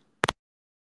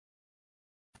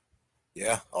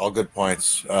 Yeah, all good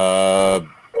points.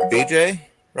 BJ,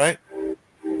 right?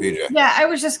 BJ. Yeah, I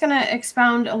was just going to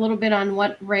expound a little bit on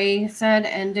what Ray said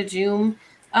and Dejum.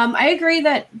 I agree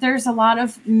that there's a lot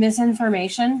of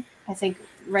misinformation. I think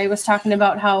Ray was talking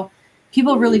about how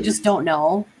people really just don't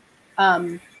know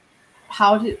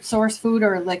how to source food,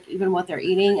 or like even what they're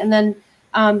eating. And then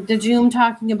Dejum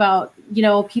talking about,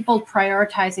 people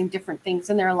prioritizing different things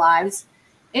in their lives.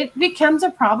 It becomes a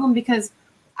problem because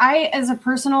I, as a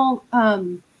personal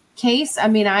case, I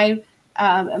mean, I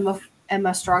am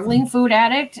a struggling food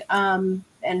addict and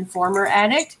former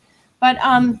addict, but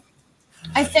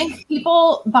I think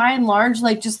people, by and large,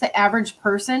 like just the average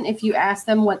person, if you ask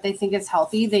them what they think is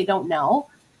healthy, they don't know,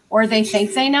 or they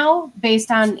think they know based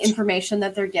on information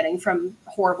that they're getting from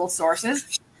horrible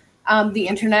sources. The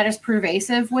internet is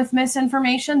pervasive with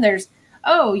misinformation. There's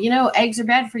oh, eggs are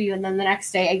bad for you. And then the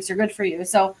next day, eggs are good for you.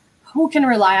 So who can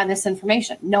rely on this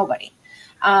information? Nobody.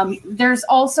 There's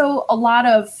also a lot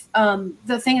of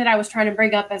the thing that I was trying to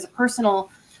bring up as a personal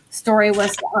story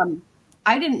was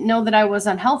I didn't know that I was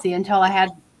unhealthy until I had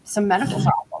some medical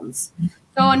problems.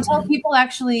 So until people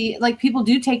actually, people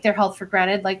do take their health for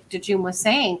granted, like Dejum was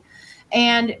saying.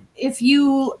 And if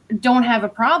you don't have a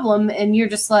problem and you're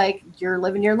just you're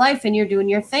living your life and you're doing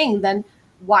your thing, then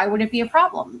why would it be a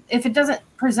problem? If it doesn't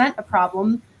present a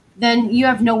problem, then you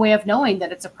have no way of knowing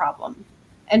that it's a problem.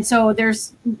 And so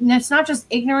it's not just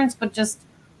ignorance, but just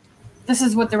this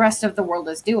is what the rest of the world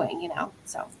is doing,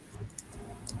 so.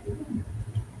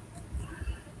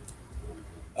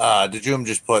 Dejum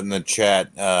just put in the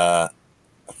chat,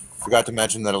 forgot to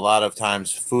mention that a lot of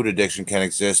times food addiction can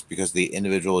exist because the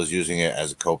individual is using it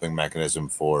as a coping mechanism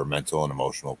for mental and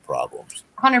emotional problems.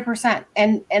 100%.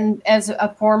 And as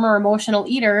a former emotional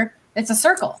eater, it's a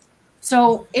circle.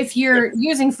 So if you're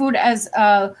using food as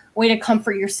a way to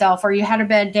comfort yourself, or you had a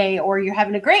bad day, or you're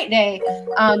having a great day,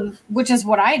 which is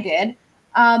what I did,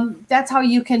 that's how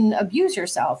you can abuse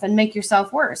yourself and make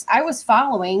yourself worse. I was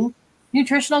following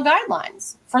nutritional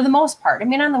guidelines for the most part. I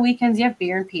mean, on the weekends, you have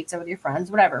beer and pizza with your friends,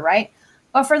 whatever, right?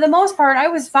 But for the most part, I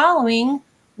was following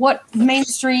what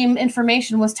mainstream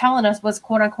information was telling us was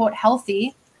quote unquote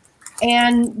healthy.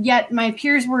 And yet my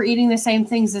peers were eating the same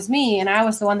things as me. And I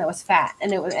was the one that was fat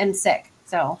and sick.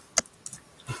 So.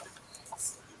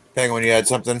 Penguin, you had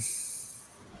something?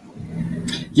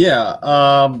 Yeah.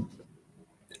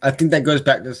 I think that goes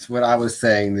back to what I was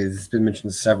saying. It's been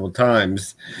mentioned several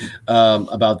times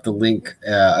about the link.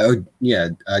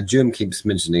 Jim keeps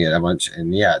mentioning it a bunch.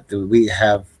 And we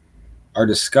have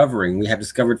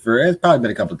discovered for, it's probably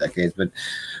been a couple of decades, but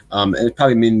it's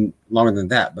probably been longer than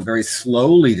that, but very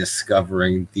slowly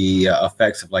discovering the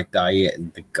effects of diet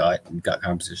and the gut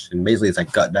composition. Basically, it's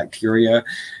gut bacteria,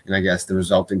 and I guess the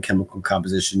resulting chemical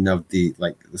composition of the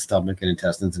stomach and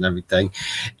intestines and everything,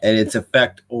 and its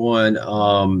effect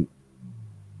on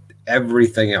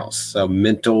everything else. So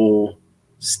mental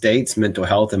states, mental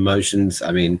health, emotions.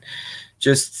 I mean,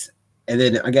 and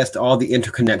then I guess all the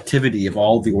interconnectivity of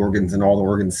all the organs and all the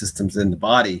organ systems in the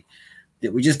body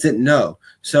that we just didn't know.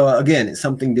 So again, it's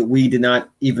something that we did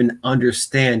not even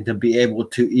understand to be able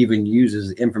to even use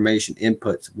as information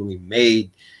inputs when we made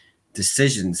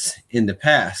decisions in the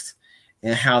past,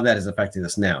 and how that is affecting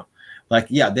us now.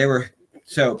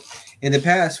 So in the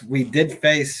past, we did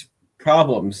face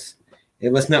problems.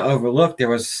 It was not overlooked. There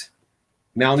was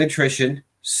malnutrition,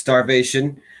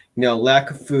 starvation,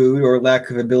 lack of food or lack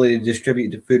of ability to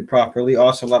distribute the food properly.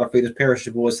 Also, a lot of food is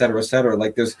perishable, et cetera, et cetera.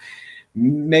 There's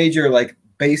major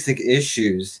basic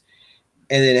issues,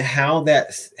 and then how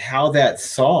that's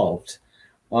solved.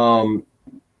 And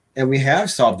we have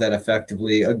solved that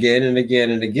effectively again and again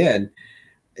and again.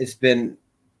 It's been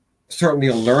certainly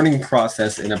a learning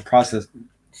process and a process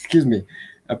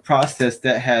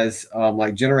that has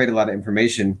generated a lot of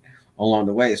information along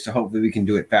the way. So hopefully we can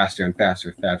do it faster and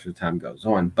faster as time goes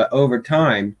on. But over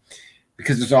time,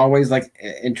 because there's always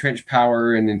entrenched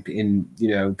power and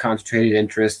concentrated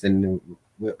interest and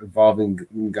involving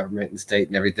government and state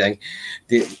and everything,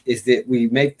 is that we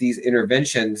make these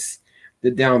interventions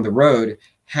that down the road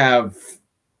have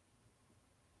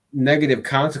negative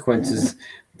consequences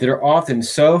that are often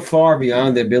so far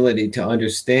beyond the ability to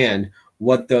understand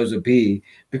what those would be,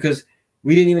 because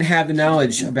we didn't even have the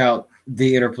knowledge about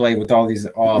the interplay with all these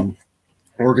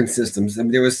organ systems. I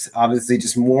mean, there was obviously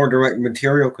just more direct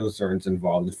material concerns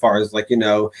involved as far as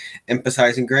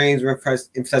emphasizing grains or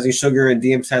emphasizing sugar and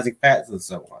de-emphasizing fats and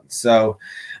so on. So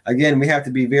again, we have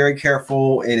to be very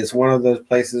careful, and it's one of those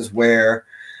places where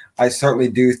I certainly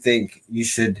do think you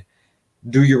should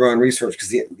do your own research, because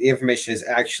the information is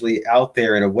actually out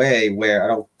there in a way where I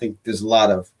don't think there's a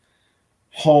lot of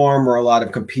harm or a lot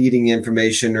of competing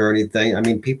information or anything. I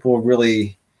mean, people have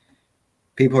really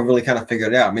kind of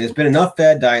figured it out. I mean, there's been enough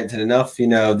fad diets and enough,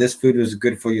 this food is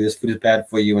good for you, this food is bad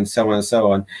for you, and so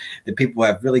on, that people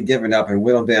have really given up and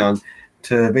whittled down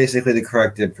to basically the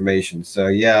correct information. So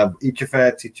yeah, eat your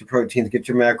fats, eat your proteins, get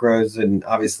your macros, and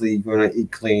obviously you want to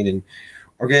eat clean and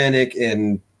organic.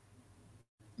 And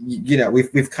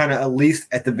we've kind of,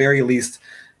 at the very least,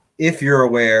 if you're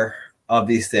aware of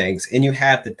these things and you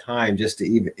have the time just to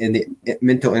even in the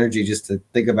mental energy just to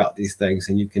think about these things,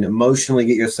 and you can emotionally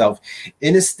get yourself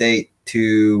in a state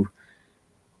to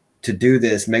do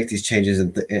this, make these changes,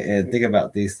 and think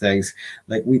about these things.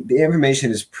 The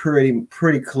information is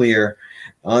pretty clear,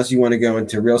 unless you want to go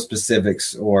into real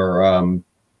specifics or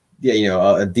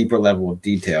a deeper level of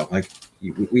detail. Like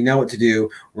we know what to do.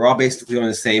 We're all basically on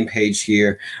the same page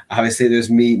here. Obviously, there's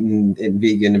meat and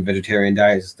vegan and vegetarian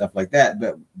diets and stuff like that.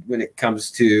 But when it comes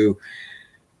to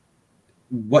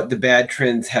what the bad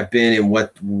trends have been and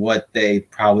what they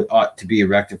probably ought to be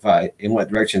rectified, in what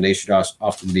direction they should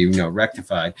often be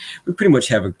rectified, we pretty much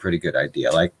have a pretty good idea.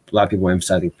 Like a lot of people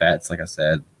emphasizing fats, like I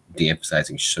said,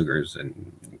 de-emphasizing sugars and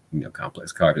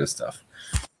complex carbs and stuff.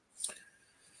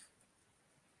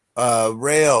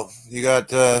 Rael, you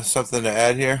got something to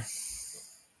add here?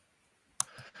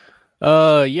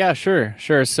 Yeah, sure.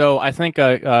 So I think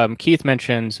Keith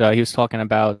mentioned he was talking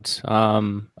about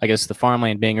I guess the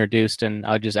farmland being reduced, and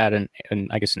I'll just add an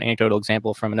anecdotal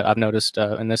example from I've noticed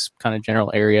in this kind of general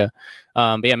area.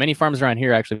 But yeah, many farms around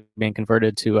here are actually being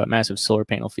converted to massive solar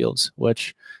panel fields,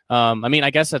 which I mean, I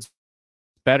guess it's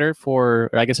better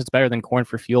than corn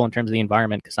for fuel in terms of the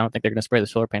environment, because I don't think they're going to spray the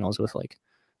solar panels with like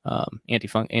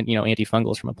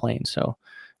antifungals from a plane. So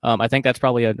I think that's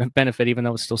probably a benefit, even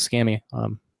though it's still scammy.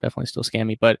 Definitely still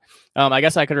scammy. But I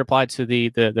guess I could reply to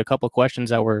the couple of questions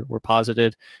that were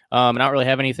posited. I don't really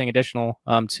have anything additional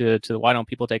to why don't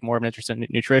people take more of an interest in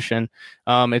nutrition.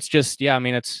 It's just, I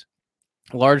mean, it's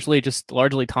largely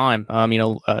time.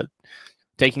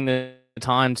 Taking the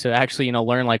time to actually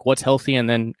learn like what's healthy, and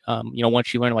then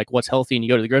once you learn like what's healthy and you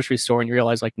go to the grocery store and you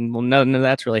realize like, well, none of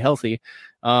that's really healthy,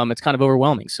 it's kind of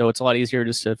overwhelming. So it's a lot easier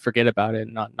just to forget about it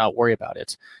and not worry about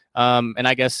it. And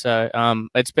I guess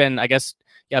it's been,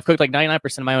 I've cooked like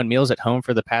 99% of my own meals at home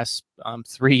for the past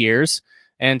 3 years.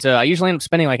 And I usually end up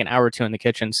spending like an hour or two in the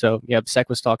kitchen. So yeah, Sek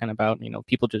was talking about,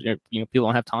 people just, people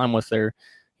don't have time with their,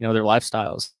 their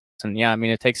lifestyles. And yeah, I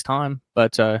mean, it takes time,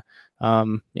 but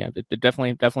it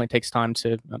definitely takes time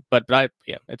to, but I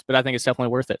think it's definitely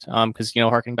worth it. Because,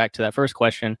 harkening back to that first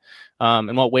question,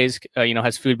 in what ways,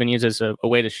 has food been used as a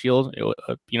way to shield,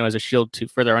 as a shield to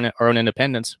further our own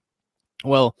independence?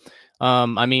 Well,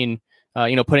 I mean,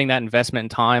 putting that investment in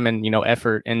time and,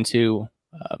 effort into,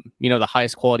 the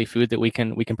highest quality food that we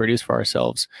can produce for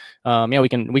ourselves. We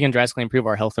can drastically improve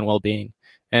our health and well-being.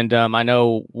 And I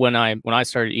know when I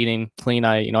started eating clean,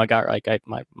 I got a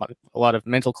lot of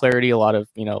mental clarity, a lot of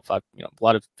a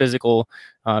lot of physical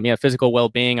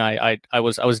well-being. I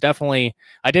was definitely,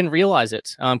 I didn't realize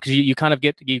it because you kind of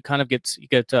get caught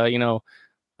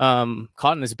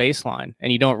in this baseline,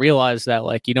 and you don't realize that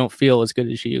like you don't feel as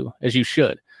good as you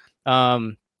should.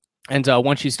 And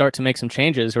once you start to make some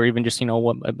changes, or even just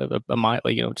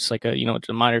just like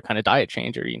a minor kind of diet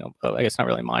change, or I guess not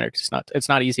really minor because it's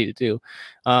not easy to do.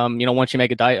 Once you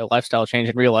make a lifestyle change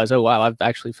and realize, oh wow, I've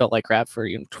actually felt like crap for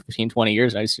 15, 20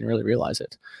 years, and I just didn't really realize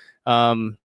it.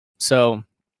 So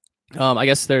I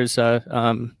guess there's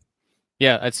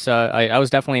it's I was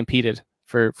definitely impeded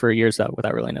for years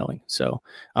without really knowing. So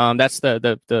that's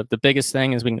the biggest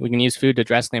thing is we can use food to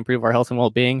drastically improve our health and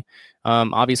well-being.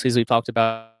 Obviously, as we've talked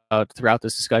about throughout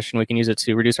this discussion, we can use it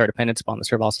to reduce our dependence upon the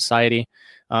servile society.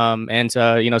 And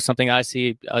something I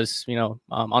see as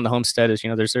on the homestead is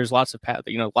there's lots of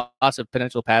lots of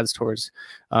potential paths towards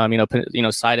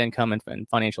side income and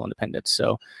financial independence.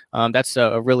 So that's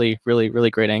a really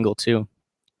great angle too.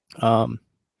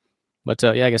 But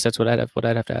I guess that's what I'd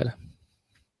have to add.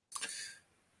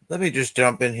 Let me just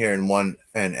jump in here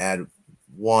and add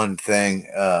one thing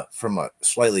from a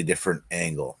slightly different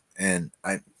angle. And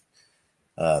I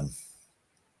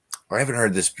haven't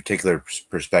heard this particular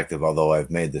perspective, although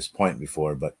I've made this point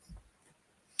before, but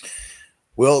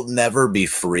we'll never be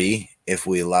free if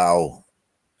we allow,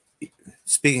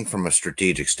 speaking from a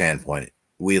strategic standpoint,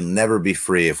 we'll never be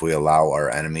free if we allow our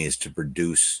enemies to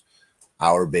produce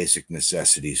our basic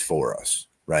necessities for us,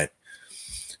 right?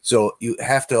 So you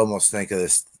have to almost think of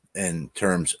this in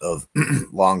terms of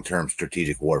long-term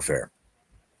strategic warfare.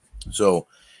 So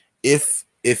if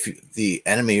the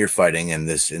enemy you're fighting, in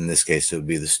this case it would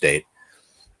be the state,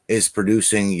 is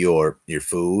producing your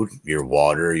food, your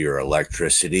water, your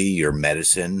electricity, your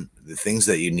medicine, the things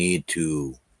that you need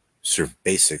to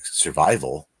basic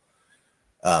survival,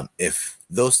 if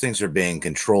those things are being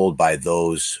controlled by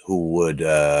those who would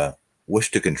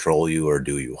wish to control you or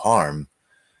do you harm,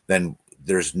 then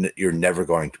you're never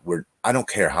going to. I don't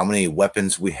care how many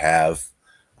weapons we have.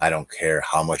 I don't care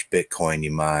how much Bitcoin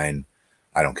you mine.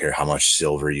 I don't care how much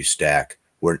silver you stack.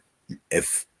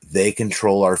 If they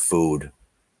control our food,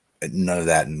 none of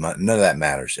that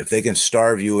matters. If they can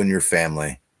starve you and your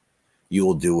family, you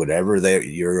will do whatever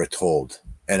you're told.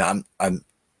 And I'm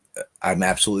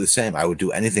absolutely the same. I would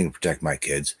do anything to protect my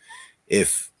kids.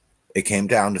 If it came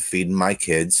down to feeding my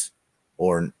kids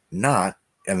or not,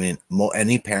 I mean,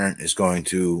 any parent is going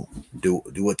to do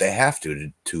what they have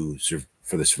to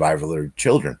for the survival of their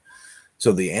children.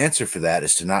 So the answer for that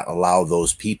is to not allow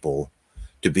those people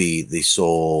to be the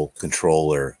sole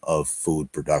controller of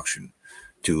food production.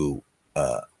 To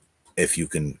if you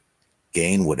can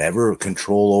gain whatever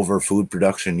control over food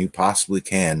production you possibly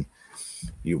can,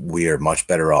 we are much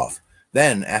better off.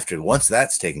 Then once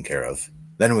that's taken care of,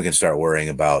 then we can start worrying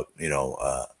about,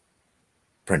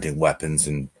 printing weapons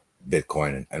and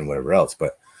Bitcoin and whatever else.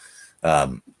 But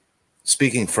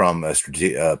speaking from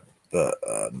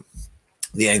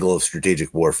the angle of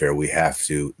strategic warfare,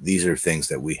 these are things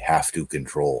that we have to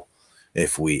control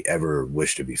if we ever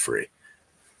wish to be free.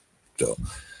 So,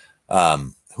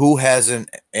 who hasn't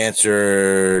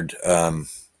answered? I'm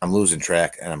losing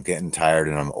track and I'm getting tired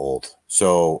and I'm old.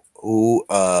 So who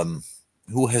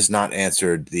has not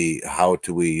answered how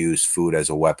do we use food as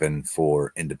a weapon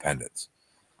for independence?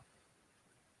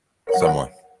 Someone.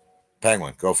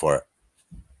 Penguin, go for it.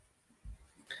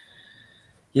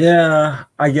 Yeah,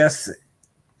 I guess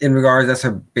in regards, that's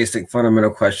a basic fundamental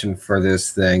question for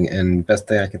this thing. And best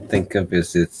thing I can think of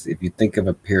is if you think of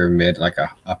a pyramid, like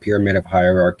a pyramid of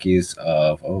hierarchies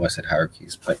of, I said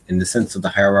hierarchies, but in the sense of the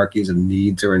hierarchies of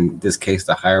needs, or in this case,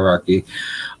 the hierarchy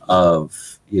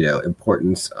of,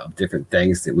 importance of different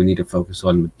things that we need to focus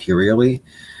on materially.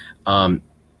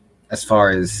 As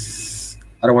far as,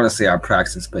 I don't want to say our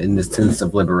praxis, but in this sense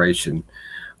of liberation,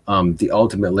 the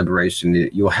ultimate liberation,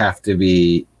 you'll have to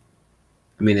be,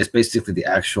 it's basically the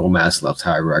actual Maslow's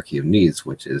hierarchy of needs,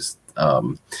 which is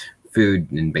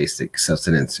food and basic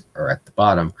sustenance are at the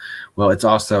bottom. Well, it's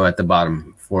also at the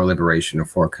bottom for liberation or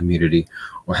for community,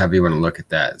 or however you want to look at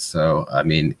that. So,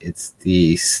 it's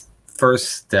the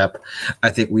first step I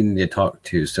think we need to talk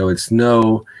to. So it's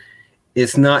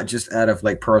not just out of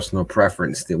personal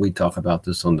preference that we talk about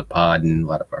this on the pod, and a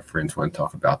lot of our friends want to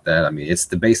talk about that. It's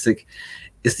the basic,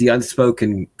 it's the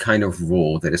unspoken kind of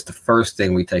rule that it's the first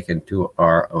thing we take into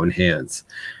our own hands.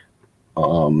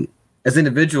 As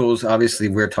individuals, obviously,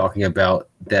 we're talking about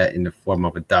that in the form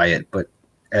of a diet, but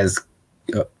as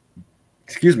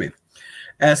communities,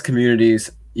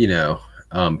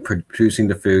 producing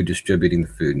the food, distributing the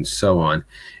food, and so on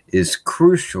is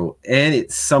crucial. And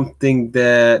it's something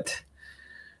that,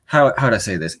 how do I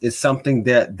say this? It's something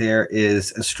that there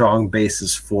is a strong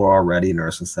basis for already in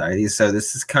our society. So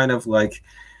this is kind of like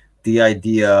the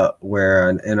idea where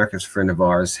an anarchist friend of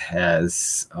ours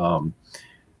has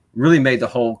really made the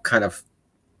whole kind of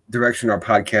direction our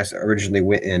podcast originally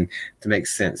went in to make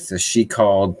sense. So she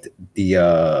called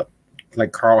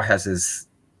Carl has his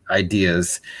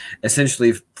ideas,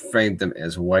 essentially framed them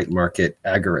as white market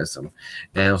agorism.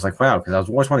 And I was like, wow, because I was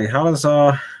always wondering, how does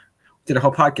did a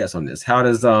whole podcast on this. How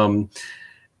does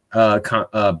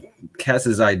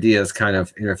Cass's ideas kind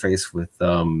of interface with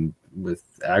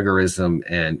agorism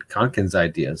and Konkin's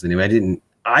ideas? Anyway,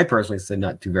 I personally said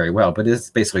not do very well, but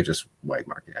it's basically just white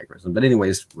market agorism. But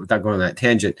anyways, without going on that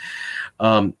tangent,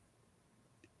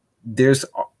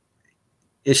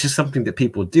 it's just something that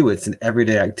people do. It's an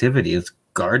everyday activity. It's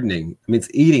gardening. it's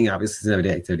eating, obviously, is an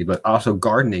everyday activity, but also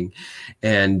gardening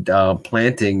and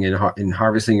planting and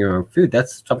harvesting your own food.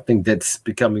 That's something that's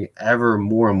becoming ever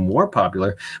more and more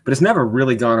popular, but it's never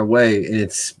really gone away. And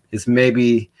it's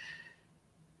maybe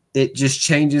it just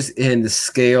changes in the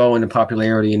scale and the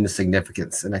popularity and the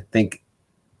significance. And I think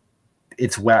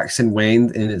it's waxed and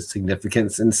waned in its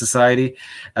significance in society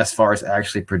as far as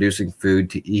actually producing food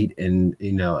to eat in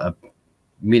a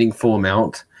meaningful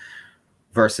amount,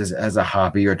 versus as a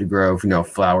hobby or to grow,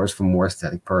 flowers for more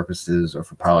aesthetic purposes or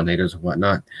for pollinators and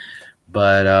whatnot.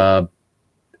 But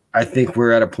I think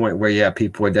we're at a point where,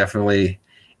 people are definitely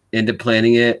into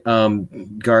planting it,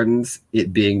 gardens,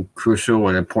 it being crucial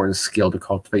and important skill to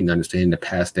cultivate and understand and to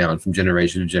pass down from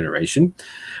generation to generation.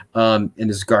 And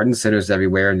there's garden centers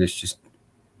everywhere, and there's just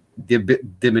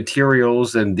the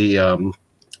materials and the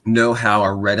know-how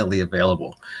are readily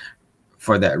available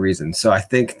for that reason. So I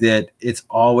think that it's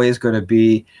always going to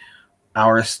be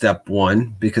our step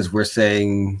one, because we're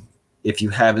saying if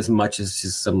you have as much as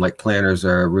just some planters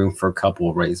or a room for a couple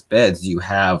of raised beds, you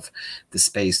have the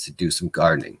space to do some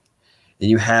gardening, and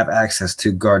you have access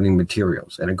to gardening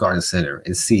materials and a garden center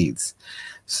and seeds.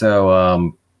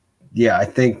 So I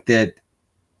think that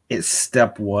it's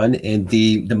step one, and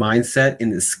the mindset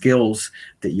and the skills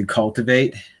that you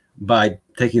cultivate by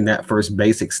taking that first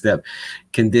basic step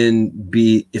can then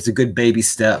it's a good baby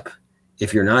step,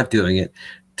 if you're not doing it,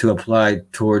 to apply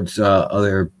towards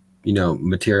other,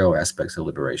 material aspects of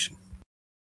liberation.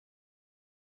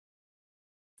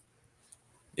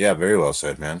 Yeah, very well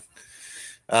said, man.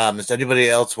 Does anybody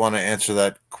else want to answer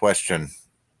that question?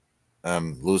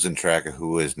 I'm losing track of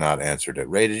who has not answered it.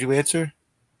 Ray, did you answer?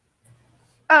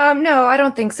 No, I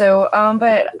don't think so.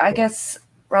 But I guess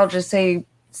I'll just say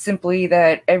simply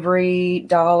that every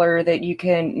dollar that you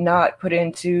can not put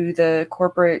into the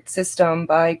corporate system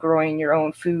by growing your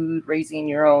own food, raising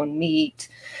your own meat,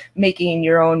 making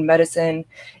your own medicine,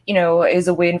 is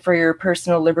a win for your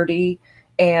personal liberty.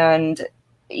 And,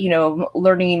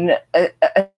 learning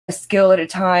a skill at a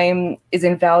time is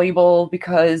invaluable,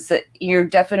 because you're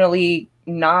definitely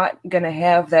not going to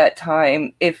have that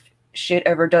time if shit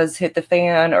ever does hit the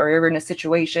fan, or you're in a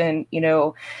situation,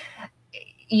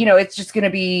 it's just going to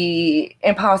be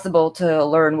impossible to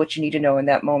learn what you need to know in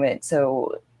that moment.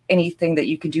 So anything that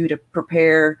you can do to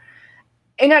prepare,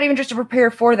 and not even just to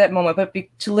prepare for that moment, but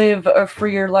to live a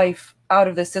freer life out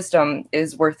of the system,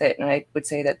 is worth it. And I would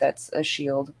say that that's a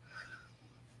shield.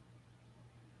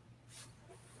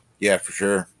 Yeah, for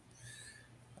sure.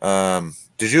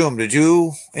 Did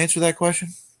you answer that question?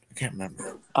 I can't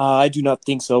remember. I do not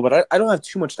think so, but I don't have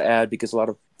too much to add, because a lot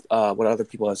of what other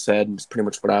people have said is pretty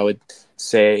much what I would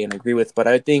say and agree with. But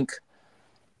I think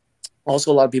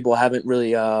also a lot of people haven't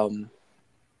really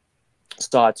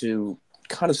started to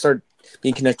kind of start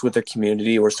being connected with their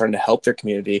community, or starting to help their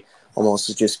community,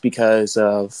 almost just because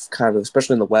of kind of,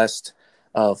 especially in the West,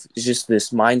 of just this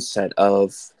mindset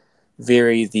of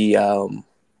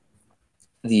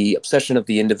the obsession of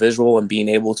the individual, and being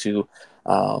able to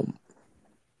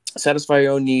satisfy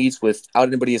your own needs without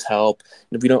anybody's help.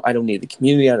 And if I don't need the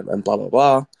community, and blah, blah,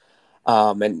 blah.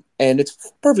 And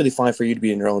it's perfectly fine for you to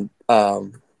be in your own,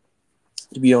 to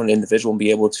be your own individual and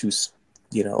be able to,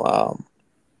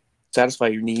 satisfy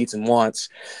your needs and wants.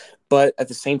 But at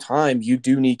the same time, you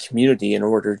do need community in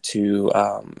order to,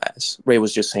 as Ray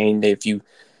was just saying, if you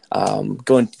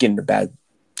go and get in a bad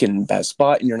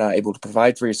spot and you're not able to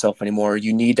provide for yourself anymore,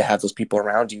 you need to have those people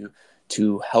around you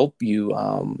to help you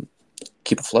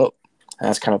keep afloat. And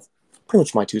that's kind of pretty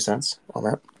much my 2 cents on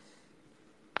that.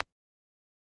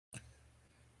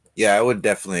 Yeah, I would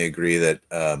definitely agree that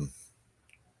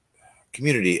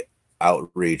community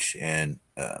outreach and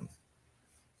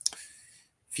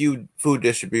food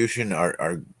distribution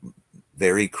are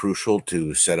very crucial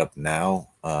to set up now.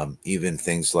 Even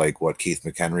things like what Keith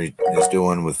McHenry is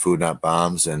doing with Food Not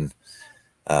Bombs, and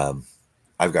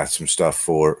I've got some stuff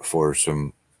for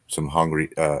some hungry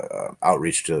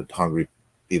outreach to hungry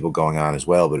people going on as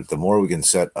well. But the more we can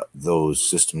set those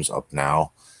systems up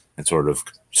now, and sort of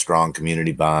strong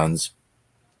community bonds,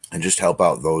 and just help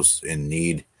out those in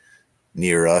need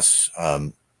near us,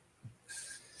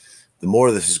 the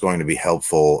more this is going to be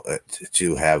helpful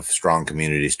to have strong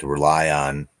communities to rely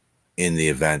on in the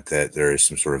event that there is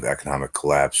some sort of economic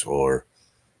collapse, or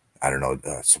I don't know,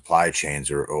 supply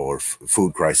chains or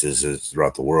food crises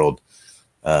throughout the world.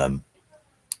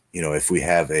 If we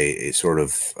have a sort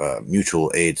of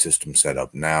mutual aid system set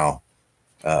up now,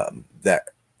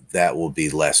 that will be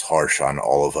less harsh on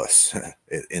all of us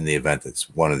in the event that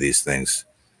one of these things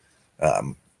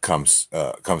comes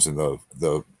in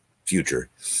the future.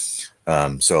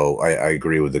 So I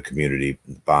agree with the community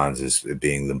bonds as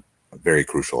being the very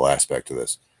crucial aspect of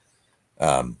this.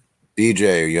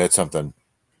 BJ, you had something?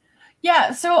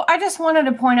 Yeah, so I just wanted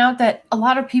to point out that a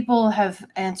lot of people have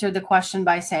answered the question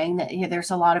by saying that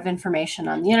there's a lot of information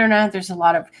on the internet. There's a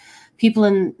lot of people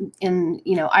in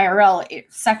IRL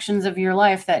sections of your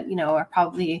life that are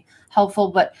probably helpful.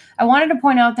 But I wanted to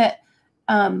point out that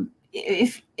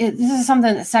this is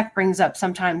something that Sec brings up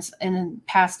sometimes in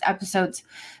past episodes,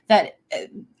 that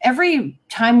every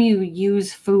time you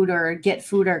use food or get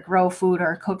food or grow food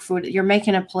or cook food, you're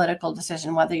making a political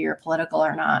decision, whether you're political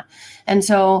or not. And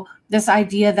so this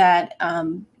idea that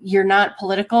you're not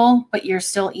political, but you're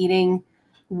still eating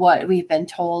what we've been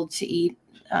told to eat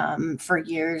for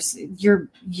years, you're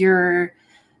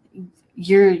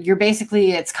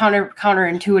basically, it's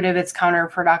counterintuitive, it's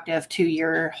counterproductive to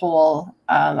your whole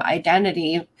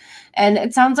identity. And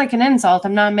it sounds like an insult.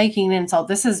 I'm not making an insult.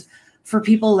 This is for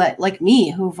people that, like me,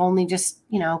 who've only just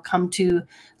come to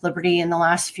Liberty in the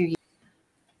last few years.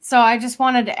 So I just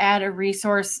wanted to add a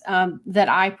resource that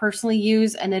I personally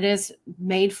use, and it is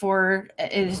made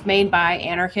by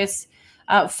anarchists.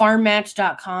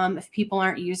 Farmmatch.com. If people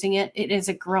aren't using it, it is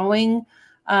a growing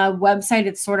website.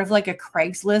 It's sort of like a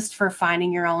Craigslist for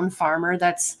finding your own farmer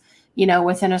that's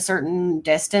within a certain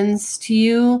distance to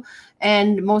you.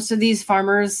 And most of these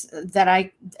farmers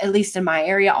that at least in my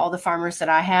area, all the farmers that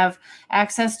I have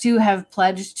access to have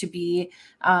pledged to be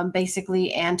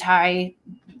basically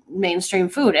anti-mainstream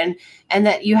food, and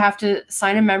that you have to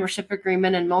sign a membership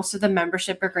agreement. And most of the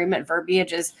membership agreement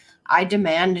verbiage is I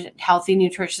demand healthy,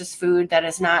 nutritious food that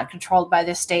is not controlled by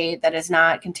the state, that is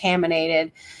not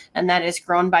contaminated, and that is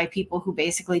grown by people who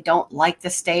basically don't like the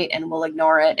state and will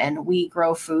ignore it. And we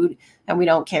grow food and we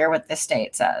don't care what the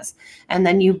state says. And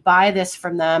then you buy this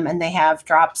from them and they have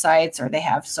drop sites or they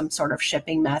have some sort of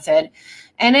shipping method.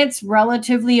 And it's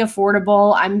relatively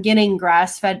affordable. I'm getting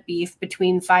grass-fed beef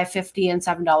between $5.50 and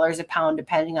 $7 a pound,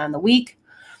 depending on the week.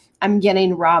 I'm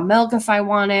getting raw milk if I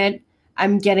want it.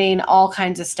 I'm getting all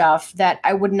kinds of stuff that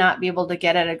I would not be able to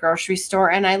get at a grocery store.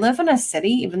 And I live in a city,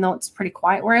 even though it's pretty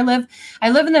quiet where I live.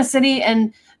 I live in a city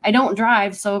and I don't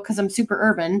drive, so because I'm super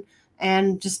urban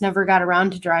and just never got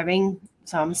around to driving.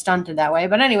 So I'm stunted that way.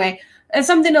 But anyway, it's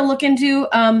something to look into.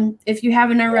 If you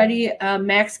haven't already,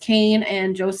 Max Kane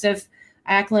and Joseph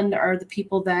Ackland are the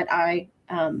people that I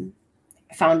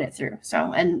found it through.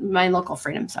 So, and my local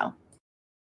Freedom Cell.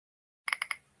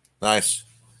 Nice.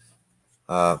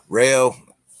 Rayo,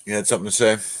 you had something to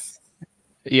say?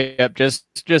 Yep,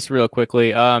 just real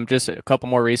quickly, just a couple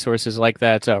more resources like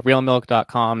that.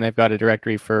 Realmilk.com, they've got a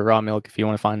directory for raw milk if you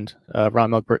want to find a raw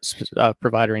milk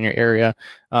provider in your area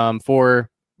for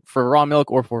raw milk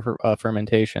or for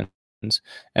fermentations.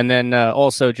 And then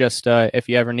also just if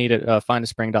you ever need it,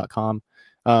 findaspring.com.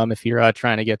 If you're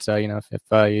trying to get, if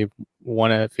you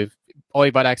want to, if all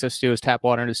you've got access to is tap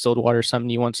water and distilled water or something,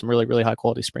 you want some really, really high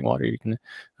quality spring water, you can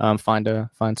find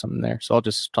something there. So I'll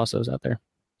just toss those out there.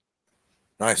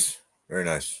 Nice. Very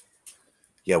nice.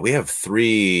 Yeah, we have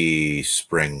 3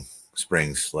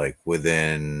 springs like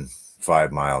within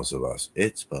 5 miles of us.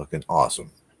 It's fucking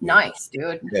awesome. Nice,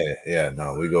 dude. Yeah,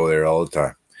 no, we go there all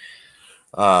the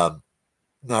time.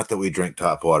 Not that we drink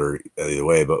tap water either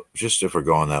way, but just if we're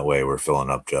going that way, we're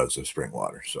filling up jugs of spring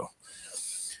water. So,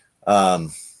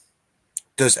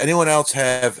 does anyone else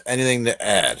have anything to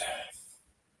add?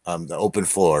 The open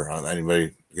floor.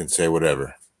 Anybody can say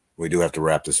whatever. We do have to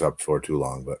wrap this up before too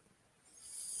long, but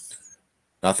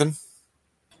nothing?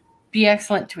 Be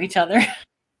excellent to each other.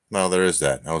 Well, there is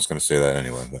that. I was going to say that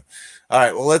anyway, but all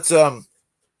right. Well,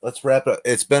 let's wrap it up.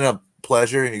 It's been a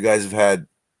pleasure. You guys have had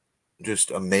just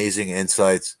amazing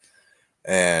insights,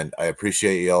 and I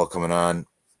appreciate you all coming on.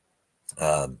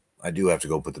 I do have to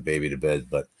go put the baby to bed,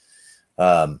 but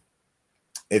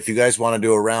if you guys want to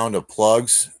do a round of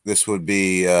plugs, this would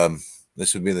be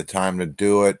the time to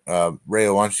do it.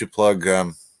 Rayo, why don't you plug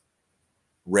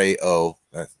Rayo?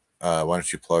 Why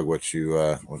don't you plug what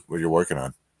you're working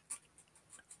on?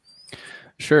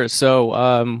 Sure. So,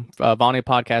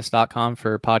 VanuPodcast.com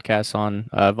for podcasts on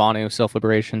Vanu,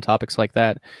 self-liberation, topics like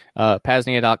that.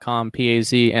 Paznia.com,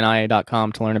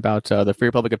 PAZNIA.com to learn about the Free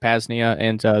Republic of Paznia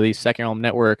and the Second Realm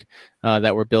Network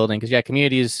that we're building. Because, yeah,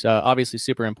 community is obviously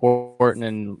super important,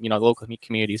 and, the local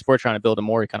communities. We're trying to build a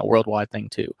more kind of worldwide thing,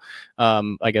 too.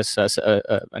 I guess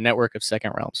a network of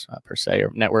second realms, per se,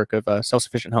 or network of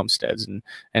self-sufficient homesteads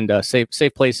and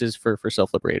safe places for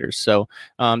self-liberators. So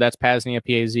that's Paznia,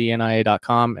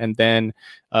 PAZNIA.com. And then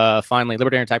finally,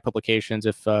 Libertarian Type Publications,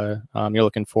 if you're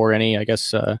looking for any, I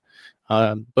guess,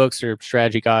 books or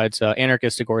strategy guides,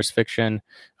 anarchist agorist fiction.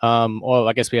 Well,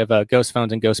 I guess we have ghost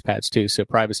phones and ghost pads too. So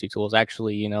privacy tools,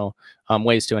 actually,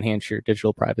 ways to enhance your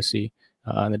digital privacy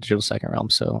in the digital second realm.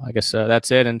 So I guess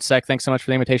that's it. And Sec, thanks so much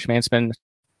for the invitation, man. It's been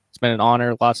an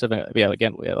honor. Lots of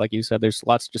again, like you said, there's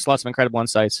lots of incredible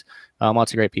insights,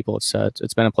 lots of great people. It's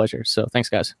been a pleasure. So thanks,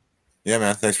 guys. Yeah,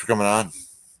 man. Thanks for coming on.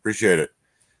 Appreciate it.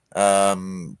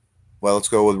 Well, let's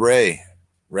go with Ray.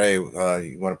 Ray,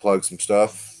 you want to plug some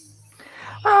stuff?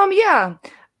 Yeah.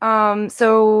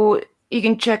 So you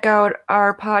can check out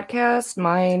our podcast,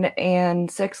 mine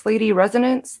and Sex Lady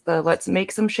Resonance, the Let's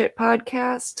Make Some Shit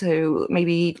podcast, to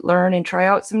maybe learn and try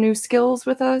out some new skills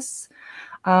with us.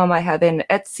 I have an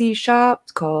Etsy shop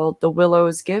called The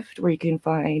Willow's Gift, where you can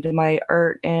find my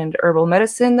art and herbal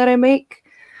medicine that I make.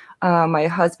 My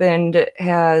husband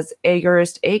has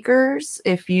Agorist Acres.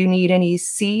 If you need any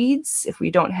seeds, if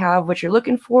we don't have what you're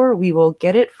looking for, we will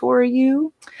get it for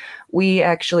you. We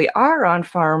actually are on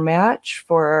Farm Match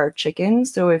for our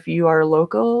chickens. So if you are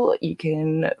local, you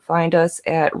can find us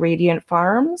at Radiant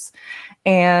Farms.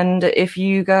 And if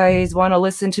you guys want to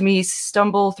listen to me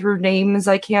stumble through names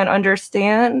I can't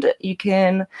understand, you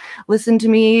can listen to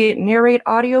me narrate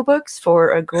audiobooks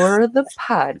for Agora the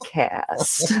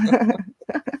podcast.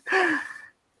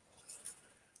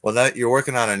 Well, that you're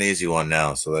working on an easy one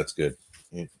now, so that's good.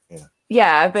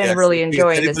 Yeah, I've been really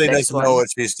enjoying this next one. Anybody doesn't know what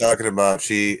she's talking about,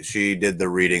 she did the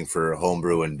reading for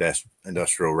Homebrew and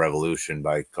Industrial Revolution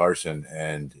by Carson,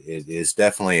 and it is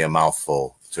definitely a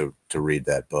mouthful to read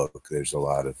that book. There's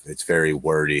it's very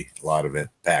wordy, a lot of it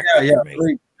packed. Yeah.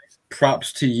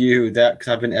 props to you that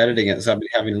because I've been editing it, so I've been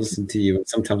having to listen to you, and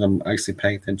sometimes I'm actually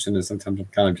paying attention, and sometimes I'm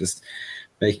kind of just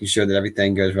making sure that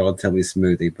everything goes relatively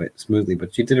smoothly.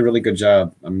 But you did a really good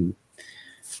job. I'm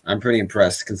pretty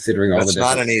impressed considering all the. It's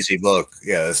not an easy book.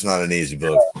 Yeah, it's not an easy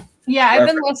book. Yeah, I've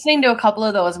been listening to a couple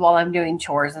of those while I'm doing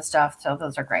chores and stuff, so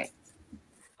those are great.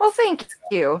 Well, thank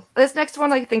you. This next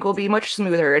one I think will be much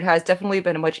smoother. It has definitely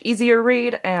been a much easier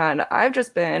read, and I've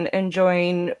just been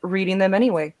enjoying reading them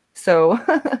anyway. So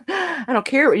I don't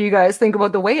care what you guys think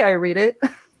about the way I read it.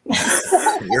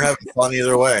 You're having fun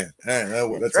either way. Hey,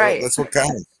 that's right. That's what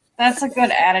counts. That's a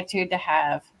good attitude to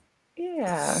have.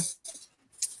 Yeah.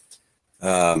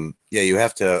 Yeah, you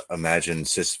have to imagine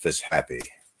Sisyphus happy.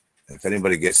 If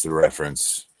anybody gets the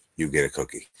reference, you get a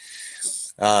cookie.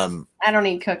 I don't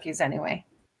eat cookies anyway.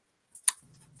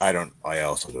 I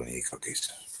also don't eat cookies.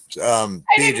 I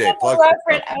didn't BJ, get plug the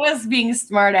reference. I was being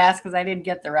smart ass because I didn't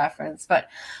get the reference. But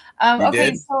okay,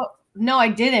 did? so no, I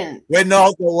didn't. Wait,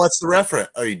 no. What's the reference?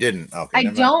 Oh, you didn't. Okay, I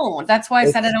never mind. don't. That's why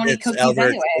I said I don't eat It's cookies Albert-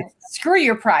 anyway. Screw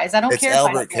your prize. I don't It's care. Albert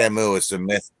if I don't. Camus. It's a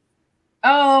myth.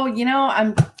 Oh, you know,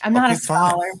 I'm not Okay, a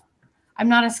scholar. I'm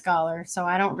not a scholar, so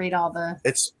I don't read all the.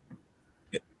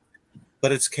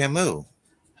 But it's Camus.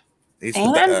 He's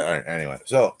And? anyway,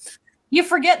 so You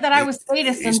forget that I was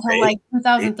statist he's until like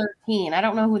 2013. I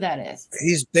don't know who that is.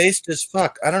 he's based as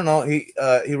fuck. I don't know. He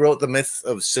wrote the myth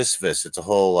of Sisyphus. It's a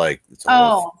whole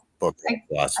Oh, book. Of I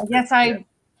philosophy. guess I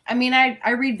mean,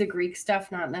 I read the Greek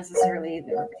stuff, not necessarily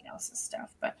everybody else's stuff.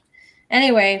 But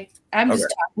anyway, I'm just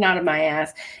Okay. talking out of my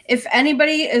ass. If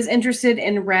anybody is interested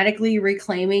in radically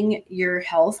reclaiming your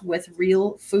health with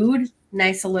real food,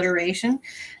 nice alliteration,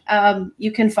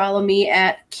 you can follow me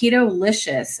at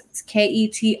Ketolicious. It's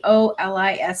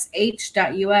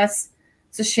KETOLISH.US.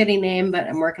 It's a shitty name, but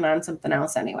I'm working on something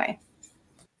else anyway.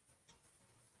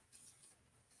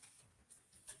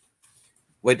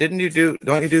 Wait, don't you do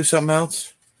something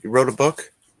else? You wrote a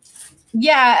book?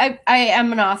 Yeah, I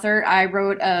am an author. I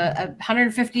wrote a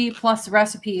 150 plus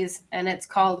recipes, and it's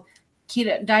called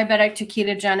Diabetic to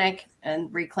Ketogenic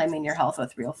and Reclaiming Your Health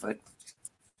with Real Food.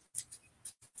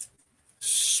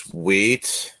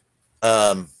 Sweet.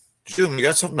 June, you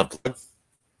got something to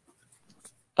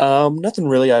plug? Nothing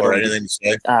really. Or anything to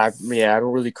say? Yeah, I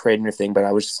don't really create anything, but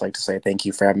I would just like to say thank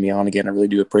you for having me on again. I really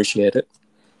do appreciate it.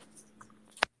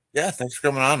 Yeah, thanks for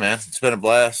coming on, man. It's been a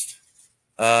blast.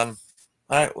 All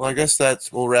right, well, I guess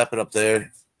we'll wrap it up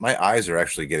there. My eyes are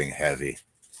actually getting heavy.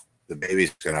 The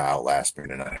baby's gonna outlast me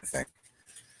tonight, I think.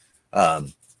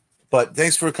 But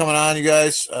thanks for coming on, you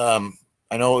guys.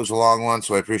 I know it was a long one,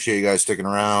 so I appreciate you guys sticking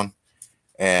around.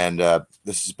 And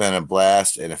this has been a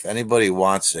blast. And if anybody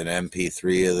wants an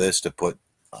MP3 of this to put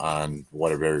on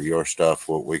whatever your stuff,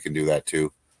 we can do that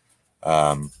too.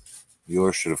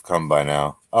 Yours should have come by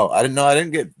now. Oh, I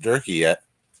didn't get jerky yet.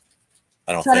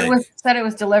 I don't think. Said it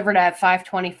was delivered at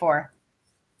 5:24.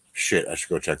 Shit, I should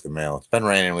go check the mail. It's been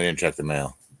raining. We didn't check the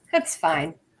mail. That's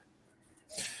fine.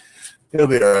 It'll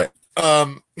be all right.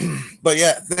 But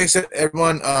yeah, thanks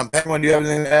everyone. Penguin, do you have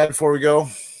anything to add before we go?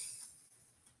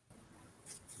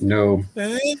 No.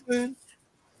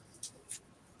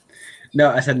 No,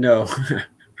 I said no.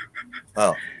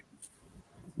 Oh.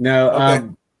 No. Okay.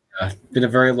 It's been a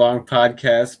very long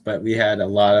podcast, but we had a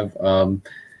lot of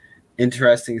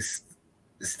interesting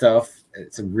stuff.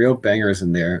 Some real bangers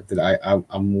in there that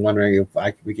I'm wondering if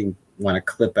we can want to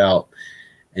clip out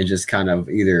and just kind of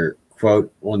either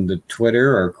quote on the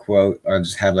Twitter or quote or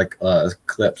just have like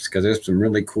clips, because there's some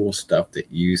really cool stuff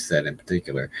that you said in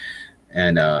particular.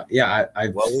 And yeah,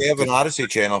 well, we have an Odyssey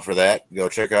channel for that. Go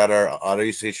check out our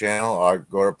Odyssey channel. Our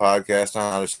Agora podcast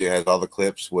on Odyssey has all the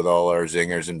clips with all our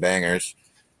zingers and bangers,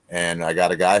 and I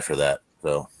got a guy for that.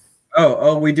 So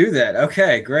oh, we do that.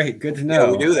 Okay, great, good to know.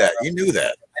 Yeah, we do that. You knew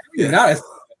that. Yeah. Nice.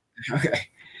 Okay.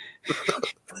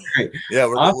 Great. Yeah,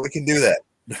 we can do that.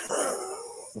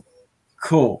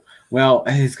 Cool. Well,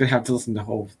 he's going to have to listen to the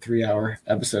whole 3-hour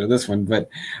episode of this one. But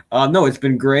no, it's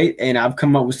been great. And I've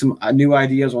come up with some new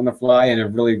ideas on the fly. And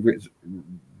I've really,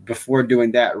 before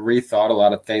doing that, rethought a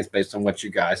lot of things based on what you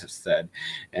guys have said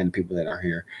and people that are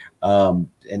here. And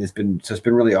it's been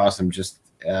really awesome just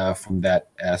from that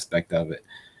aspect of it.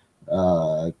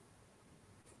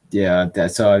 Yeah,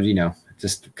 so,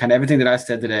 just kind of everything that I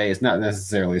said today is not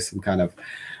necessarily some kind of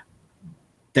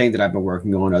thing that I've been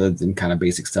working on other than kind of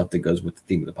basic stuff that goes with the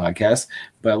theme of the podcast.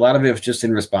 But a lot of it was just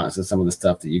in response to some of the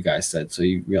stuff that you guys said. So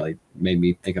you really made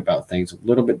me think about things a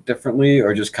little bit differently,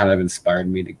 or just kind of inspired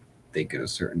me to think in a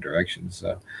certain direction.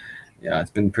 So yeah, I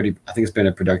think it's been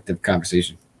a productive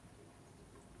conversation.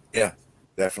 Yeah,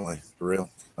 definitely. For real.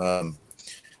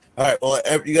 All right. Well,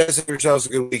 you guys have yourselves a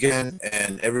good weekend,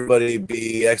 and everybody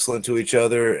be excellent to each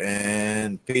other,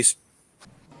 and peace.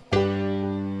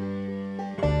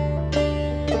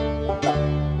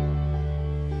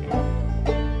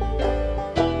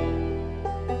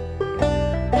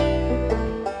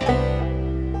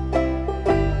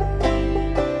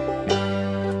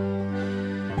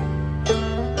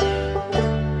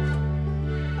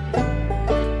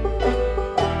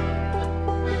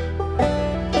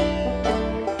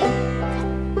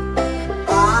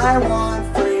 I want